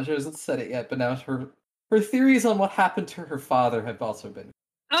she now she hasn't said it yet, but now her theories on what happened to her father have also been.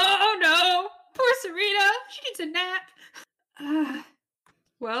 Oh no! Poor Serena! She needs a nap.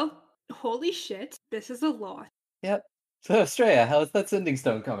 Well, holy shit. This is a lot. Yep. So Estrella, how is that sending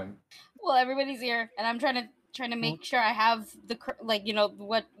stone coming? Well, everybody's here, and I'm trying to make sure I have the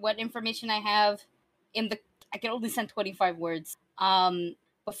what information I have in the. I can only send 25 words.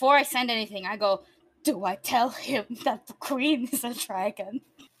 Before I send anything, I go, do I tell him that the queen is a dragon?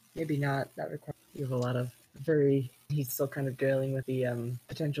 Maybe not. That requires you have a lot of he's still kind of dealing with the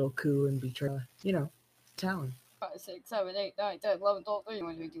potential coup and betrayal. Talon. 5, 6, 7, 8, 9, 10, 11, 12, 13,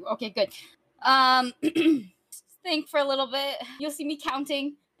 22. Okay, good. Think for a little bit. You'll see me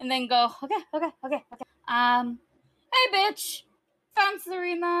counting, and then go, okay. Hey, bitch. Found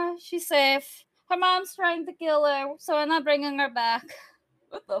Serena. She's safe. Her mom's trying to kill her, so I'm not bringing her back.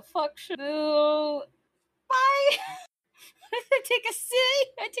 What the fuck should I do? Bye. I take a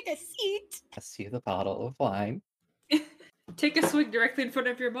seat. I see the bottle of wine. Take a swig directly in front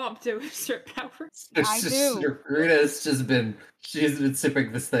of your mom to assert power. I do. She's been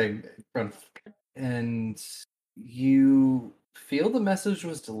sipping this thing in front of, and you feel the message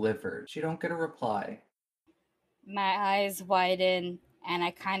was delivered. You don't get a reply. My eyes widen, and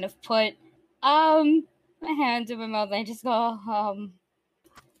I kind of put my hand to my mouth, and I just go,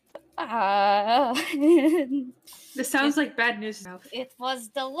 This sounds like bad news now. it was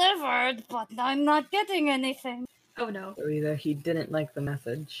delivered, but I'm not getting anything. Oh no. So either he didn't like the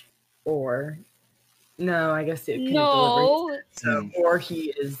message, or no, I guess it can deliver. No, So, or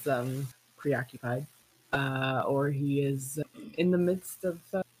he is preoccupied, or he is in the midst of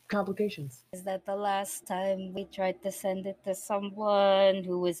complications. is that the last time we tried to send it to someone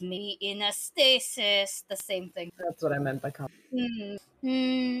who was maybe in a stasis? The same thing. That's what I meant by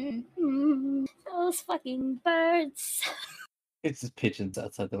Those fucking birds. It's just pigeons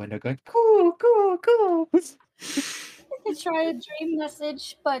outside the window going, cool, cool, cool. I could try a dream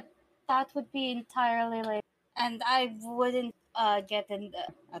message, but that would be entirely like, and I wouldn't get in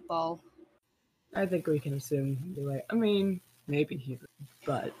at all. I think we can assume you're right. I mean, maybe he's,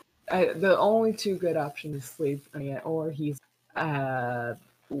 but the only two good options is sleep, or he's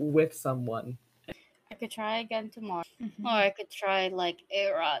with someone. I could try again tomorrow, or I could try like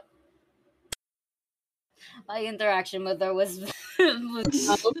A-Rod. My interaction with her was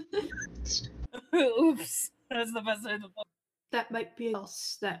oops. That's the best way to put it. that might be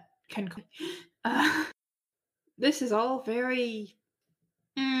else that can. This is all very.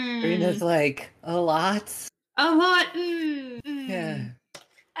 Serena's like, a lot? A lot. Yeah.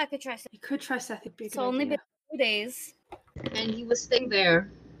 I could try. You could try Seth. It'd be a It's good only idea. been 2 days. And he was staying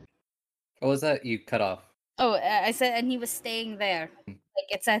there. What was that? You cut off. Oh, I said, and he was staying there. Hmm. Like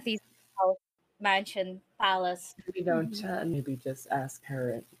it's at his house, mansion, palace. We don't maybe just ask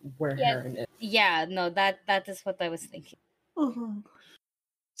her where Yeah. Heron is. Yeah, no, that is what I was thinking.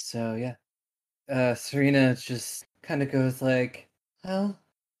 So yeah. Serena just kind of goes like, well,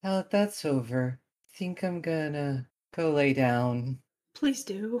 now that that's over, I think I'm gonna go lay down. Please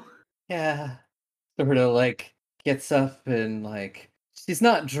do. Yeah. Sort of like gets up and like, she's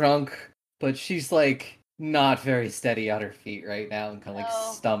not drunk, but she's like not very steady on her feet right now and kind of like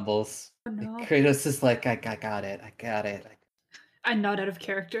Oh. stumbles. Oh no. Like, Kratos is like, I got it. I'm not out of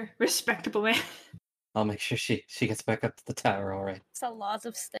character. Respectable man. I'll make sure she gets back up to the tower, all right. It's a lot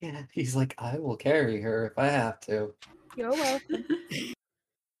of stuff. Yeah, he's like, I will carry her if I have to. You're welcome.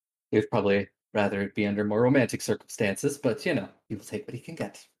 He'd probably rather it be under more romantic circumstances, but you know, he will take what he can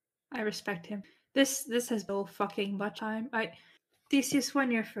get. I respect him. This has no fucking much time. Theseus,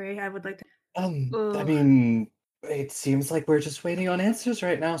 when you're free, I would like to. I Ugh. mean, it seems like we're just waiting on answers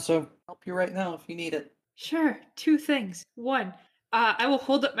right now, so I'll help you right now if you need it. Sure. 2 things. 1, I will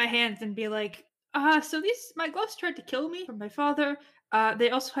hold up my hands and be like, so my gloves tried to kill me from my father. They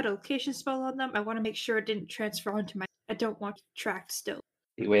also had a location spell on them. I want to make sure it didn't transfer onto my. I don't want to be tracked still.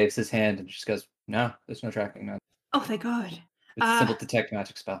 He waves his hand and just goes, no, there's no tracking, no. Oh, thank God. It's a simple detect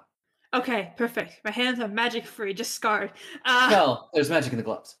magic spell. Okay, perfect. My hands are magic free, just scarred. Well, there's magic in the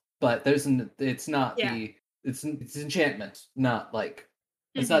gloves, but it's not Yeah. it's enchantment, not like,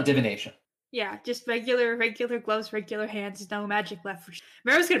 it's not divination. Yeah, just regular gloves, regular hands, no magic left.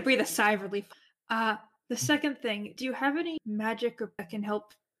 Maro's gonna breathe a sigh of relief. The second thing, do you have any magic that can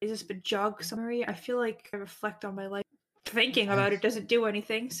help? Is this a jog summary? I feel like I reflect on my life. Thinking about it doesn't do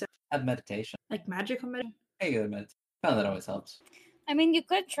anything, so Have meditation. like magical meditation. Hey, good meditation. Found that always helps. I mean, you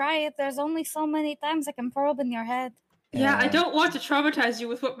could try it. There's only so many times I can probe in your head. Yeah, I don't want to traumatize you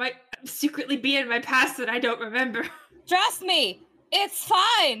with what might secretly be in my past that I don't remember. Trust me, it's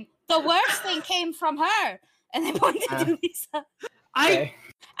fine. The worst thing came from her. And I pointed to Lisa.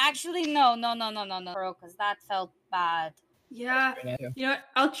 Actually, no, bro, because that felt bad. Yeah, you know what?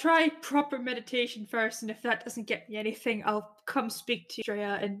 I'll try proper meditation first, and if that doesn't get me anything, I'll come speak to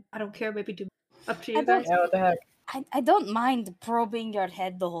Drea, and I don't care, maybe do up to you guys. Yeah, what the heck? I don't mind probing your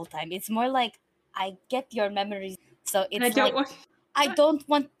head the whole time. It's more like I get your memories. So it's And I don't like, want. I don't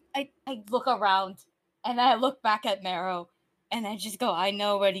want. I look around and I look back at Marrow and I just go, I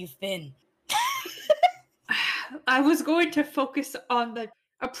know where you've been. I was going to focus on the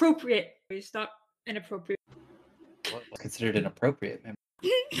appropriate ways, not inappropriate. What's considered inappropriate, man?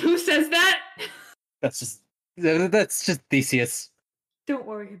 Who says that? That's just Theseus. Don't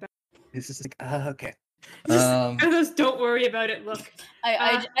worry about He's just like, okay. it. One of those don't worry about it look.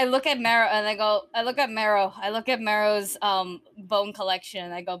 I look at Marrow and I go, I look at Marrow's bone collection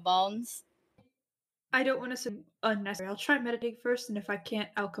and I go, bones? I don't want to say unnecessary. I'll try meditating first, and if I can't,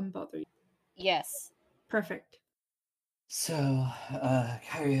 I'll come bother you. Yes. Perfect. So,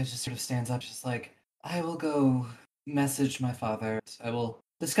 Kyria just sort of stands up, just like, I will go message my father. I will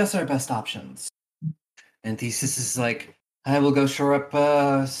discuss our best options. And Theseus is like, I will go shore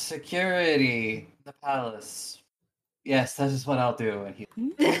up security in the palace. Yes, that is what I'll do. And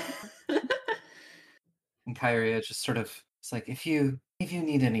and Kyria just sort of is like, if you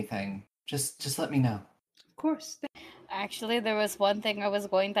need anything, just let me know. Of course. Actually, there was one thing I was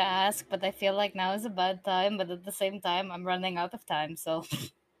going to ask, but I feel like now is a bad time, but at the same time, I'm running out of time, so...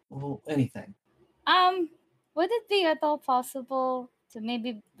 Well, anything. Would it be at all possible to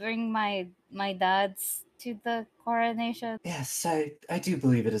maybe bring my dads to the coronation? Yes, I do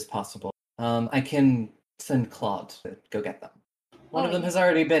believe it is possible. I can send Claude to go get them. One of them has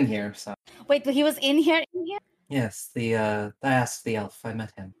already been here, so... Wait, but he was in here? Yes, I asked the elf. I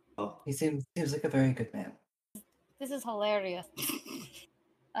met him. Oh, he seems like a very good man. This is hilarious.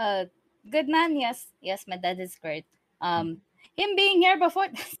 Good man, yes. Yes, my dad is great. Him being here before,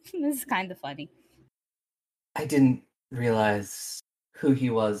 this is kind of funny. I didn't realize who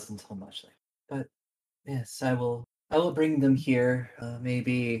he was until much later. But yes, I will bring them here.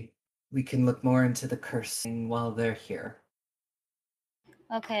 Maybe we can look more into the cursing while they're here.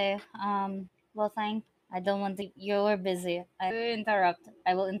 Okay, well, I don't want to... You were busy. I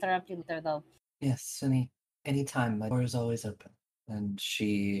will interrupt you later, though. Yes, any time. My door is always open. And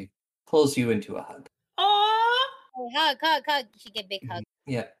she pulls you into a hug. Aww! Oh, hug. She get big hug.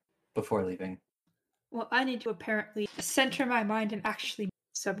 Yeah, before leaving. Well, I need to apparently center my mind and actually.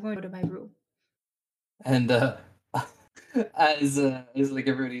 So I'm going to go to my room. And as like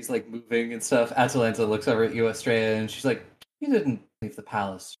everybody's like moving and stuff, Atalanta looks over at you, Estrella, and she's like, "You didn't leave the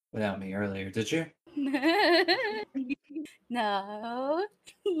palace without me earlier, did you?" No.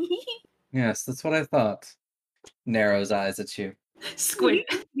 Yes, that's what I thought. Narrows eyes at you. Squid.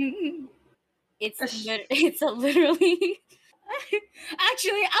 It's a literally.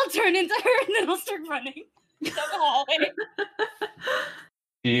 Actually, I'll turn into her and then I'll start running down the hallway.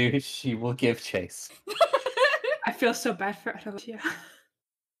 She will give chase, I feel so bad for Atalanta.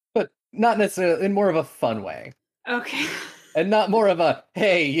 but not necessarily in more of a fun way, Okay. and not more of a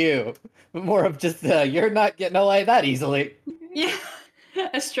 "Hey you," but more of just "You're not getting away that easily." Yeah.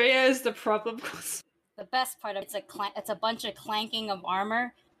 Estrella is the problem. The best part of it's a bunch of clanking of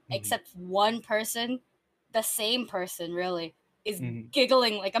armor, Mhm. except one person, the same person really, is Mhm.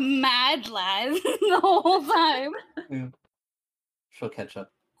 giggling like a mad lad the whole time. Yeah. She'll catch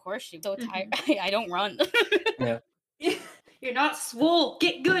up. Of course, she's so tired. I don't run. Yeah. You're not swole.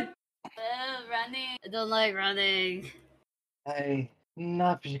 Get good. Running. I don't like running. I'm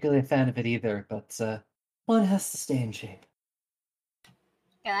not particularly a fan of it either, but one has to stay in shape.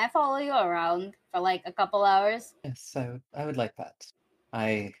 Can I follow you around for like a couple hours? Yes, I would like that.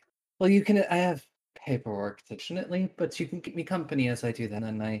 Well, you can. I have paperwork, fortunately, but you can keep me company as I do that,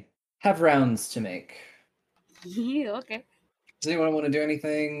 and I have rounds to make. Yeah, okay. Does anyone want to do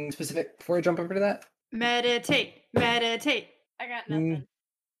anything specific before I jump over to that? Meditate. Meditate. I got Mm.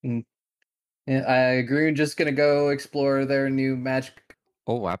 nothing. Yeah, I agree. We're just gonna go explore their new magic.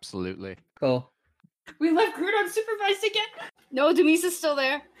 Oh, absolutely. Cool. We left Groot unsupervised again. No, Demisa's still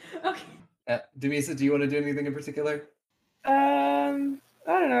there. Okay. Demisa, do you want to do anything in particular? I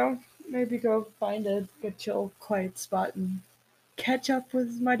don't know. Maybe go find a good, chill, quiet spot and catch up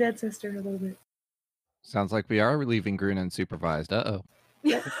with my dead sister a little bit. Sounds like we are leaving Grun unsupervised. Uh-oh.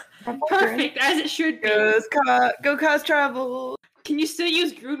 Perfect, as it should be. Go cause trouble. Can you still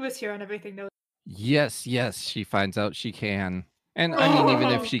use Groot was here and everything though? Yes, she finds out she can. And I mean, even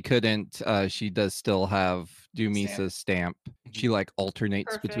if Oh. she couldn't, she does still have Dumisa's stamp. She like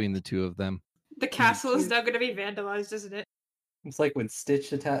alternates between the two of them. The castle is now going to be vandalized, isn't it? It's like when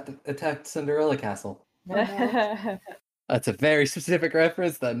Stitch attacked Cinderella Castle. Oh, That's a very specific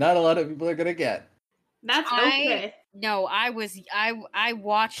reference that not a lot of people are gonna get. That's okay. I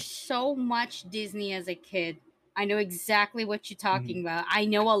watched so much Disney as a kid. I know exactly what you're talking about. I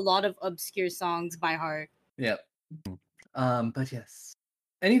know a lot of obscure songs by heart. Yep. But yes.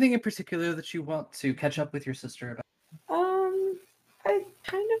 Anything in particular that you want to catch up with your sister about? I'm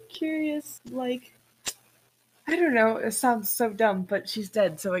kind of curious, like, I don't know, it sounds so dumb, but she's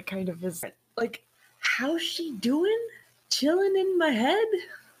dead, so it kind of is, like, how's she doing? Chilling in my head?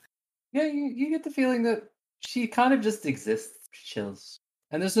 Yeah, you get the feeling that she kind of just exists, chills.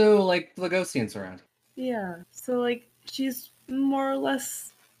 And there's no, like, Lagosians around. Yeah, so, like, she's more or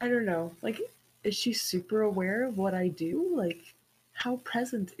less, I don't know, like, is she super aware of what I do? Like, how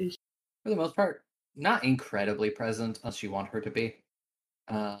present is she? For the most part, not incredibly present unless you want her to be.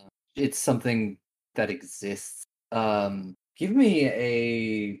 It's something that exists. Give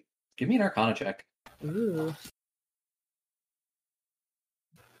me an Arcana check. Ooh.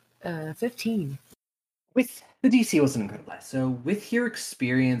 15. With the DC wasn't incredible. So with your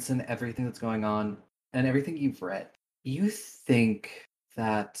experience and everything that's going on and everything you've read, you think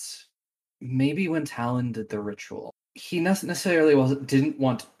that maybe when Talon did the ritual, he necessarily didn't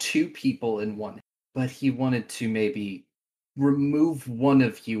want two people in one, but he wanted to maybe remove one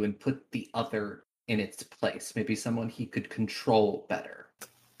of you and put the other in its place. Maybe someone he could control better.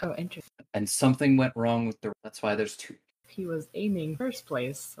 Oh, interesting. And something went wrong with that's why there's two. He was aiming first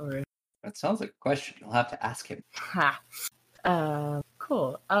place, or That sounds like a question. You'll have to ask him. ha.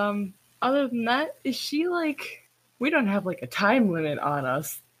 Cool. Other than that, is she like, we don't have like a time limit on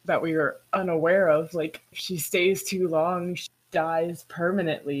us that we are unaware of. Like, if she stays too long, she dies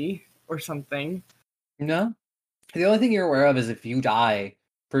permanently or something. No. The only thing you're aware of is if you die,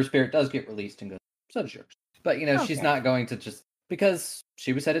 First Spirit does get released and goes, so does yours. But, she's Okay. not going to just, because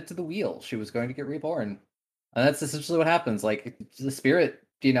she was headed to the wheel. She was going to get reborn. And that's essentially what happens. Like, the spirit,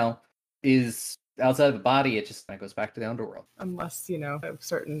 is outside of the body. It just kind of goes back to the underworld. Unless, a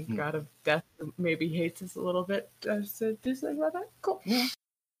certain god of death maybe hates us a little bit. Does do something about that? Cool. Yeah.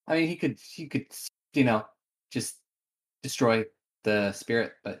 I mean, he could, just destroy the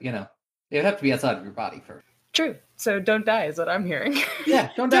spirit, but, it would have to be outside of your body first. True. So don't die is what I'm hearing. Yeah,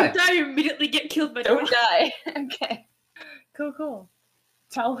 don't die. Don't die, you immediately get killed by Don't die. Okay. Cool.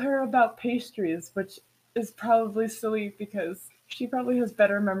 Tell her about pastries, which is probably silly because she probably has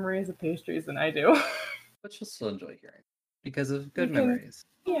better memories of pastries than I do. but you'll still enjoy hearing because of good We can- memories.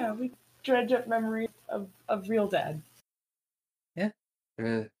 Yeah, we dredge up memories of real dad.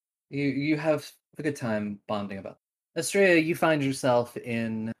 You have a good time bonding about. Estrella, you find yourself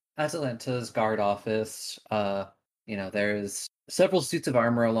in Atalanta's guard office. There's several suits of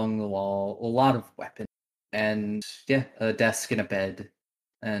armor along the wall, a lot of weapons, and a desk and a bed.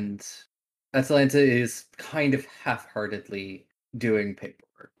 And Atalanta is kind of half-heartedly doing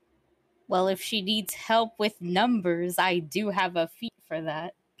paperwork. Well, if she needs help with numbers, I do have a feat for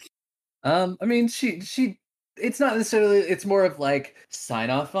that. I mean, she. It's not necessarily. It's more of like sign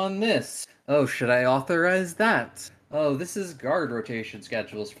off on this. Oh, should I authorize that? Oh, this is guard rotation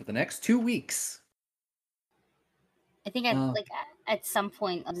schedules for the next 2 weeks. I think Oh. at some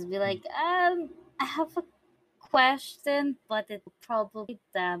point I'll just be like, I have a question, but it will probably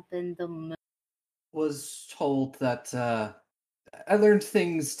dampen the mood. Was told that I learned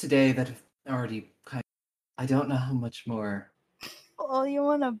things today that have already kind. I don't know how much more. Oh, you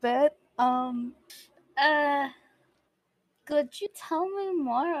wanna bet? Could you tell me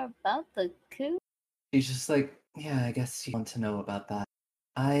more about the coup? He's just like, yeah, I guess you want to know about that.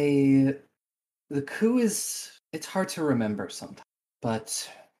 The coup is, it's hard to remember sometimes, but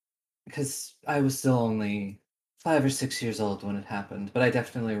because I was still only 5 or 6 years old when it happened, but I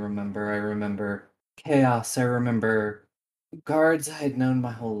definitely remember. I remember chaos. I remember guards I had known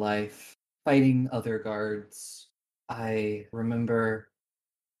my whole life, fighting other guards. I remember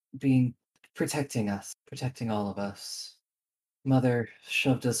protecting us, protecting all of us. Mother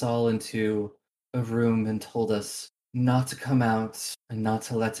shoved us all into a room and told us not to come out and not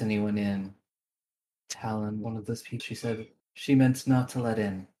to let anyone in. Talon, one of those people, she said she meant not to let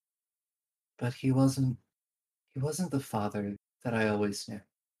in. But he wasn't the father that I always knew.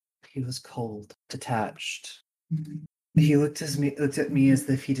 He was cold, detached. He looked at me as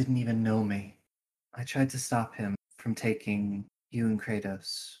if he didn't even know me. I tried to stop him from taking you and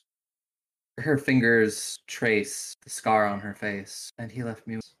Kratos. Her fingers trace the scar on her face, and he left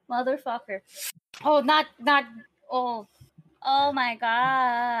me. Motherfucker. Oh, not. Oh my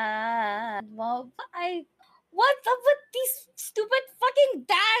god. Well, what's up with these stupid fucking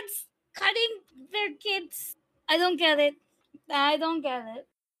dads cutting their kids? I don't get it. I don't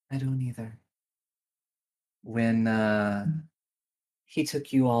either. When he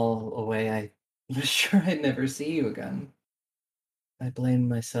took you all away, I was sure I'd never see you again. I blamed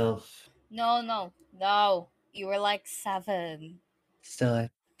myself. No. You were like 7. Still, I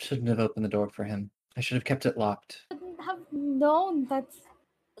shouldn't have opened the door for him. I should have kept it locked. Couldn't have known that's.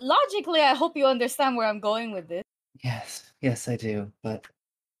 Logically, I hope you understand where I'm going with this. Yes, I do. But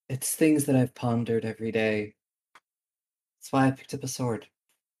it's things that I've pondered every day. That's why I picked up a sword.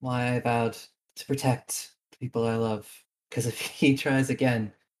 Why I vowed to protect the people I love. Because if he tries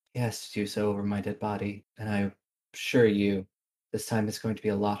again, he has to do so over my dead body. And I assure you, this time it's going to be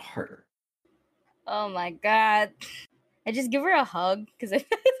a lot harder. Oh my god. I just give her a hug because I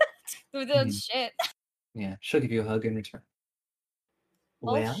do that Mhm. shit. Yeah, she'll give you a hug in return.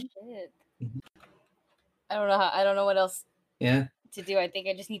 Oh Well, shit. Mhm. I don't know what else yeah, to do. I think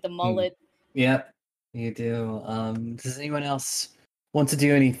I just need the mullet. yeah, you do. Does anyone else want to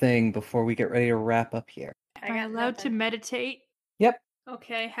do anything before we get ready to wrap up here? Am I allowed to meditate? Yep.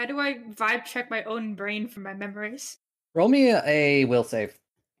 Okay, how do I vibe check my own brain for my memories? Roll me a will save.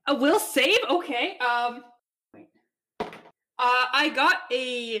 A will save? Okay. Wait. I got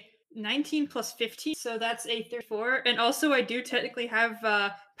a 19 plus 15, so that's a 34. And also, I do technically have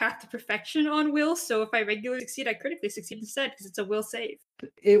Path to Perfection on will, so if I regularly succeed, I critically succeed instead because it's a will save.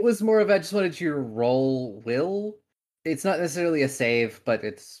 It was more of I just wanted you to roll will. It's not necessarily a save, but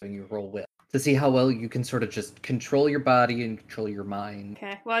it's when you roll will to see how well you can sort of just control your body and control your mind.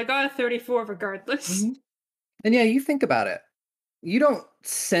 Okay, well, I got a 34 regardless. Mhm. And yeah, you think about it. You don't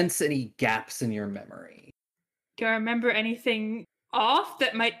sense any gaps in your memory. Do I remember anything off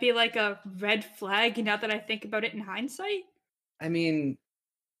that might be like a red flag now that I think about it in hindsight? I mean,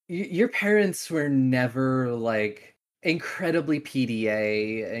 your parents were never like incredibly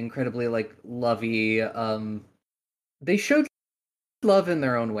PDA, incredibly like lovey. They showed love in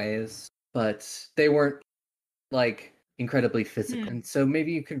their own ways, but they weren't like incredibly physical. And so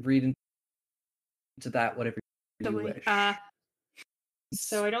maybe you could read into that whatever you wish.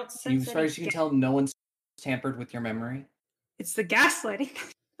 So I don't You, sense as far as you can tell, no one's tampered with your memory. It's the gaslighting.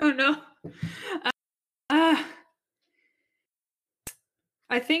 Oh no.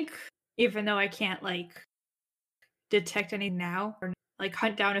 I think even though I can't like detect any now or like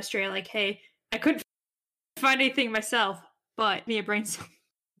hunt down Estrella, like, hey, I couldn't find anything myself, but me a brain cell.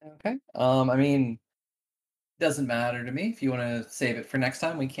 Okay. I mean, doesn't matter to me. If you want to save it for next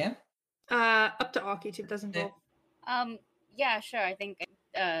time, we can. Up to Aki too, doesn't Yeah. roll. Yeah, sure. I think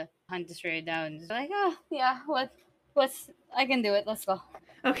hunt Estrella down. It's like, oh yeah, what's I can do it. Let's go.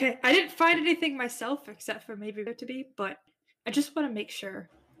 Okay, I didn't find anything myself except for maybe there to be, but I just want to make sure.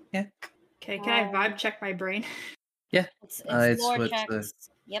 Yeah. Okay, can I vibe check my brain? It's lore what's checks.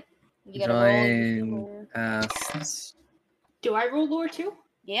 Yep. You the gotta roll. drawing Your... asks. Do I roll lore too?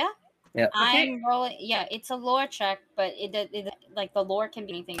 Yeah. Yeah. I'm rolling. Yeah, it's a lore check, but it like the lore can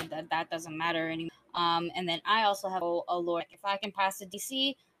be anything. That doesn't matter anymore. And then I also have a lore. If I can pass the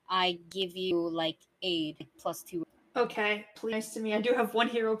DC, I give you like aid +2. Okay, please. Nice to me. I do have 1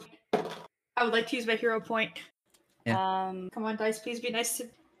 hero. I would like to use my hero point. Come on, dice, please be nice to.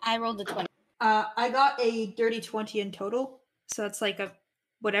 I rolled a 20. I got a dirty 20 in total, so it's like a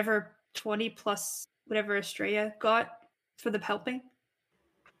whatever 20 plus whatever Estrella got for the helping.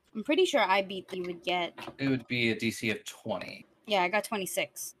 I'm pretty sure I beat. You would get. It would be a DC of 20. Yeah, I got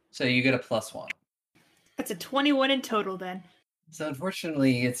 26. So you get a +1. That's a 21 in total then. So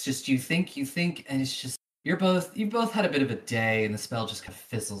unfortunately, it's just you think, and it's just you both had a bit of a day, and the spell just kind of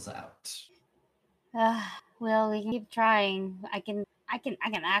fizzles out. Well, we can keep trying. I can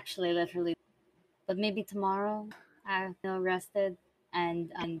actually literally, but maybe tomorrow. I feel rested,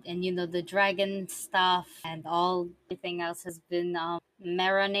 and you know the dragon stuff and everything else has been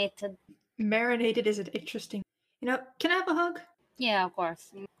marinated. Marinated is an interesting. You know, can I have a hug? Yeah, of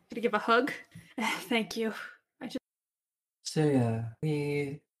course. Could I give a hug? Thank you. So yeah,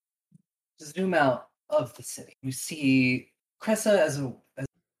 we zoom out of the city. We see Cressa as You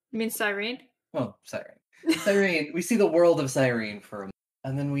mean Cyrene? Cyrene. We see the world of Cyrene for a moment,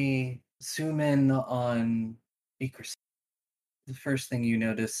 and then we zoom in on Acres. The first thing you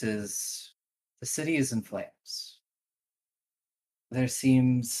notice is the city is in flames.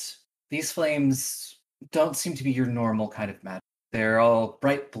 These flames don't seem to be your normal kind of magic. They're all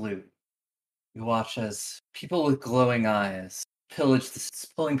bright blue. You watch as people with glowing eyes pillage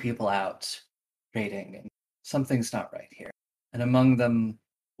pulling people out, raiding, and something's not right here. And among them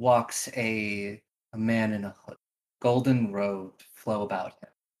walks a man in a hood. Golden robes flow about him.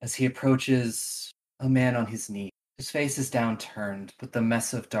 As he approaches a man on his knee, his face is downturned, but the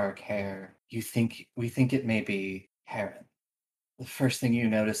mess of dark hair, we think it may be Heron. The first thing you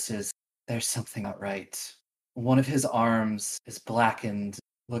notice is there's something not right. One of his arms is blackened,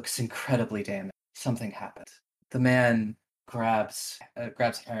 looks incredibly damaged. Something happened. The man grabs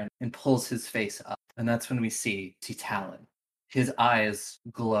Heron and pulls his face up, and that's when we see Talon. His eyes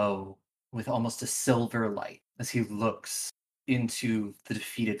glow with almost a silver light as he looks into the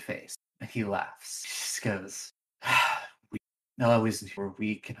defeated face, and he laughs. He just goes, "We always were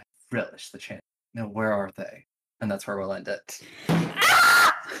weak, and I relish the chance. Now, where are they?" And that's where we'll end it.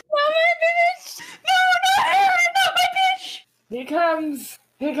 Ah! Not my bitch! No, not Aaron, not my bitch! He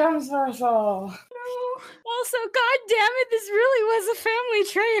comes for us all. No. Also, god damn it, this really was a family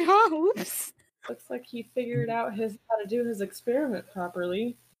trait, huh? Oops. Looks like he figured out how to do his experiment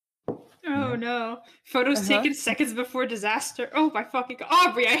properly. Oh no. Photos taken seconds before disaster. Oh my fucking god.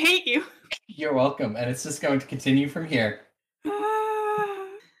 Aubrey, I hate you. You're welcome, and it's just going to continue from here.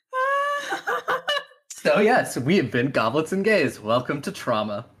 So yes, we have been Goblets and Gays. Welcome to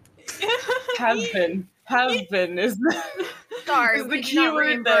Trauma. Have been is Sorry, the we do not keyword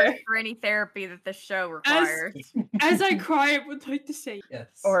reimburse there. for any therapy that the show requires. As I cry, I would like to say Yes.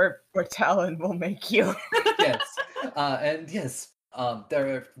 or Talon will make you. Yes. And yes,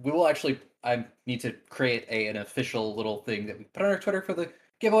 we will actually. I need to create an official little thing that we put on our Twitter for the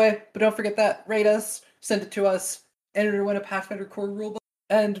giveaway. But don't forget that. Rate us, send it to us, enter to win a Pathfinder Core rulebook,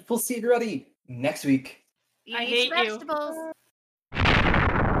 and we'll see everybody next week. I hate you. vegetables.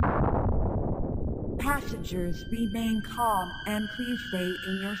 Passengers, remain calm and please stay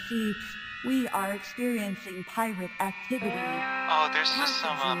in your seats. We are experiencing pirate activity. Oh, there's just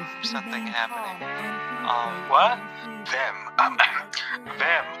something Passengers, remain happening. calm and please What? stay in your seats.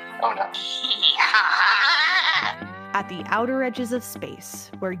 Them. Oh no. At the outer edges of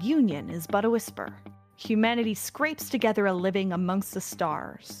space, where union is but a whisper, humanity scrapes together a living amongst the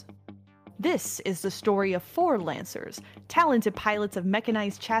stars. This is the story of 4 Lancers, talented pilots of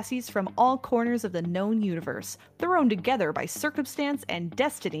mechanized chassis from all corners of the known universe, thrown together by circumstance and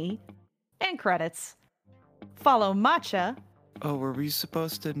destiny, and credits. Follow Matcha. Oh, were we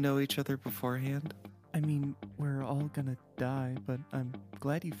supposed to know each other beforehand? I mean, we're all gonna die, but I'm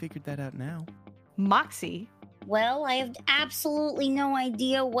glad you figured that out now. Moxie. Well, I have absolutely no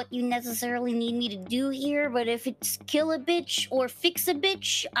idea what you necessarily need me to do here, but if it's kill a bitch or fix a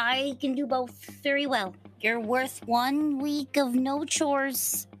bitch, I can do both very well. You're worth 1 week of no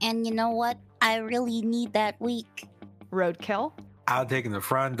chores, and you know what? I really need that week. Roadkill. I'll take in the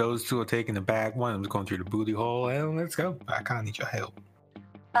front. Those two are taking the back. One of them's going through the booty hole. And let's go. I kind of need your help.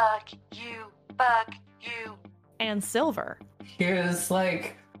 Fuck you. And Silver. Here's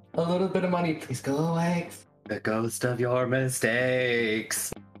like a little bit of money. Please go away. The ghost of your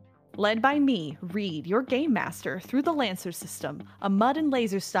mistakes. Led by me, Reed, your game master, through the Lancer system, a mud and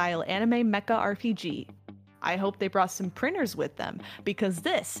laser style anime mecha RPG. I hope they brought some printers with them, because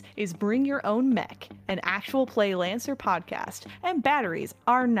this is Bring Your Own Mech, an actual play Lancer podcast, and batteries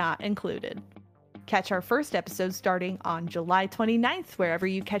are not included. Catch our first episode starting on July 29th, wherever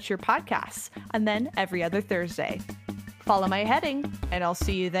you catch your podcasts, and then every other Thursday. Follow my heading, and I'll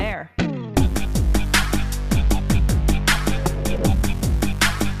see you there.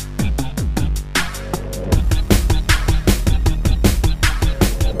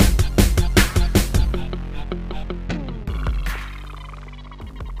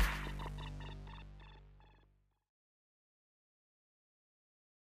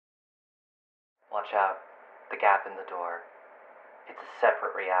 Watch out. The gap in the door. It's a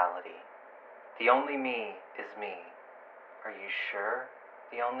separate reality. The only me is me. Are you sure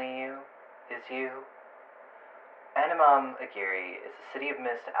the only you is you? Animam Aguirre is a City of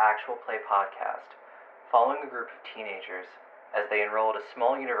Mist actual play podcast following a group of teenagers as they enroll at a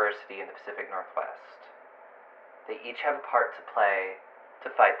small university in the Pacific Northwest. They each have a part to play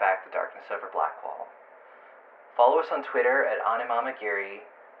to fight back the darkness over Blackwall. Follow us on Twitter at Animam Aguirre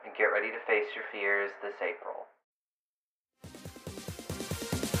and get ready to face your fears this April.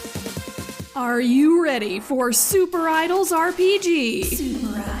 Are you ready for Super Idols RPG?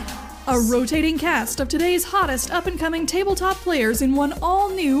 Super Idols. A rotating cast of today's hottest up-and-coming tabletop players in one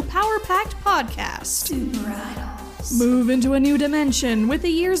all-new, power-packed podcast. Super Idols. Move into a new dimension with the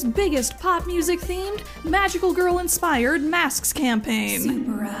year's biggest pop music-themed, magical girl-inspired Masks campaign.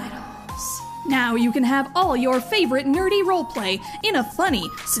 Super Idols. Now you can have all your favorite nerdy roleplay in a funny,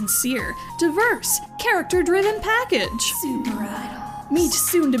 sincere, diverse, character-driven package. Super Idols. Meet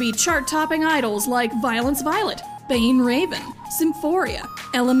soon-to-be chart-topping idols like Violence Violet, Bane Raven, Symphoria,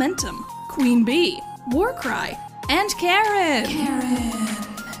 Elementum, Queen Bee, Warcry, and Karen.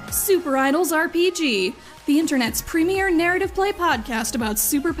 Super Idols RPG, the internet's premier narrative play podcast about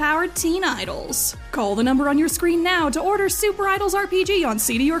super-powered teen idols. Call the number on your screen now to order Super Idols RPG on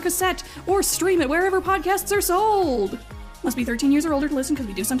CD or cassette, or stream it wherever podcasts are sold. Must be 13 years or older to listen, because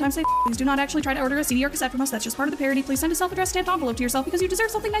we do sometimes say please do not actually try to order a CD or cassette from us. That's just part of the parody. Please send a self-addressed stamped envelope to yourself because you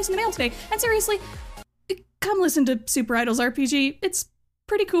deserve something nice in the mail today. And seriously, come listen to Super Idols RPG. It's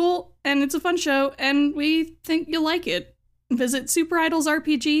pretty cool, and it's a fun show, and we think you'll like it. Visit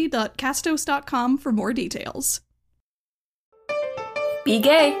superidolsrpg.castos.com for more details. Be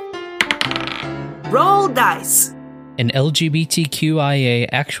gay. Roll dice. An LGBTQIA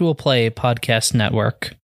actual play podcast network.